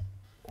Strickland.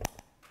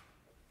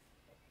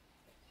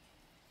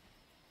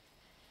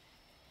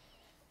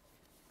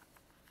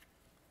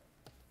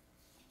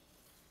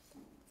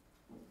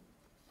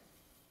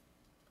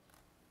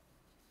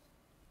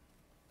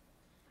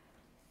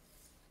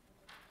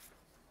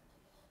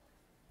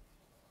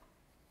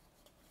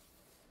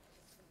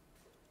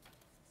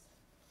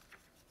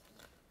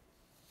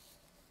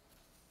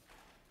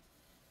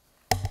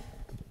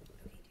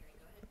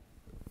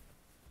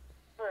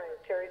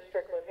 Terry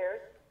Strickland here.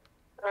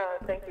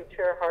 Thank you,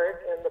 Chair Hart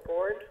and the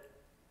board.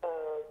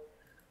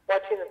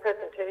 Watching the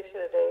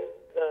presentation today,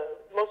 the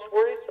most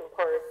worrisome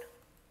part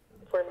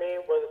for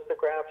me was the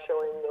graph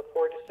showing the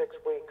 4 to 6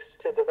 weeks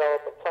to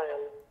develop a plan.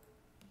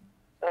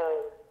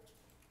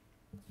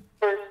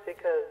 First,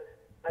 because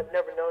I've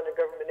never known a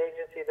government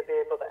agency to be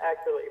able to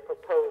accurately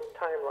propose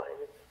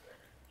timelines.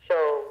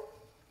 So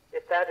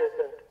if that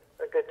isn't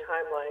a good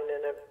timeline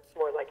and it's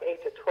more like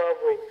 8 to 12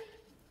 weeks,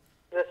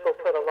 this will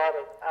put a lot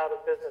of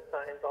out-of-business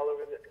signs all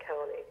over this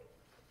county.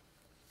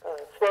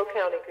 SLO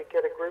County could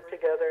get a group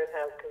together and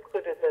have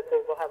concluded that they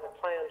will have a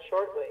plan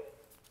shortly.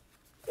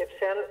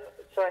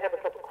 So I have a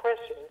couple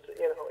questions.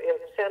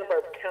 If Santa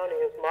Barbara County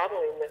is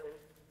modeling them,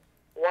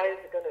 why is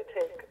it going to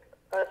take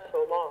us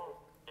so long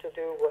to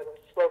do what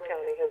SLO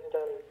County has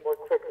done more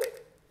quickly?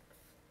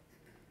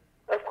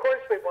 Of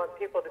course, we want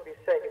people to be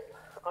safe.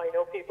 I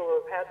know people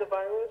who have had the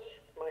virus.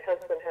 My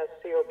husband has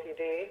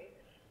COPD.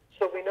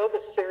 So we know the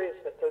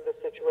seriousness of the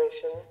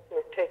situation.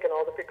 We've taken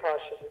all the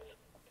precautions.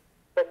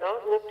 But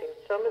not lifting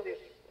some of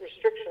these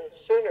restrictions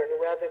sooner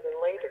rather than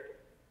later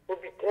will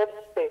be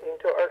devastating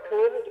to our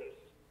communities.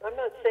 I'm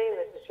not saying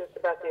this is just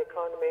about the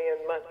economy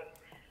and money.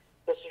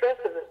 The stress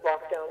of this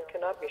lockdown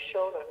cannot be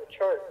shown on a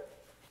chart.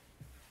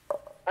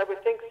 I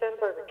would think Santa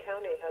Barbara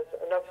County has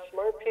enough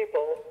smart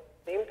people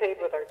being paid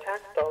with our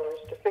tax dollars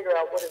to figure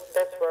out what is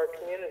best for our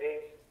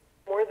communities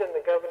more than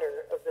the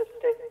governor of this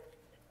state.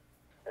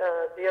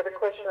 The other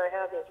question I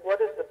have is, what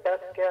is the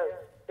best guess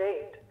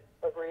date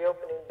of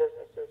reopening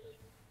businesses?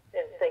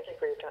 And thank you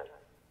for your time.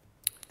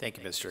 Thank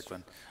you, Ms.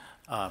 Strickland.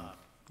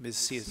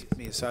 Ms.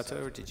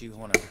 Miyasato, did you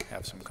want to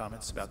have some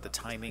comments about the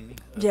timing?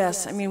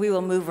 Yes, I mean, we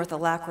will move with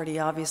alacrity.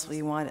 Obviously,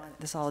 we want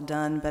this all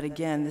done, but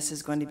again, this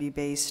is going to be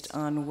based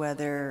on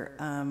whether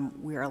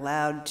we're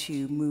allowed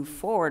to move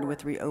forward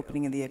with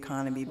reopening of the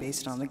economy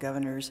based on the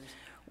governor's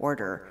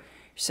order.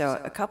 So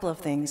a couple of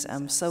things.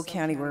 SLO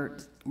County, we're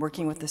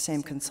working with the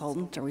same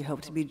consultant, or we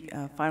hope to be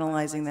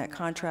finalizing that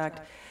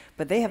contract,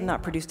 but they have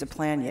not produced a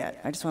plan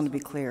yet. I just want to be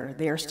clear.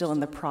 They are still in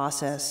the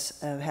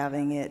process of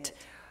having it,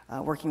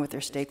 working with their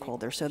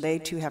stakeholders. So they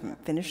too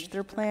haven't finished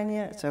their plan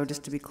yet, so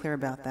just to be clear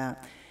about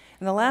that.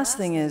 And the last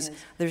thing is,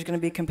 there's going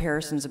to be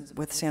comparisons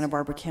with Santa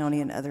Barbara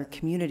County and other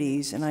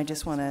communities, and I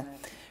just want to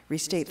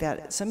restate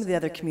that some of the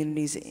other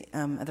communities,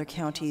 other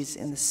counties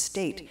in the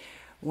state,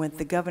 when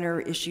the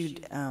governor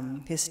issued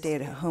his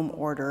stay-at-home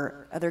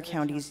order, other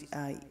counties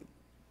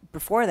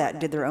before that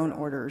did their own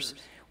orders,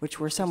 which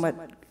were somewhat,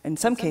 in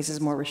some cases,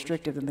 more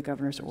restrictive than the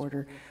governor's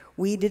order.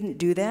 We didn't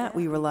do that.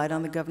 We relied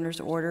on the governor's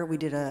order. We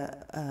did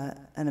an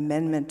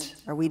amendment,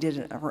 or we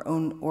did our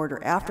own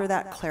order after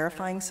that,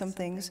 clarifying some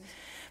things.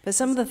 But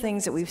some of the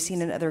things that we've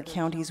seen in other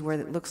counties where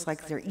it looks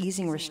like they're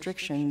easing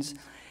restrictions,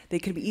 they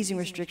could be easing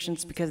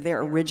restrictions because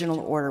their original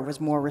order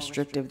was more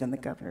restrictive than the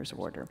governor's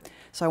order.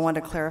 So I want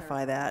to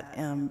clarify that.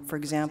 For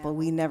example,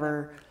 we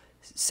never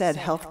said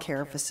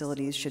healthcare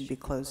facilities should be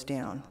closed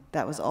down.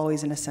 That was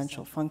always an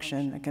essential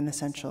function, like an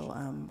essential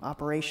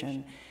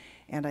operation.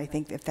 And I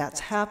think if that's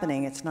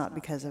happening, it's not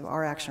because of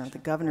our action or the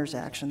governor's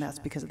action, that's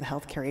because of the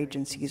healthcare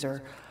agencies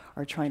are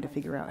trying to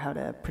figure out how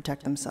to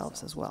protect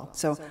themselves as well.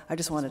 So I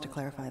just wanted to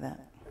clarify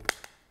that.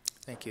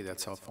 Thank you,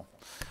 that's helpful.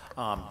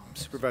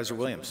 Supervisor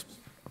Williams.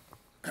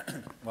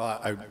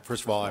 Well,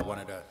 first of all, I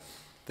wanted to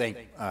thank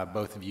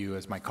both of you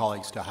as my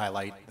colleagues to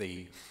highlight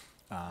the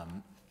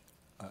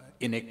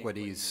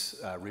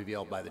iniquities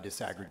revealed by the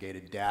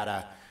disaggregated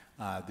data.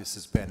 This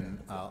has been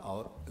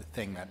a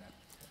thing that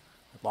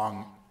I've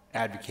long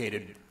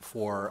advocated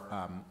for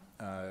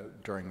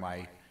during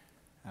my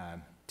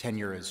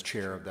tenure as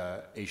chair of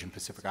the Asian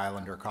Pacific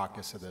Islander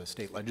Caucus of the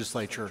state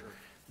legislature,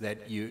 that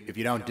if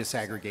you don't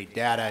disaggregate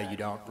data, you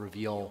don't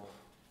reveal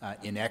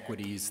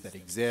inequities that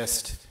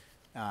exist.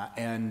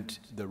 And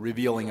the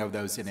revealing of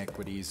those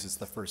inequities is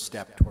the first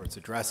step towards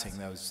addressing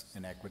those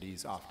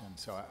inequities often.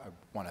 So I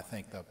want to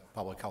thank the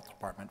Public Health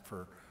Department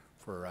for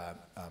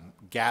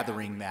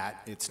gathering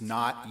that. It's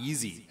not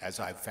easy, as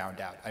I've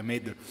found out. I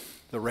made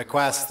the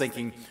request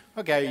thinking,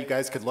 okay, you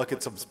guys could look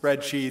at some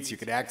spreadsheets, you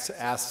could ask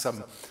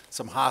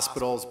some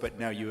hospitals, but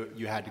no,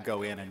 you had to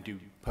go in and do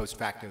post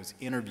facto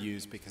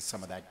interviews because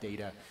some of that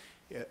data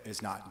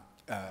is not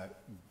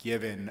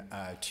given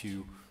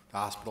to the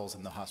hospitals,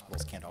 and the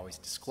hospitals can't always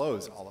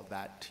disclose all of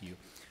that to you.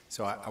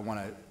 So I want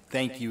to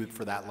thank you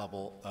for that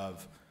level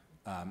of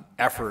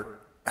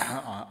effort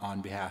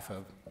on behalf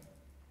of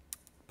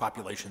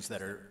populations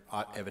that are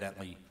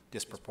evidently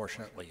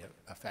disproportionately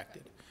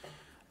affected.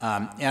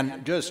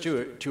 And just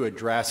to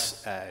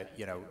address, the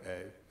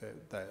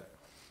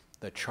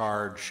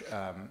charge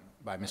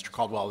by Mr.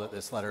 Caldwell that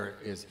this letter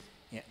is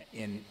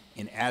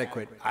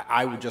inadequate,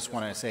 I would just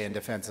want to say in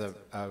defense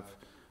of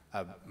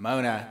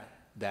Mona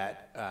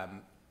that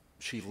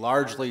she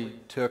largely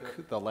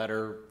took the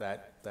letter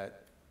that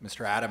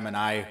Mr. Adam and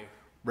I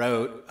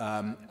wrote.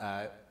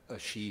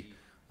 She,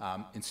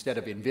 instead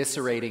of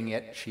eviscerating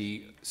it,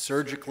 she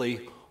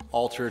surgically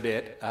altered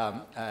it,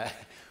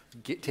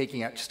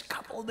 taking out just a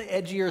couple of the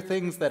edgier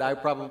things that I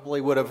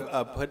probably would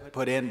have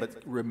put in,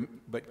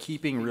 but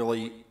keeping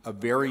really a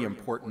very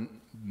important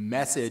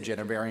message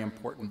and a very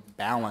important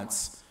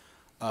balance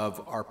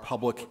of our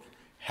public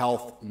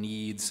health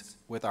needs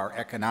with our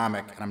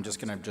economic. And I'm just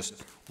going to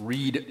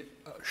read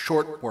a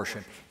short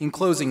portion. In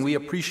closing, we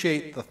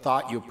appreciate the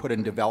thought you have put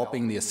in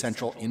developing the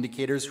essential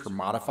indicators for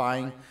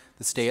modifying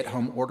the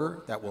stay-at-home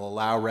order that will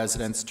allow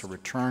residents to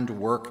return to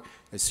work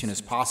as soon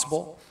as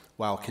possible,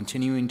 while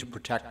continuing to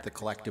protect the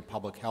collective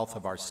public health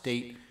of our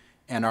state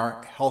and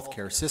our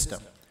healthcare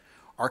system.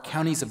 Our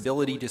county's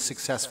ability to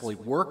successfully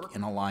work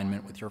in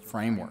alignment with your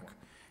framework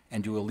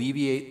and to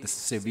alleviate the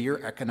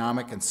severe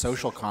economic and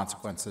social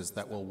consequences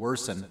that will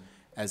worsen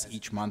as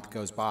each month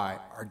goes by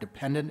are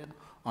dependent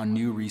on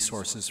new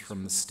resources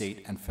from the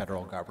state and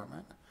federal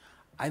government.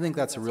 I think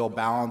that's a real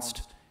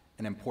balanced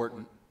and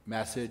important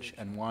message,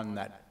 and one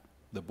that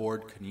the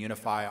board can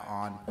unify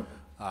on.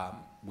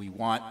 We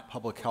want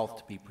public health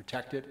to be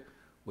protected.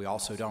 We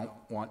also don't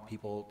want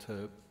people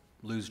to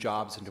lose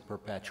jobs and to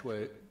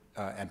perpetuate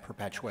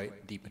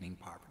deepening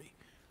poverty.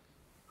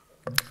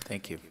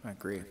 Thank you. I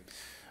agree.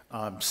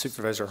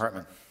 Supervisor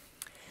Hartman.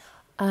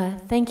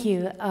 Thank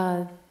you.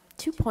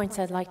 2 points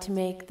I'd like to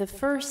make. The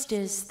first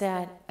is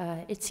that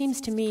it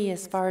seems to me,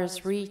 as far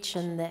as reach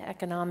and the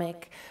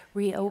economic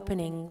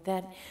reopening,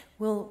 that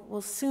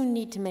we'll soon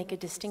need to make a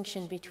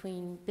distinction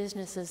between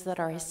businesses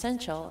that are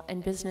essential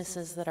and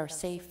businesses that are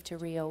safe to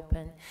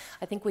reopen.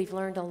 I think we've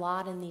learned a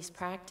lot in these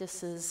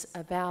practices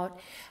about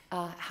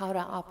how to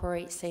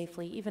operate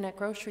safely, even at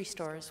grocery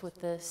stores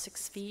with the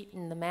 6 feet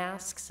and the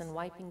masks and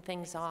wiping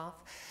things off.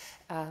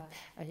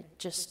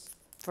 Just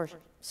for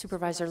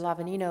Supervisor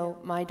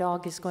Lavanino, my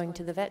dog is going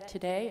to the vet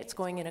today. It's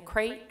going in a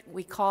crate.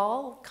 We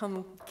call,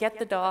 come get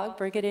the dog,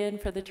 bring it in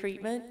for the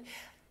treatment,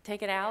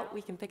 take it out,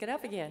 we can pick it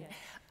up again.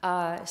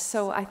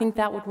 So I think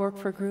that would work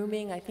for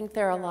grooming. I think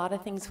there are a lot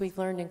of things we've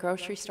learned in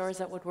grocery stores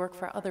that would work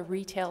for other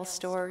retail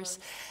stores.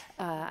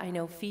 I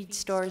know feed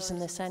stores in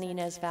the San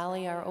Ynez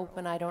Valley are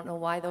open. I don't know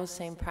why those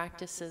same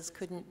practices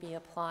couldn't be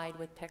applied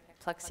with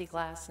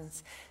plexiglass and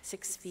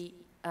 6 feet.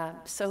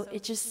 So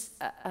it just,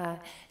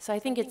 so I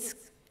think it's,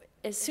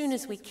 as soon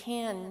as we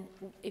can,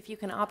 if you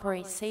can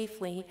operate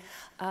safely,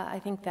 I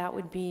think that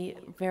would be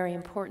very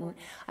important.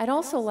 I'd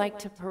also like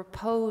to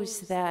propose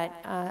that,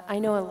 I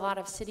know a lot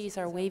of cities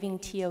are waiving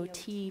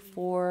TOT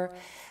for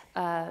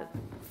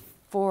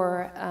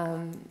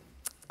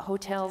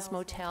hotels,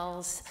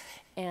 motels,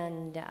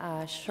 and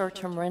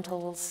short-term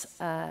rentals,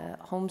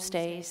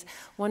 homestays.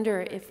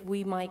 Wonder if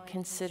we might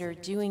consider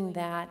doing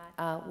that,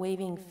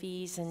 waiving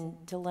fees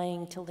and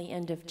delaying till the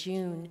end of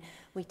June.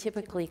 We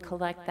typically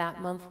collect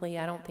that monthly.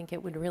 I don't think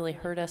it would really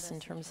hurt us in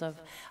terms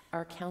of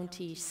our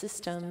county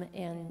system,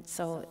 and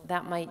so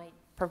that might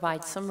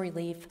provide some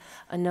relief.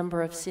 A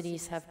number of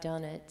cities have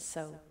done it,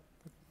 so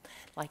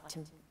I'd like to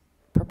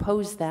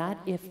propose that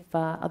if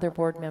other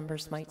board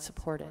members might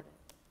support it.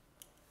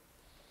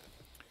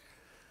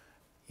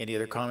 Any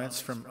other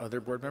comments from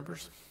other board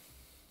members?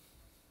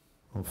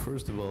 Well,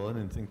 first of all, I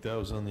didn't think that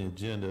was on the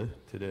agenda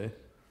today.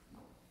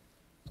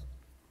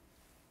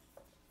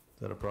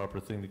 Is that a proper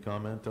thing to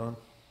comment on?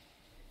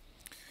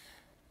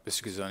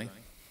 Mr. Guzzoni?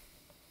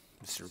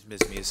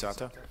 Ms.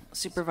 Miyasato?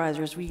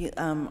 Supervisors, we,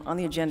 on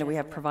the agenda, we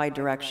have provide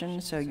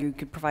direction, so you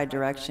could provide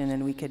direction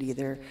and we could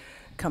either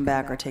come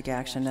back or take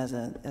action as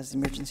the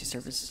Emergency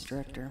Services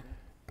Director.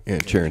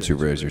 And Chair and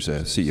Supervisors,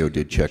 CEO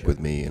did check with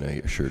me, and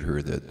I assured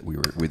her that we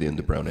were within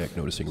the Brown Act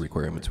noticing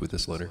requirements with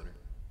this letter.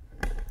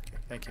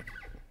 Thank you.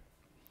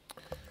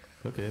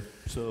 Okay,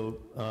 so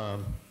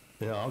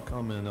yeah, I'll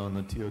comment on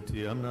the TOT.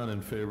 I'm not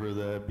in favor of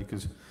that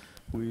because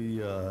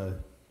we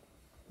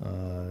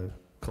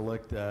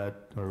collect that,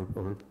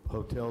 or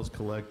hotels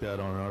collect that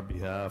on our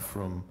behalf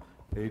from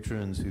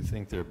patrons who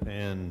think they're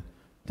paying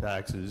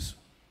taxes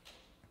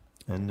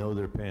and know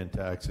they're paying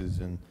taxes,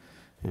 and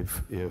if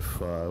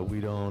we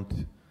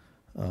don't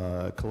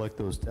collect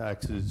those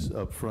taxes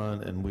up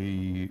front and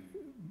we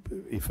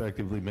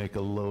effectively make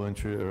a low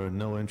interest or a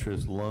no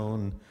interest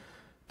loan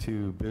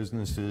to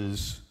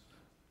businesses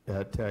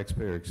at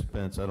taxpayer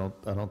expense, I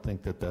don't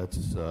think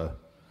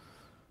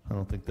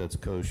that's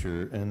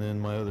kosher. And then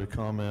my other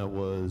comment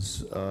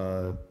was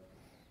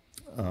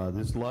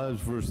this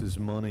lives versus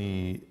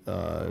money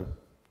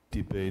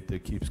debate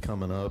that keeps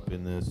coming up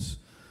in this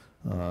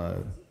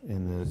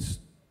in this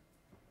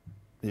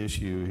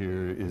issue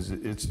here is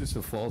it's just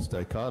a false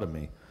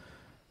dichotomy.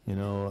 You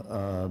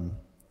know,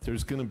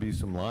 there's going to be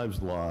some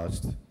lives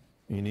lost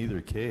in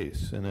either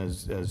case, and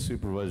as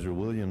Supervisor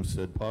Williams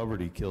said,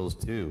 poverty kills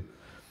too.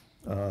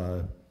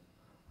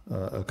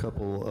 A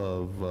couple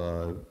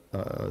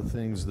of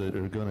things that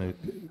are going to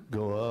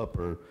go up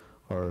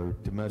are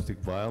domestic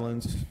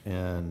violence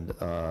and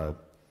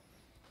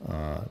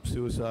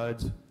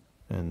suicides,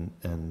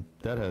 and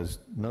that has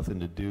nothing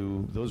to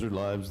do, those are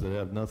lives that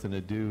have nothing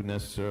to do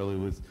necessarily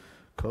with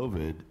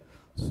COVID.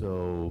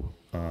 So,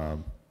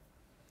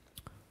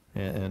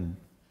 and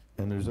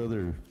there's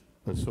other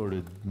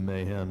assorted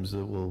mayhems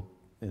that will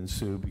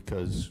ensue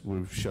because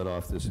we've shut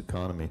off this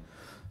economy.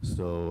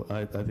 So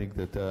I think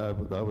that I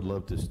would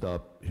love to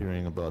stop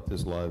hearing about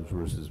this lives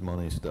versus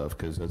money stuff,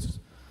 because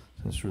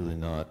that's really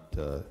not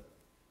a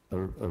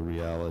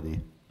reality.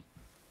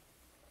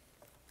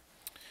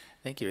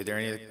 Thank you. Are there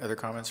any other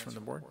comments from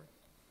the board?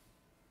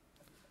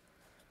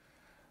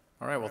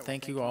 All right, well,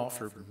 thank you all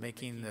for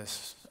making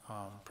this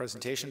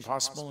presentation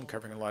possible and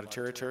covering a lot of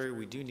territory.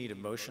 We do need a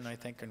motion, I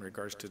think, in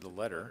regards to the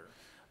letter.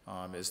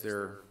 Is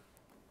there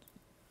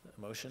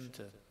a motion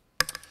to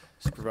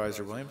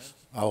Supervisor Williams?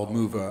 I'll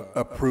move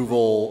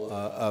approval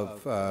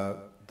of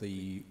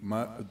the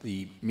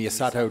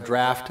Miyasato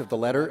draft of the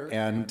letter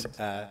and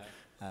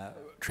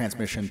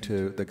transmission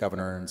to the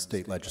governor and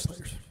state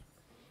legislators.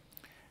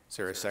 Is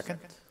there a second?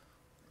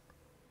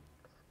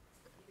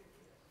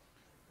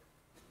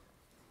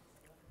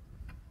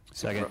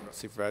 Second.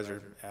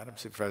 Supervisor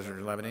Adams, Supervisor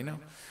Lavanino.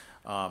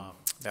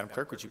 Madam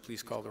Clerk, would you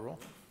please call the roll?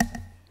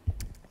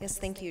 Yes,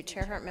 thank you.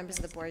 Chair Hart, members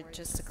of the board,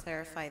 just to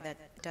clarify,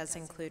 that does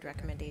include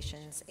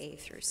recommendations A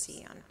through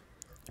C on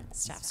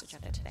staff's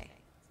agenda today.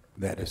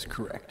 That is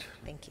correct.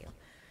 Thank you.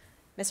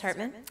 Ms.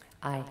 Hartman?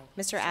 Aye.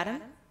 Mr.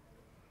 Adam?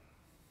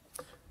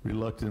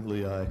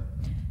 Reluctantly, aye.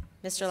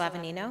 Mr.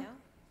 Lavanino?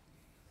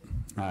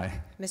 Aye.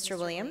 Mr.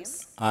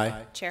 Williams?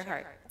 Aye. Chair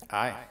Hart?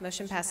 Aye.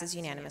 Motion passes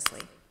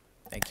unanimously.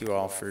 Thank you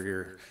all for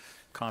your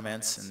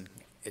comments and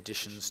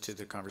additions to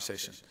the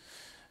conversation.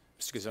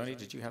 Mr. Gazzoni,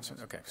 did you have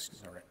something? Okay,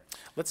 all right.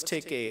 Let's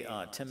take a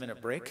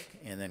 10-minute break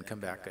and then come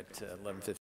back at 11:15.